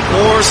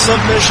or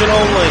submission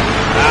only.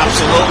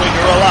 Absolutely,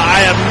 Gorilla.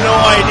 I have no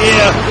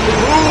idea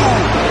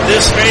who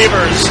this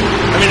favors.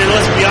 I mean,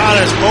 let's be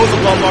honest, both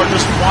of them are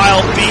just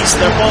wild beasts.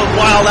 They're both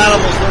wild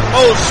animals. They're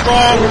both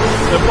strong.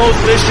 They're both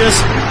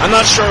vicious. I'm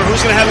not sure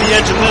who's going to have the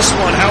edge in this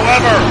one.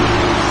 However,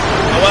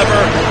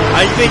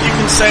 I think you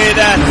can say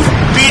that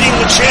beating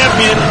the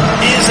champion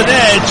is an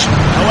edge.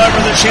 However,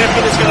 the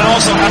champion is going to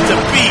also have to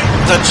beat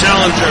the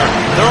challenger.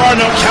 There are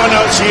no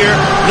countouts here.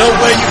 No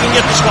way you can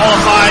get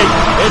disqualified.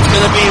 It's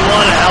going to be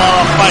one hell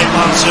of a fight,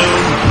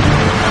 Monsoon.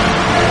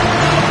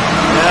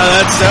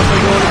 Yeah, that's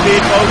definitely going to be,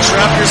 folks.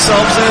 Strap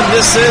yourselves in.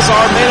 This is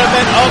our main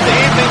event of the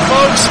evening,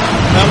 folks.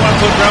 I want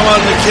to put grandma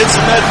and the kids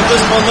to bed for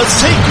this one. Let's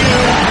take you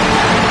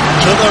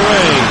to the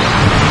ring.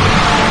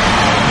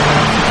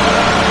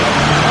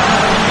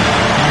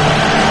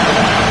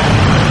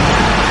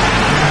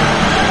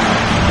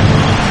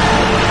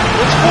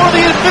 It's for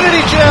the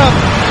Infinity Gem.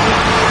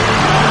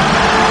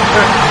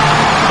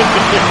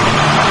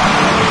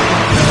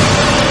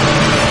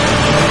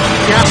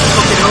 Yeah,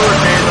 look it over,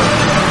 man.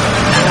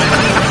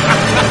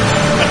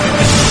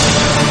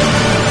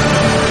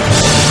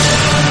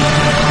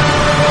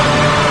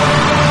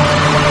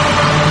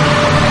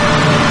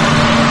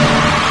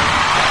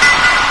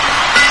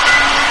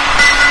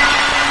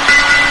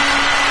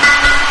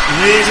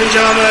 Ladies and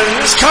gentlemen,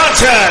 this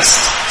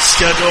contest,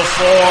 scheduled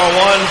for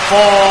one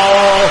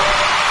fall,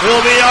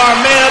 will be our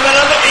main event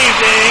of the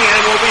evening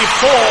and will be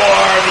for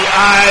the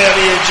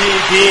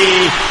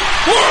IWGP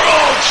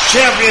World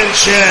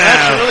Championship.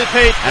 That's really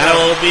paid for. And it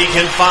will be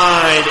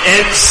confined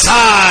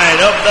inside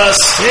of the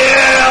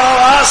Steel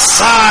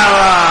Asylum.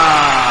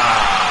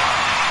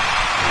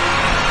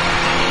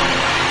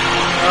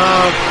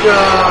 Oh,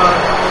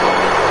 God.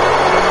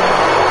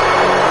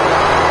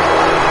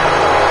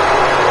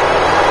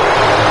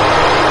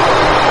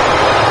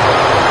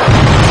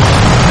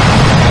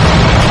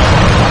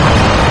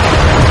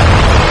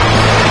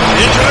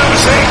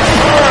 Introducing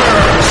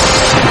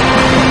first,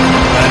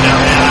 and now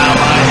the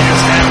ally,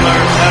 his handler,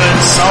 Kevin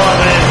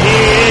Sullivan. He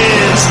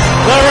is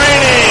the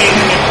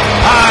reigning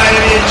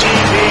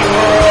IWGP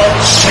World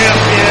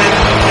Champion.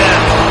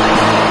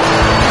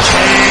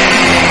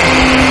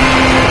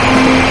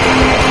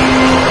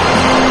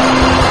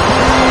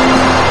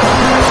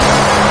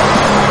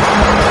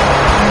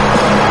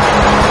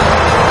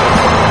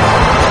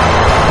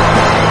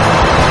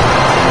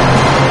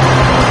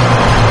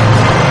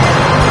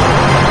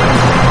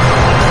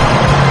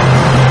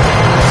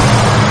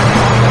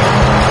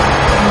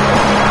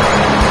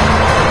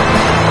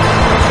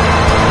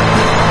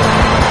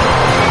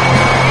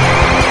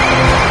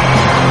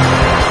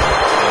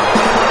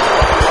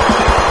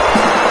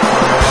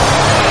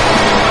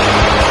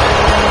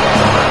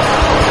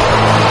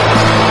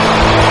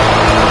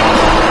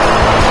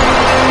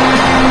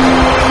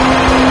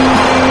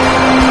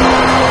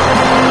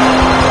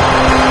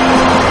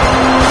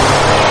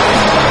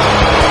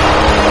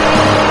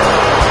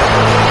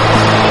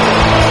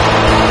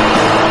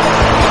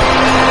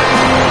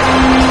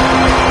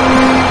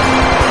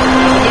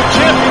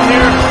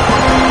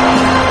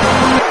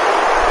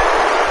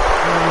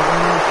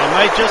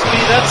 Just be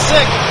that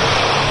sick.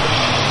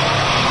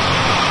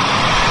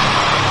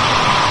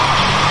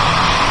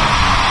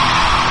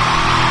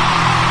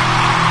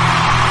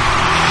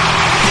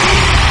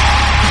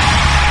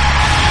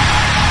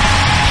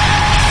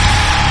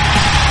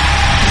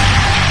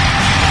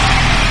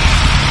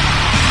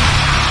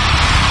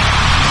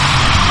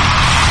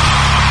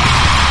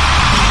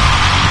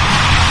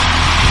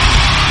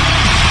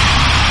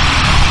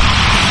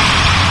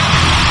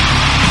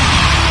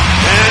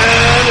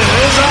 And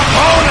his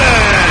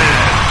opponent,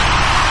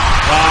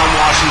 from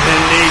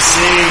Washington, D.C.,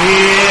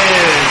 he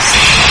is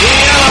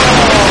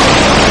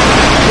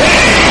the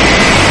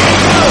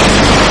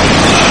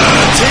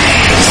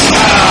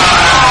Batista.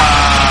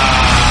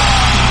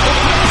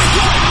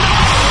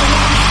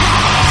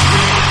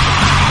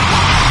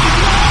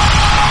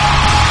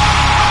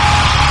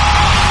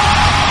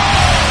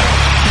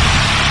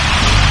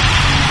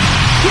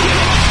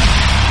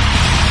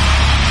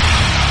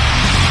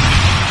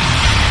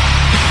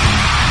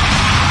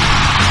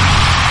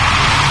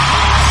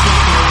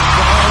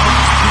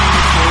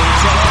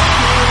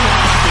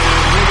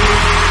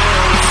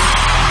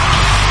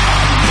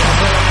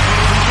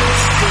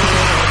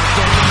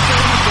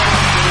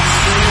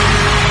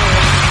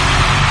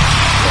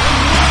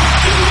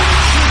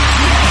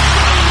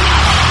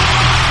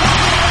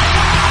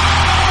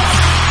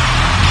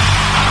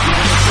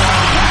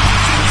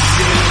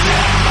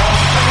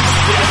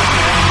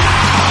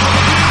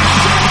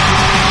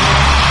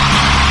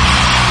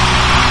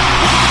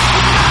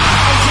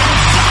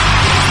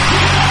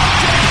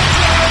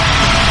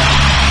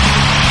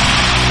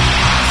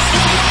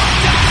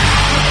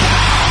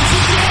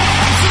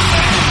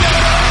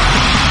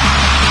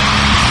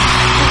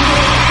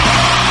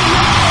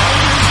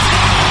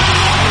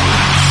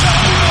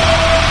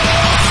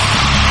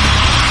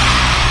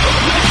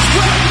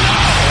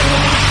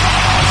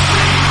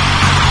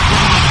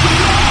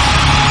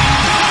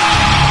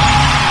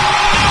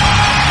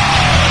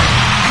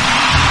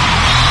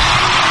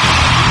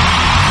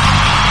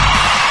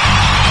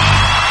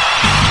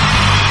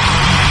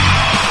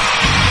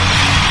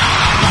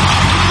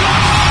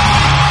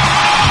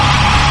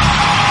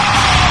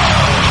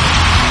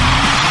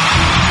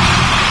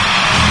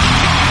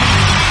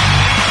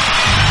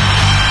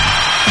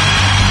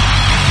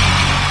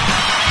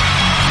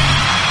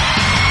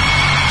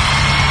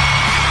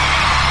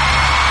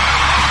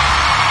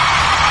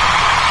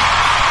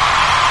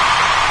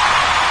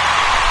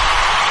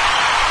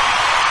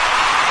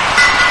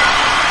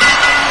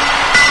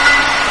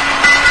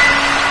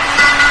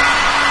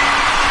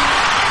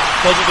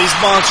 both of these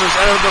monsters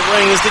entered the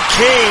ring as the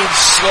cage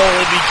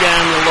slowly began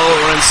to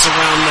lower and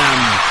surround them.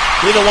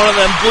 Neither one of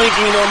them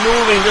blinking or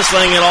moving, just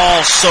letting it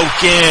all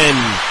soak in.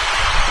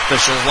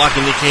 Officials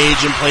locking the cage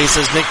in place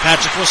as Nick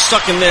Patrick was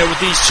stuck in there with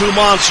these two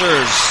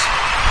monsters.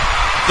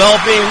 Bell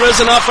being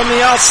risen up from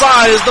the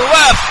outside as the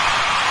ref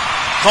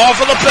called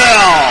for the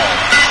bell.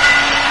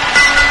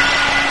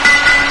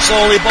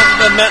 Slowly, both of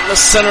them met in the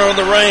center of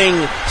the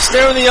ring,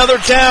 staring the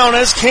other down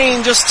as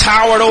Kane just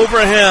towered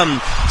over him,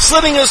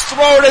 slitting his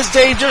throat as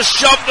Dave just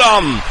shoved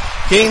him.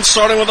 Kane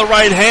starting with the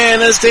right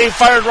hand as Dave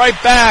fired right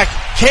back.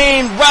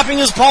 Kane wrapping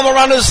his palm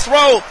around his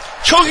throat,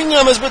 choking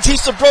him as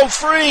Batista broke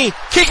free,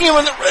 kicking him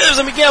in the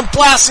ribs and began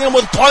blasting him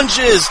with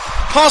punches,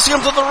 tossing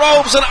him to the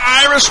ropes and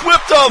Irish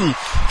whipped him.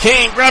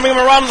 Kane grabbing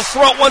him around the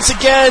throat once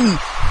again.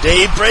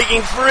 Dave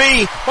breaking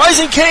free,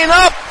 rising Kane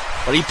up,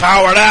 but he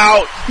powered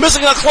out,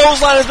 missing a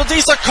clothesline as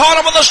Batista caught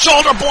him with a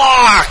shoulder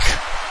block.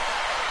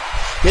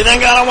 He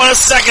then got him with a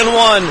second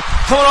one,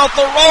 coming off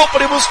the rope, but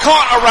he was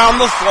caught around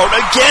the throat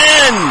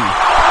again.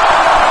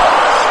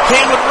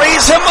 Kane would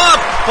raise him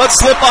up, but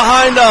slipped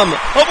behind him,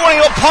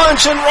 avoiding a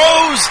punch and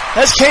rose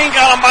as Kane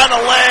got him by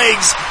the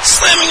legs,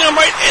 slamming him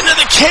right into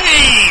the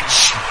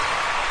cage.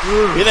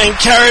 He then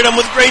carried him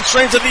with great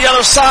strength to the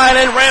other side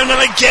and rammed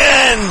him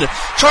again,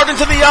 charging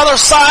to the other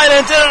side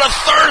and did it a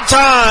third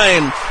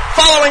time,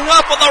 following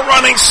up with a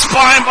running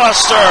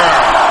spinebuster.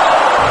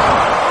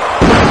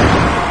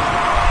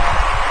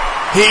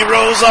 He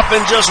rose up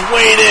and just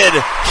waited.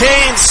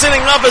 Kane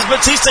sitting up as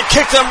Batista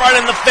kicked him right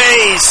in the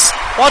face.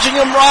 Watching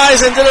him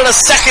rise and did it a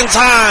second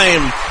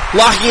time,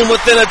 locking him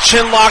within a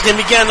chin lock and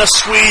began to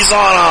squeeze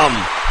on him.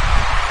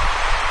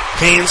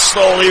 Kane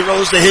slowly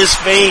rose to his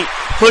feet,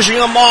 pushing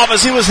him off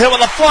as he was hit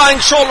with a flying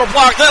shoulder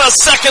block, then a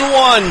second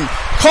one,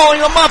 calling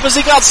him up as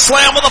he got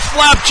slammed with a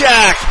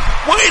flapjack,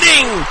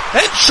 waiting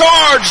and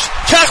charged,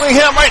 tackling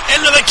him right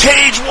into the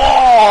cage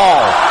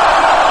wall.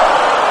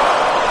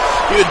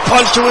 He would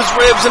punch to his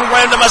ribs and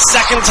rammed him a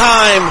second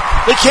time.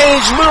 The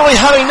cage literally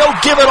having no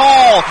give at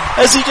all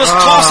as he just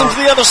tossed him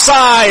to the other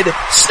side,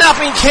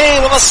 snapping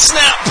Kane with a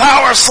snap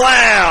power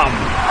slam.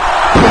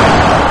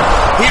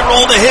 He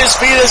rolled to his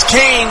feet as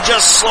Kane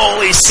just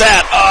slowly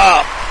sat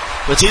up.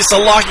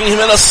 Batista locking him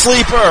in a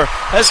sleeper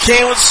as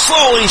Kane would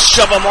slowly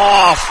shove him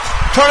off,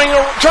 turning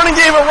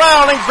Dave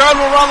around and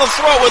grabbed him around the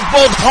throat with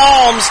both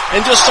palms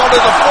and just started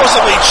to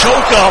forcibly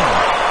choke him.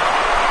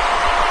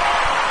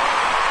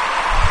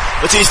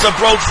 Batista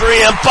broke free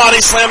and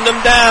body slammed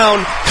him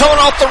down, coming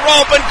off the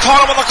rope and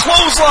caught him with a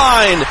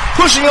clothesline,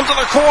 pushing him to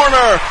the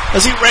corner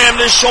as he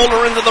rammed his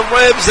shoulder into the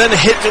ribs and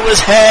hit to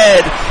his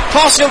head,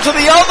 tossing him to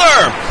the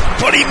other,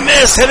 but he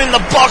missed, hitting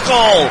the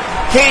buckle.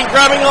 Kane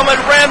grabbing him and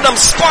rammed him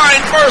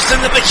spine first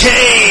into the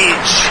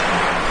cage.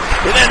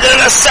 He then did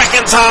it a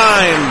second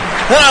time,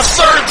 then a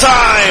third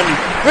time,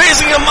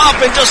 raising him up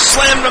and just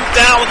slammed him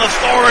down with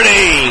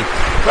authority,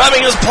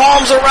 grabbing his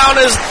palms around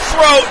his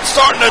throat,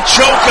 starting to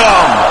choke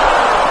him.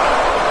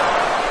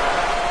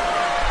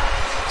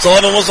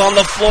 Sullivan was on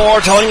the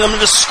floor, telling them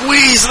to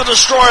squeeze the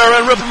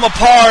Destroyer and rip him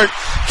apart.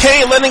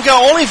 Kane letting go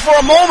only for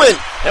a moment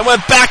and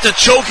went back to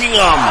choking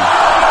him.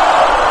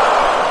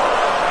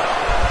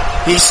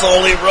 He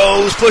slowly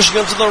rose, pushing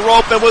him to the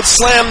rope and would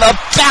slam the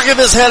back of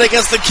his head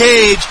against the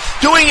cage,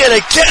 doing it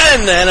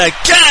again and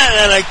again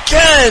and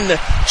again,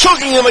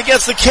 choking him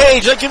against the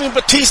cage, not giving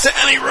Batista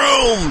any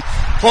room,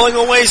 pulling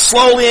away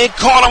slowly and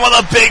caught him with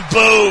a big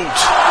boot.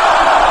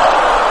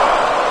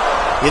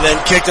 He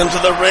then kicked him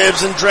to the ribs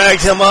and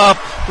dragged him up,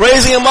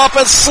 raising him up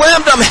and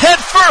slammed him head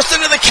first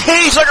into the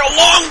cage like a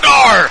long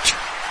dart.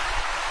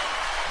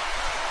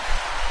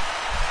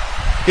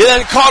 He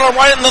then caught him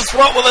right in the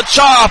throat with a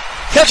chop,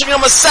 catching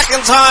him a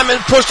second time and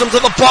pushed him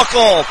to the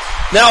buckle,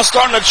 now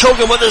starting to choke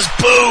him with his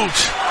boot.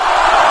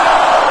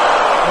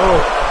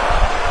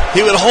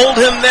 He would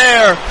hold him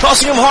there,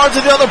 tossing him hard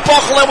to the other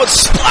buckle and would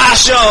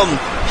splash him,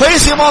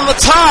 placing him on the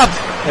top,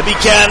 and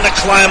began to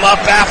climb up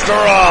after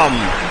him.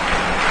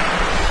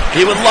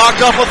 He would lock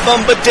up with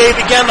them, but Dave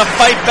began to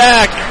fight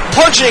back,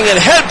 punching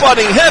and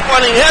headbutting,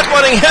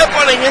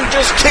 and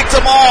just kicked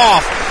him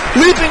off,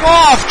 leaping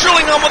off,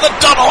 drilling him with a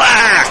double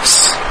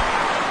axe.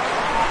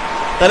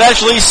 That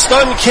actually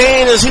stunned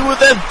Kane as he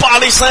would then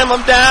body slam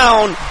him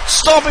down,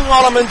 stomping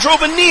on him and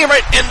drove a knee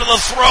right into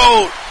the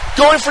throat,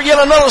 going for yet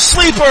another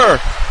sleeper.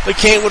 But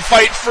Kane would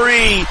fight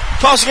free,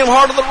 tossing him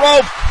hard to the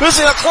rope,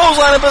 missing a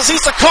clothesline, and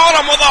Batista caught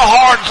him with a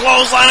hard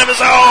clothesline of his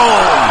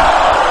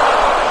own.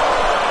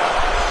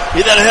 He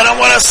then hit him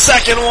with a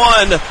second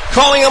one,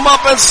 calling him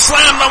up and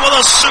slammed him with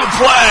a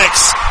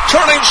suplex,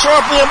 turning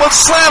sharply and would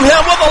slam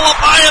him with a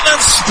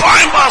Leviathan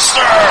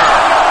spinebuster.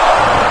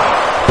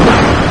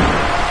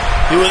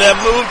 He would then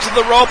move to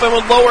the rope and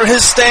would lower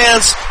his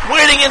stance,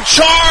 waiting and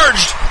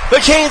charged.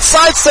 But Kane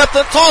sidestepped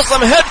and tossed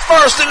him head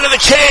first into the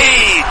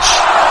cage.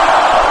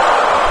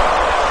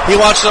 He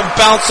watched him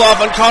bounce off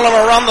and caught him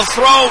around the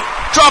throat,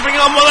 dropping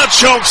him with a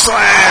choke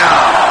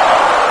slam.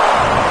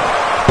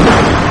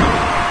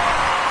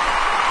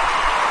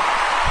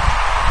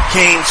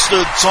 Kane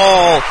stood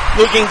tall,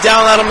 looking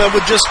down at him and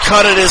would just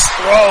cut at his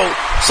throat.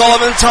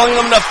 Sullivan telling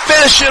him to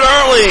finish it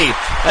early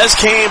as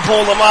Kane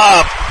pulled him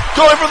up,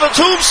 going for the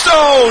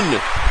tombstone.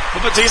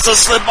 But Batista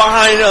slid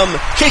behind him,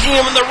 kicking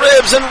him in the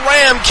ribs and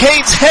rammed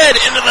Kane's head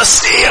into the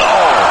steel.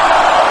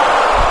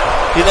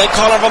 He then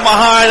caught him from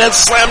behind and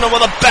slammed him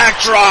with a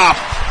backdrop,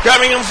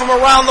 grabbing him from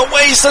around the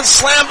waist and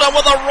slammed him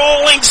with a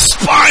rolling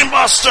spine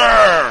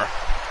buster.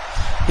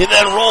 He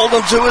then rolled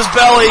him to his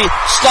belly,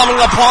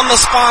 stomping upon the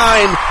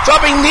spine,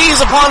 dropping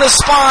knees upon his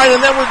spine,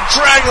 and then would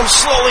drag him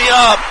slowly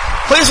up,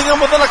 placing him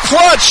within a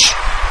clutch.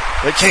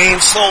 But Kane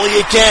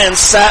slowly again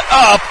sat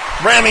up,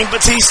 ramming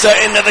Batista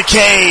into the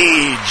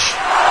cage.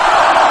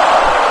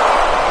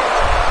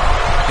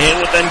 He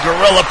would then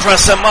gorilla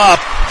press him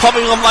up,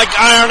 pumping him like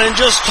iron and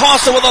just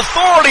toss him with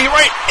authority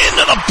right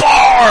into the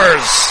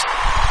bars.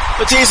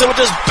 Batista would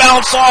just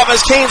bounce off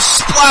as Kane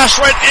splashed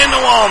right into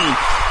him.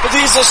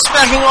 Batista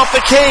smacking off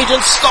the cage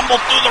and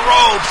stumbled through the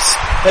ropes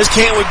as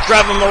Kane would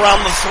grab him around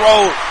the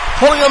throat,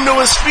 pulling him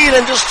to his feet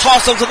and just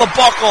toss him to the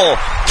buckle,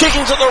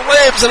 kicking to the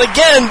ribs, and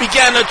again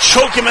began to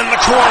choke him in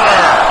the corner.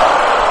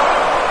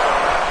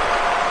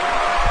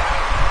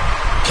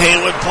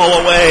 Kane would pull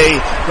away,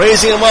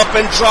 raising him up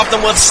and dropped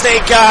him with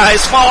snake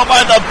eyes, followed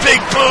by the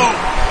big boot,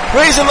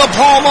 raising the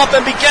palm up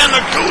and began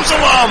to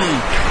goozle him.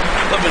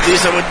 But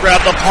Batista would grab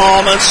the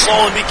palm and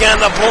slowly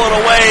began to pull it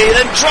away,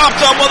 then dropped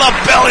him with a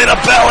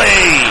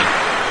belly-to-belly.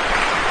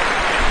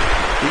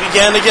 He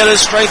began to get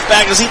his strength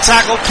back as he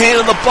tackled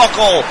Kane in the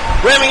buckle,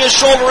 ramming his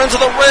shoulder into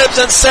the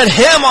ribs and set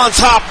him on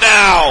top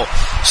now.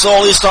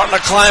 Slowly starting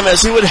to climb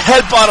as he would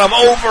headbutt him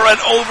over and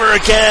over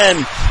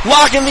again,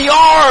 locking the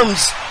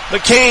arms.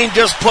 But Kane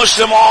just pushed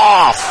him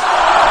off.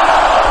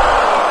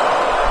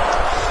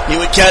 He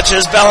would catch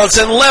his balance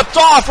and leapt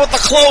off with the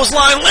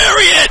clothesline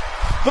lariat.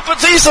 But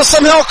Batista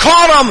somehow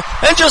caught him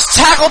and just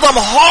tackled him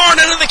hard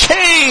into the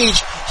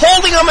cage,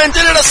 holding him and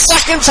did it a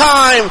second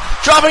time,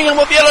 dropping him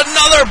with yet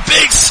another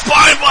big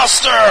spine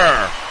buster.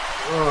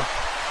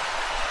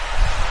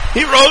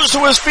 He rose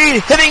to his feet,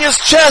 hitting his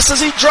chest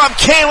as he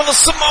dropped Kane with a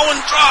Samoan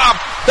drop,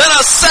 then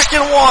a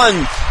second one,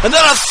 and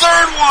then a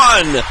third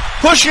one,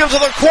 pushing him to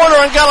the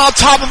corner and got on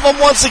top of him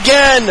once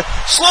again,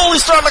 slowly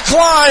starting to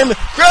climb,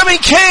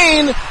 grabbing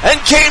Kane, and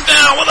came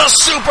down with a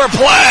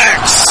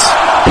superplex.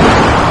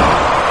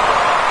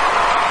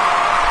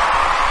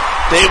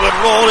 They would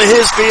roll to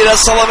his feet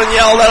as Sullivan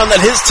yelled at him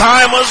that his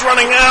time was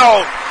running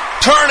out,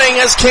 turning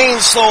as Kane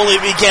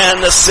slowly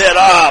began to sit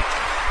up.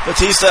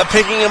 Batista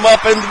picking him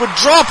up and would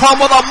drop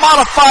him with a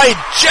modified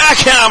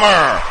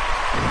jackhammer.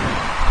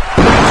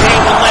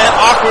 Kane would land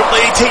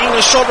awkwardly, taking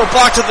a shoulder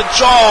block to the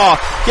jaw,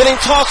 getting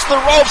tossed to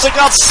the ropes and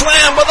got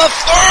slammed with a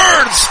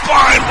third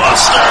spine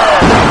buster.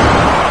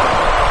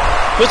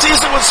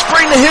 Batista would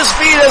spring to his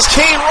feet as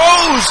Kane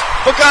rose,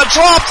 but got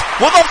dropped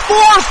with a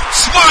fourth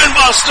spine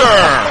buster.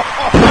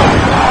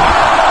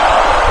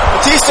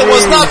 Batista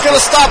was not going to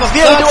stop. If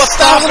he had to do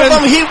 1,000 of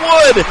them, he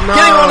would. No.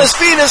 Getting on his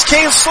feet as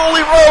Kane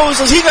slowly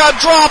rose as he got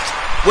dropped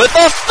with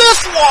a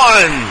fifth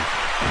one.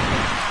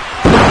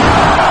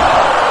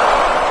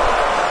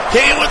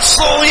 Kane would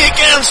slowly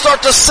again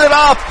start to sit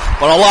up,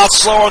 but a lot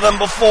slower than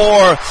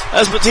before,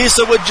 as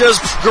Batista would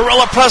just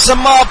gorilla press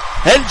him up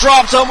and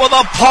dropped him with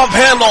a pump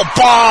handle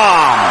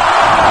bomb.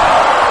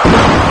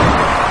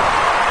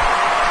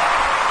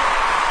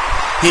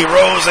 He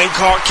rose and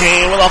caught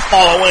Kane with a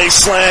fall-away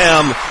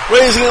slam,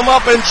 raising him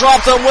up and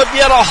dropped him with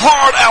yet a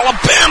hard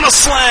Alabama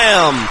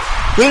slam.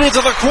 Leading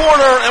to the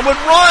corner and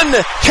would run,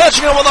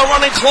 catching him with a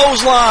running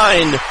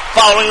clothesline,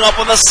 following up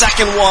with a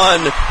second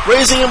one,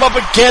 raising him up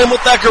again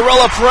with that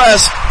gorilla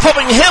press,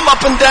 pumping him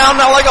up and down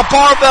now like a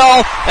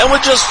barbell, and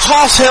would just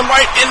toss him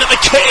right into the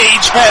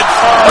cage head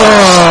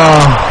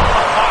first.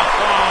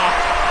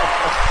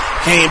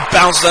 Kane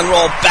bounced and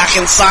rolled back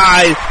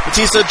inside,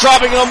 Batista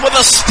dropping him with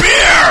a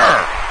spear.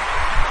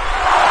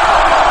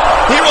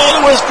 He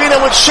rolled to his feet and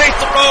would shake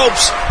the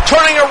ropes,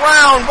 turning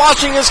around,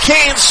 watching as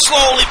Kane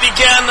slowly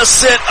began to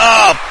sit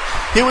up.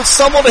 He would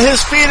stumble to his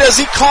feet as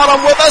he caught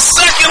him with a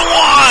second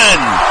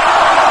one.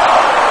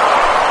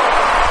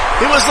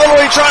 He was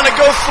literally trying to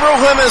go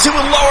through him as he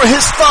would lower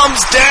his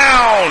thumbs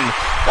down,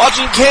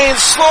 watching Kane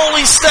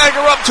slowly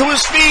stagger up to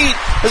his feet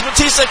as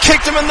Batista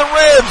kicked him in the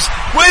ribs,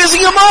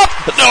 raising him up.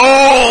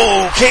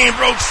 No! Kane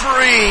broke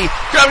free,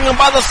 grabbing him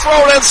by the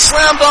throat and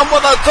slammed him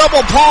with a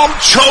double palm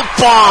choke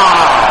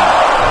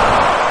bomb.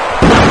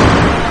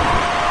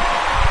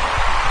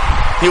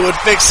 He would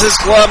fix his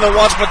glove and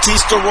watch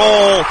Batista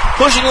roll,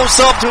 pushing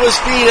himself to his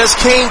feet as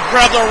Kane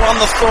grabbed him around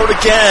the throat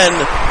again,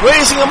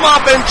 raising him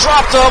up and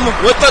dropped him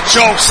with the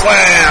choke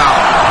slam.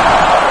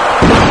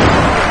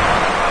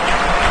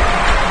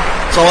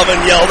 Sullivan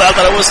yelled out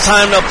that it was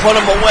time to put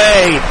him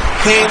away.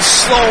 Kane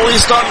slowly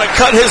starting to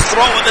cut his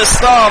throat with his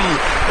thumb.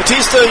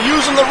 Batista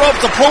using the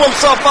rope to pull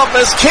himself up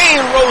as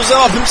Kane rose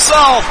up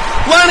himself,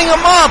 lining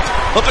him up.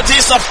 But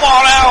Batista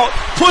fought out,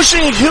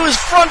 pushing his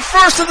front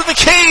first into the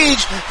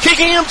cage,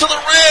 kicking him to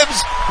the ribs,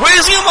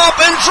 raising him up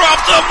and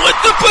dropped him with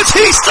the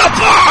Batista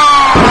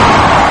bomb.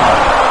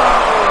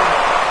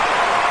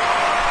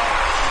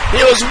 He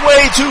was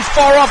way too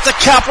far off to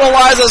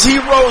capitalize as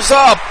he rose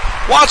up.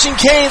 Watching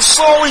Kane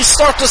slowly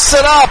start to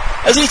sit up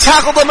as he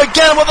tackled him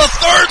again with a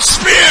third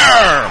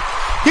spear.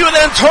 He would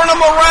then turn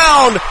him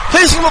around,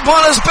 placing him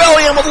upon his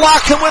belly, and would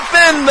lock him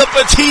within the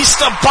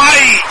Batista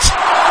bite.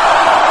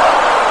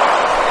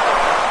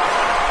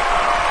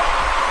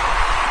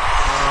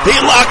 He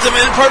locked him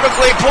in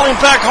perfectly, pulling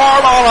back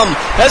hard on him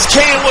as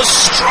Kane was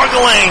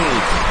struggling.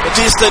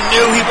 Batista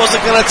knew he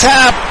wasn't going to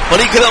tap, but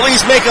he could at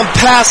least make him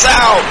pass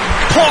out,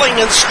 pulling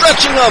and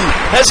stretching him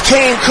as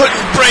Kane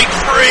couldn't break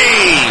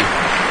free.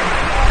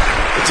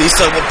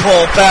 Batista would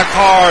pull back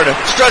hard,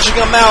 stretching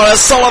him out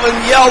as Sullivan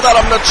yelled at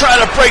him to try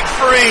to break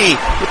free.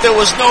 But there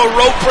was no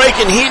rope break,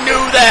 and he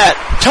knew that,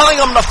 telling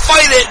him to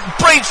fight it and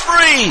break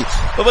free.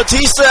 But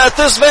Batista at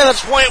this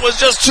vantage point was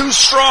just too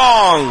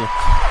strong.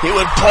 He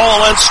would pull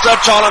and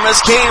stretch on him as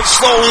Kane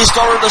slowly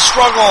started to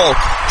struggle,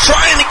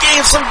 trying to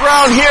gain some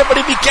ground here, but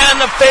he began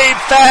to fade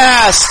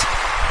fast.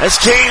 As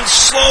Kane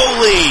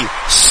slowly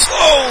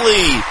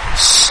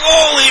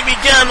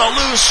began to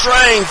lose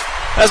strength,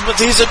 as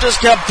Batista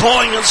just kept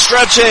pulling and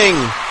stretching.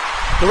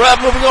 The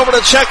ref moving over to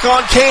check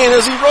on Kane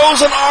as he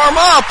rose an arm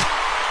up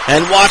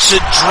and watched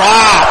it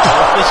drop.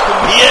 This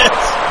could be it.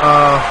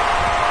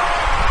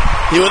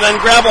 He would then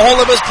grab a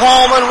hold of his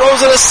palm and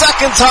rose it a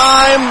second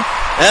time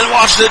and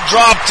watched it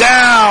drop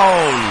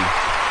down.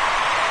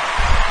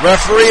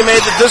 Referee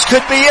made that this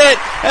could be it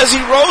as he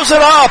rose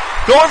it up,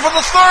 going for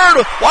the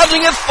third,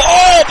 watching it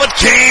fall, but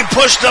Kane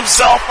pushed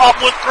himself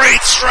up with great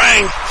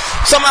strength,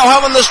 somehow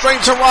having the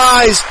strength to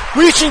rise,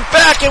 reaching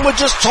back and would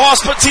just toss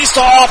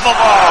Batista off of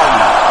him.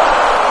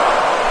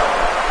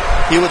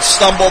 He would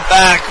stumble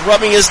back,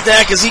 rubbing his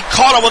neck as he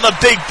caught him with a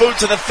big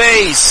boot to the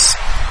face,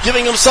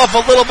 giving himself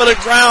a little bit of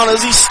ground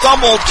as he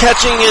stumbled,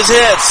 catching his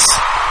hits.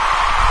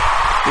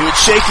 He would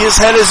shake his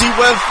head as he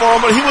went for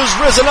him, but he was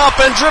risen up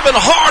and driven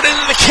hard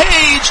into the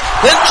cage,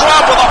 then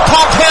dropped with a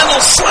pump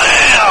handle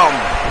slam.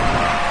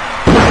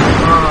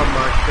 Oh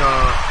my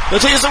God.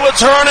 Batista would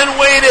turn and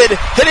waited,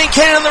 hitting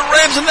Kane in the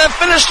ribs, and then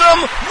finished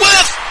him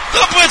with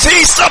the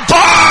Batista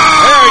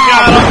bomb. There he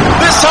got him.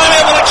 This time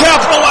able to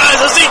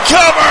capitalize as he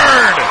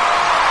covered.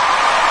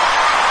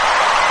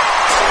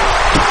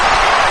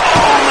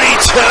 Only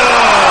two.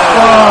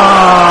 Oh.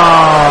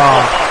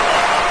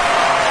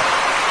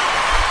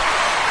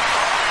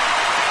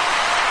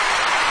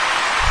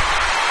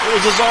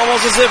 It was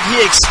almost as if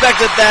he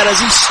expected that as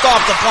he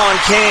stomped upon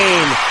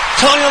Kane,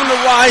 telling him to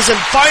rise and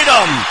fight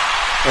him.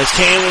 As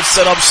Kane would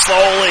sit up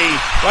slowly,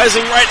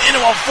 rising right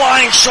into a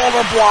flying shoulder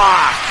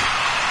block.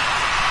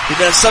 He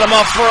then set him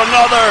up for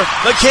another,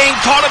 but Kane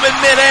caught him in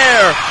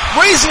midair,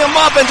 raising him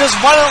up and just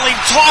violently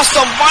tossed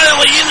him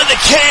violently into the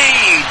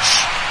cage.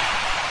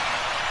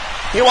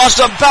 He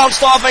watched him bounce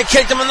off and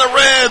kicked him in the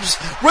ribs,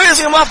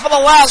 raising him up for the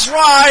last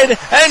ride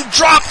and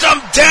dropped him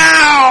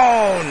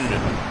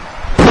down.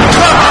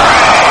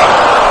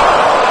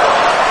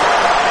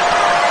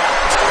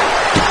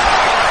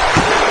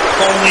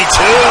 Only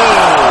two.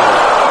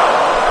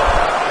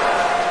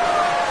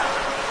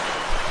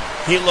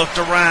 He looked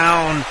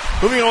around,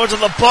 moving over to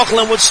the buckle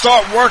and would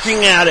start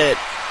working at it,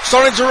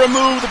 starting to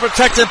remove the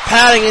protective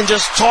padding and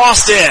just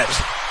tossed it.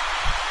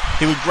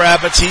 He would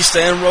grab Batista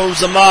and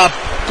rose him up,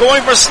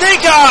 going for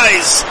snake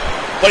eyes,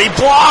 but he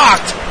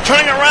blocked,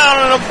 turning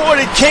around and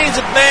avoided Kane's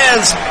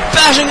advance,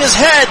 bashing his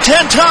head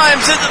 10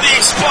 times into the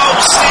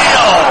exposed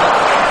steel.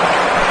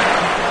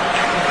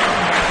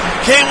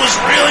 Kane was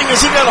reeling as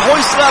he got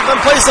hoisted up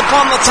and placed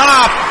upon the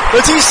top.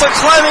 Batista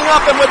climbing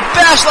up and would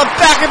bash the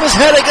back of his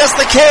head against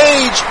the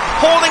cage,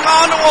 holding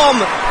onto him,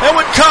 and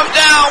would come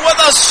down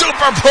with a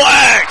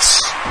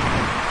superplex.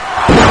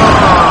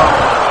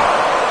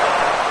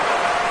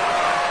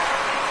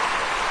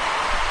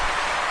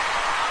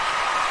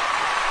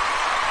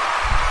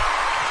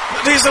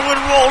 Batista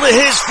would roll to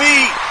his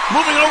feet,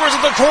 moving over to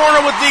the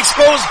corner with the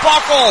exposed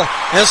buckle,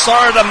 and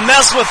started to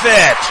mess with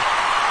it.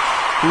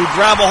 He would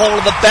grab a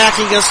hold of the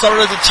backing and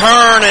started to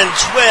turn and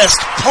twist,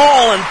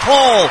 pull and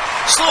pull,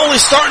 slowly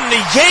starting to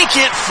yank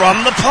it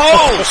from the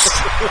post.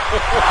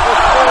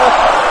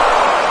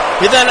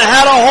 He then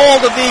had a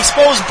hold of the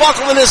exposed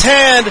buckle in his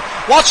hand,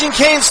 watching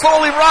Kane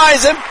slowly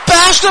rise and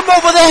bashed him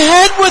over the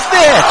head with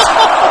it.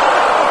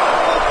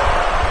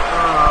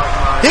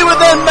 He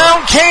would then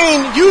mount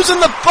Kane using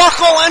the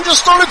buckle and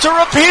just started to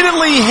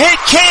repeatedly hit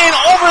Kane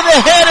over the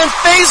head and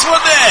face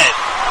with it.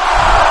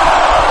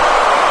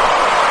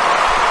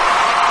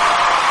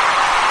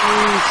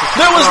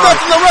 There was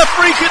nothing the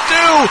referee could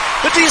do.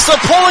 Batista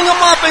pulling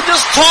him up and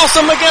just tossed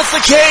him against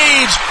the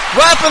cage,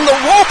 wrapping the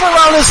rope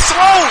around his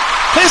throat,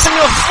 placing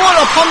a foot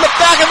upon the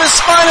back of his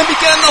spine and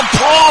began to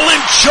pull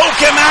and choke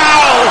him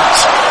out.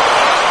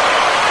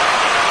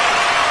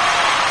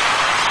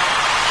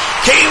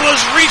 Kane was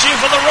reaching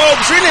for the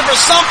ropes, reaching for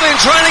something,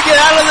 trying to get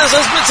out of this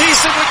as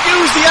Batista would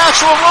use the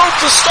actual rope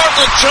to start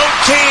to choke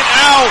Kane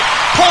out,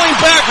 pulling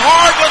back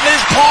hard with his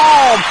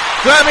palm,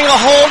 grabbing a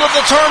hold of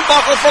the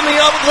turnbuckle from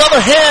the other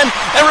hand,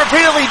 and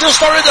repeatedly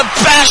just started to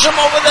bash him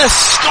over the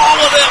skull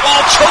with it while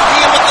choking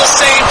him at the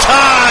same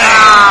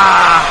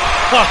time.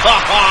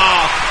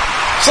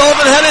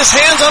 Sullivan had his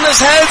hands on his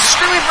head,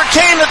 screaming for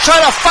Kane to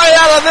try to fight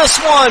out of this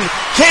one.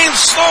 Kane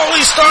slowly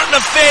starting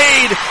to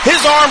fade,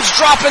 his arms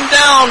dropping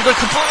down to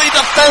completely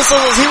defenseless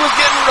as he was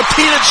getting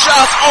repeated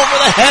shots over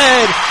the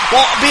head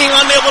while being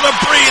unable to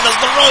breathe as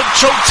the rope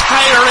choked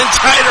tighter and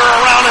tighter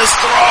around his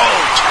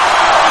throat.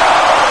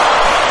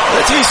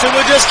 Batista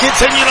would just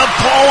continue to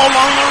pull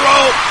along the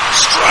rope,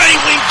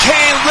 strangling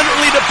Kane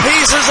literally to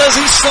pieces as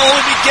he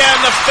slowly began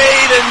to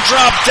fade and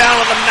drop down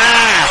to the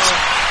mat.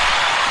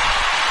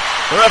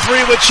 The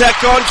referee would check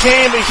on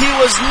Kane, but he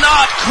was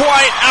not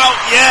quite out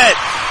yet.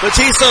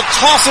 Batista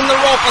tossing the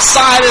rope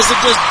aside as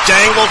it just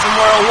dangled from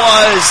where it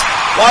was.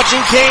 Watching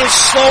Kane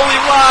slowly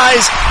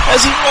rise as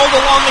he rolled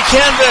along the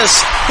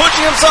canvas,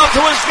 pushing himself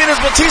to his feet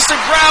as Batista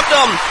grabbed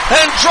him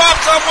and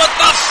dropped him with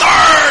the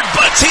third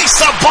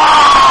Batista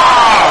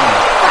bomb.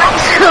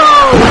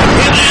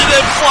 He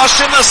landed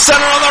flush in the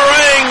center of the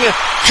ring,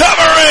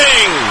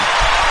 covering.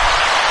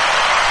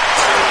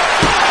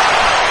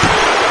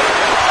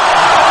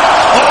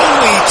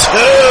 Only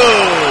two.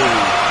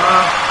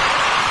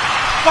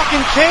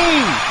 Fucking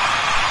Kane.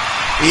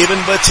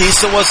 Even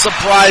Batista was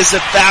surprised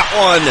at that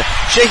one,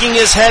 shaking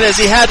his head as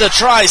he had to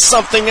try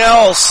something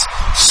else.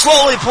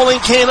 Slowly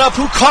pulling Kane up,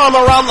 who caught him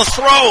around the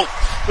throat.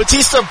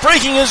 Batista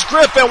breaking his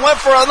grip and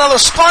went for another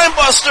spine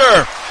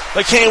buster.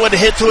 But Kane would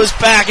hit to his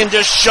back and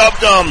just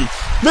shoved him.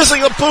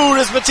 Missing a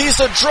boot as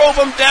Batista drove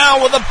him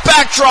down with a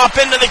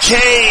backdrop into the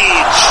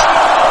cage.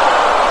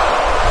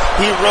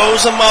 He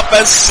rose him up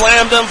and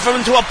slammed him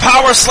into a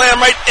power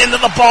slam right into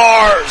the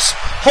bars,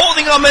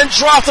 holding him and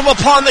dropped him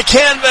upon the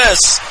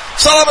canvas.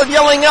 Sullivan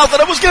yelling out that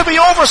it was going to be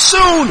over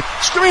soon,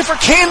 screaming for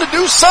Kane to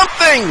do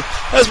something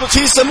as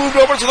Batista moved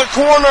over to the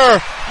corner,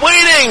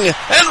 waiting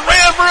and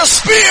ran for a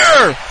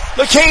spear.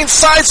 But Kane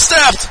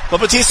sidestepped, but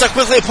Batista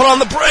quickly put on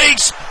the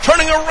brakes,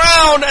 turning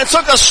around and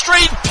took a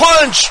straight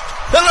punch,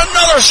 then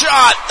another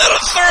shot, then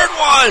a third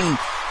one.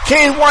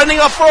 Kane winding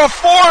up for a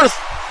fourth,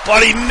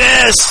 but he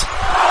missed.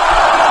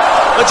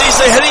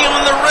 Batista hitting him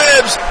in the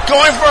ribs,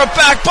 going for a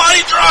back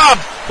body drop,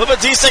 but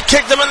Batista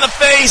kicked him in the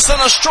face, then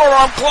a short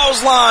arm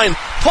clothesline,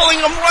 pulling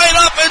him right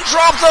up and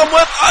dropped him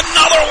with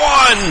another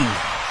one.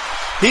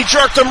 He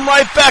jerked him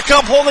right back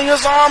up, holding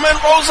his arm, and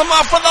rose him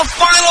up for the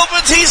final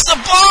Batista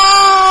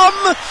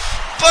bomb.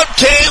 But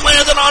Kane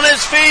landed on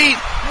his feet,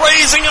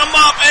 raising him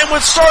up, and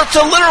would start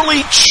to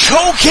literally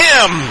choke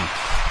him.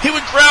 He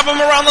would grab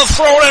him around the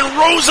throat and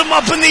rose him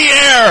up in the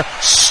air,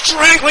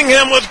 strangling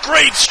him with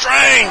great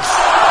strength.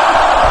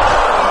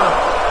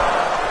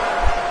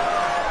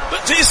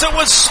 Batista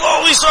would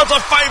slowly start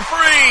to fight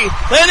free,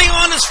 landing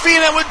on his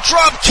feet and would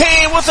drop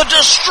Kane with a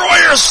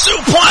destroyer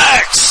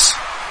suplex.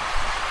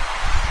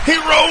 He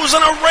rose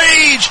in a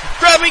rage,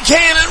 grabbing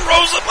Kane and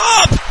rose him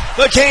up.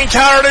 But Kane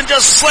countered and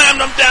just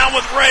slammed him down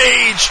with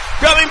rage,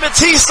 grabbing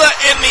Batista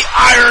in the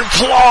iron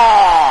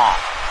claw.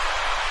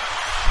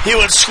 He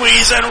would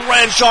squeeze and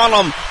wrench on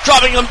him,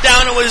 dropping him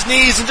down to his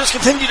knees and just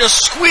continue to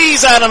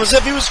squeeze at him as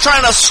if he was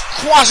trying to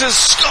squash his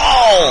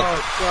skull.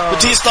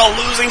 Batista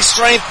losing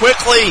strength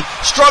quickly,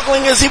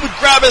 struggling as he would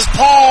grab his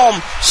palm,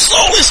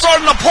 slowly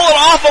starting to pull it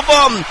off of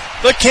him.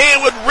 But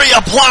Kane would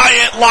reapply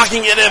it,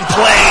 locking it in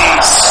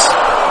place.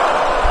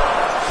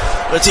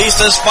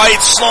 Batista's fight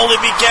slowly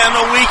began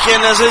to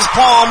weaken as his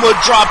palm would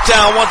drop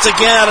down once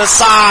again at his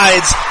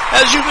sides.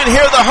 As you could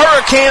hear the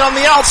Hurricane on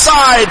the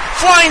outside,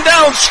 flying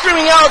down,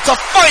 screaming out to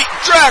fight,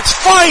 Drax,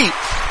 fight!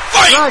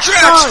 Fight,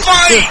 Drax,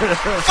 fight!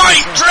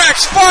 Fight,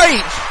 Drax,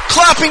 fight!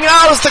 Clapping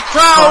out as the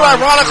crowd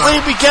ironically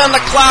began to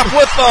clap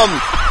with them.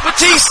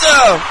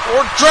 Batista,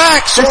 or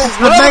Drax, or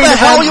whatever the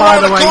hell you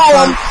want to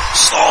call him,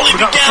 slowly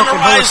began to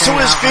rise to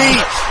his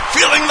feet,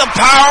 feeling the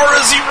power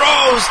as he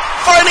rose,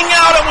 finding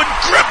out it would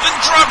grip and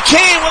drop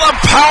Kane with a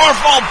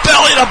powerful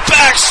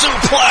belly-to-back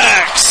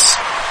suplex.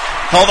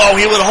 Although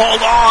he would hold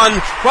on,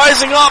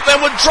 rising up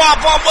and would drop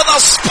him with a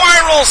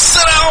spiral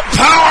sit-out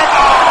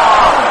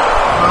powerbomb.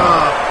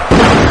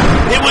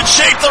 He would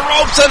shake the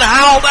ropes and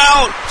howled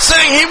out,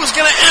 saying he was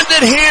going to end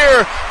it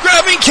here,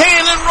 grabbing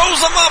Kane and rose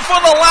him up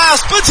for the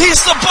last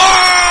Batista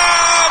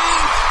bomb.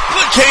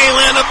 But Kane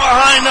landed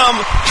behind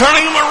him,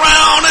 turning him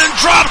around and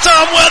dropped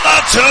him with a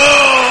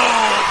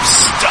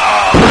tombstone.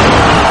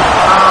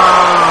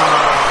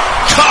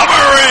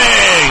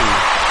 Covering.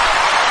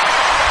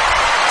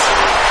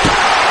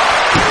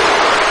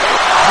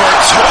 For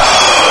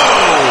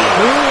two.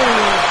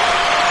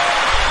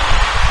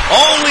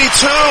 Only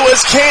two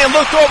as Kane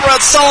looked over at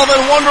Sullivan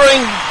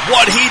wondering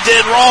what he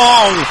did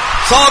wrong.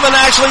 Sullivan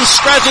actually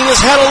scratching his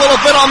head a little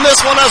bit on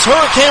this one as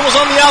Hurricane was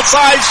on the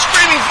outside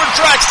screaming for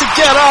Drax to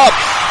get up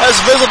as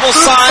visible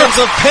signs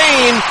of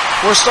pain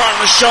were starting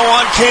to show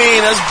on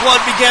Kane as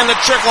blood began to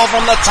trickle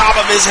from the top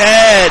of his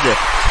head.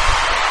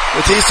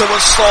 Batista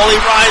would slowly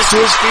rise to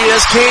his feet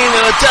as Kane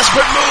in a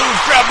desperate move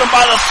grabbed him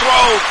by the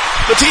throat.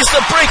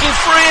 Batista breaking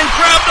free and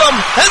grabbed him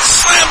and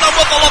slammed him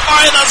with the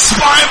Leviathan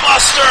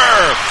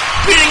Spinebuster.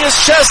 Beating his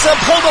chest and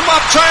pulled him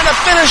up trying to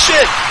finish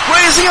it,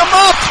 raising him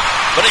up.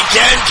 But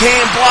again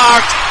Kane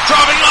blocked,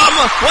 dropping him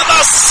with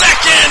a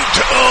second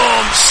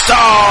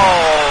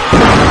tombstone.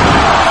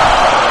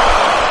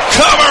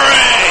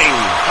 Covering.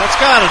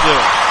 Gotta do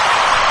it.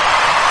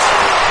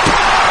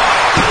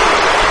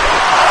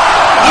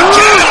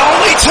 Again,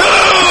 only two!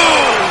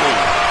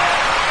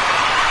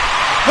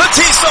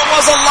 Batista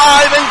was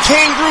alive and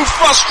Kane grew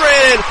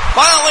frustrated,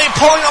 finally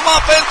pulling him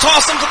up and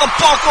tossed him to the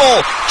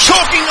buckle,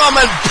 choking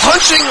him and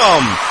punching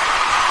him.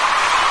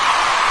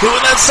 He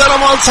would then set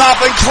him on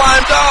top and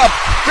climbed up,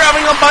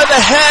 grabbing him by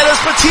the head as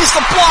Batista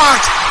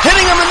blocked,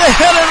 hitting him in the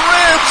head and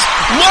ribs,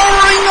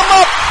 lowering him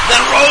up, then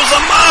rose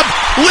him up,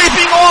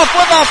 leaping off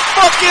with a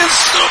fucking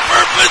super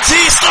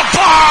Batista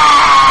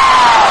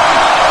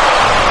bomb!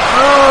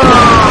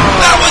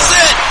 That was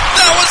it!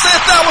 That was it!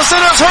 That was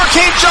it! As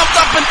Hurricane jumped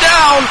up and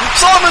down,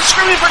 Solomon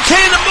screaming for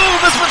Kane to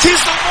move as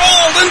Batista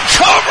rolled and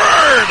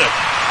covered!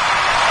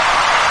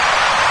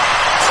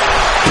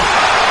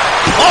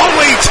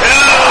 Only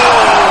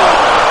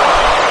two!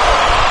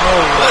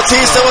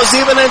 Batista was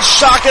even in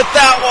shock at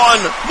that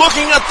one,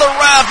 looking at the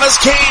ref as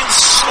Kane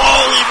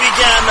slowly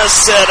began to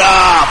sit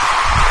up.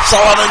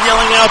 Sullivan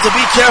yelling out to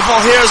be careful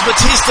here as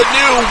Batista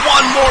knew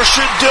one more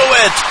should do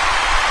it.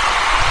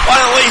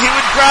 Finally, he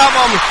would grab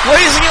him,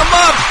 raising him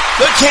up,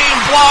 but Kane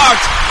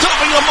blocked,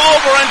 dumping him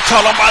over and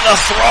caught him by the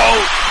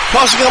throat,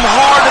 causing him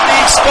hard to be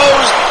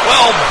exposed.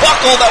 Well,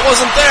 buckle that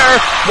wasn't there,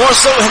 more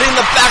so hitting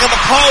the back of the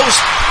post,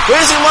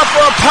 raising him up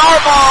for a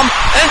powerbomb,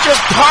 and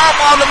just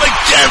powerbombed him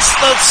against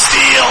the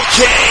steel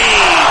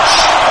cage.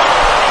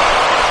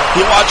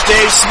 He watched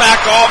Dave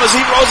smack off as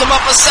he rose him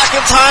up a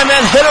second time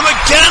and hit him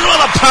again with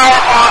a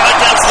powerbomb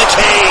against the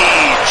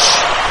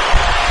cage.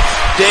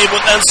 Dave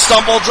would then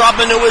stumble, drop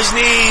into his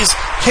knees.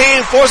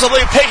 Kane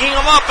forcibly picking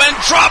him up and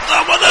dropped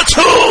him with a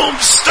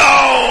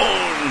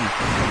tombstone.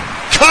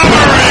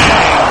 Covering.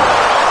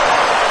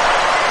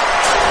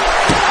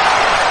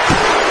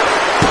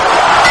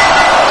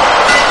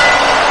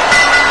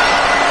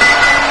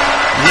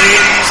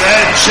 Ladies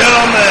and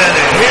gentlemen,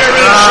 here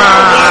is your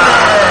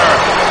winner,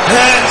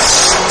 and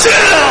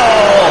still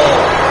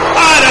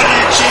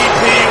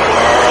IWGP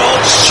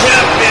World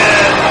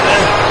Champion,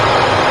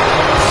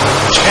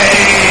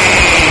 Kane.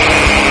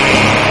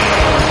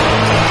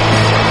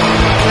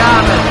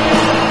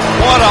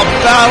 What a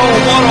battle,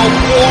 what a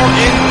war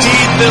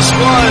indeed this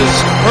was.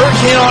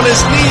 Hurricane on his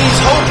knees,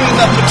 hoping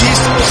that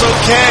Batista was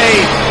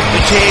okay. The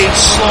cage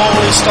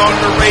slowly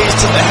started to raise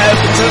to the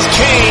heavens as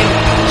Kane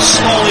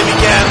slowly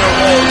began to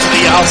roll to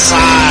the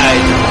outside.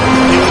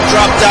 He would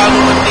drop down to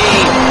a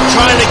knee,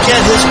 trying to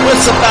get his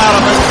wits about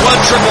him as blood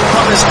trickled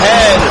from his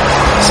head.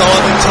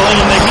 Sullivan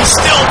telling him that he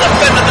still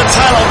defended the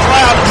title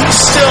proud and he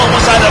still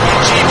was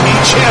IWGP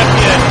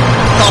champion,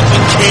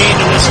 helping Kane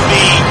to his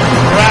feet.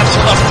 Perhaps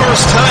for the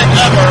first time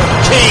ever,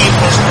 Kane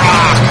was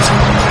rocked.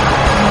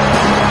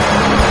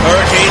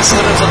 Hurricane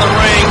slid into the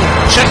ring,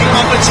 checking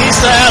on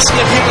Batista,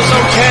 asking if he was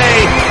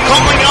okay,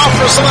 calling out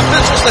for some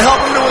officials to help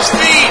him to his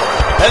feet,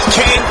 as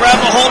Kane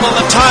grabbed a hold of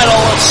the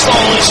title and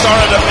slowly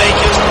started to make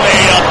his way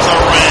up the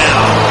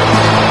ramp.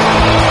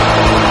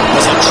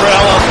 As a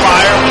trail of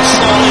fire would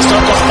slowly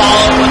start to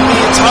follow when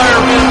the entire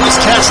ring was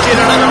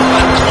cascaded in a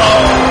red glow,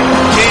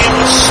 Kane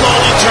would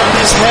slowly turn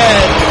his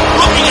head,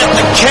 looking at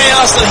the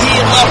chaos that he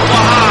had left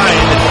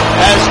behind,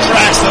 as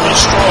Drax the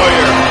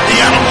Destroyer, the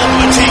Animal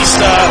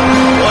Batista,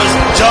 was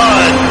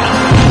done.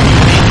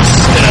 He's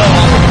still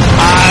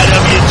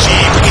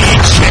IWGP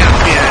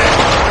champion,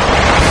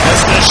 as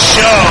the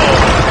show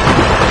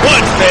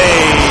would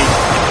fade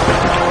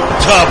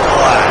to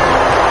black.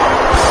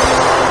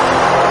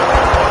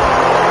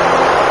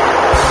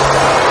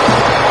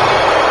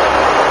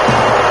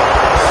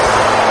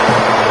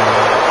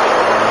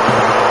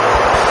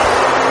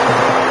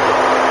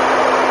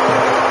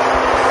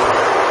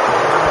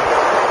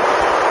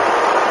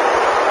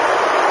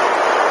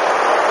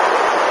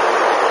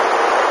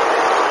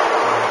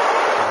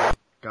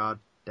 God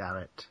damn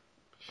it.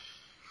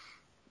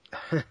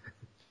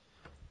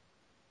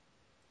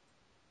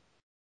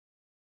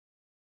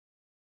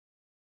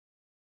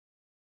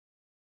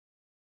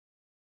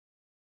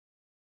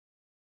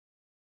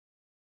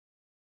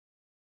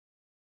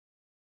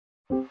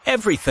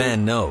 Every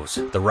fan knows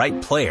the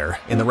right player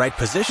in the right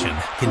position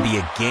can be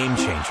a game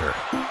changer.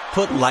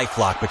 Put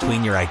LifeLock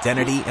between your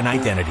identity and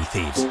identity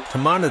thieves to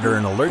monitor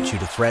and alert you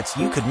to threats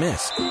you could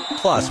miss.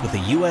 Plus, with a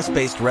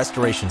US-based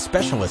restoration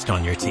specialist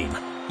on your team,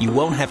 you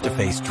won't have to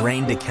face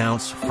drained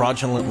accounts,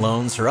 fraudulent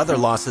loans, or other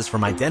losses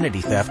from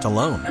identity theft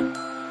alone.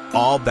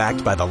 All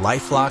backed by the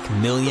LifeLock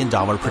 $1 Million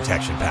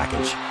Protection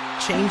Package.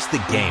 Change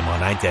the game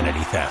on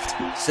identity theft.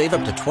 Save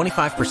up to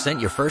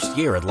 25% your first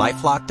year at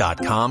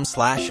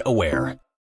LifeLock.com/aware.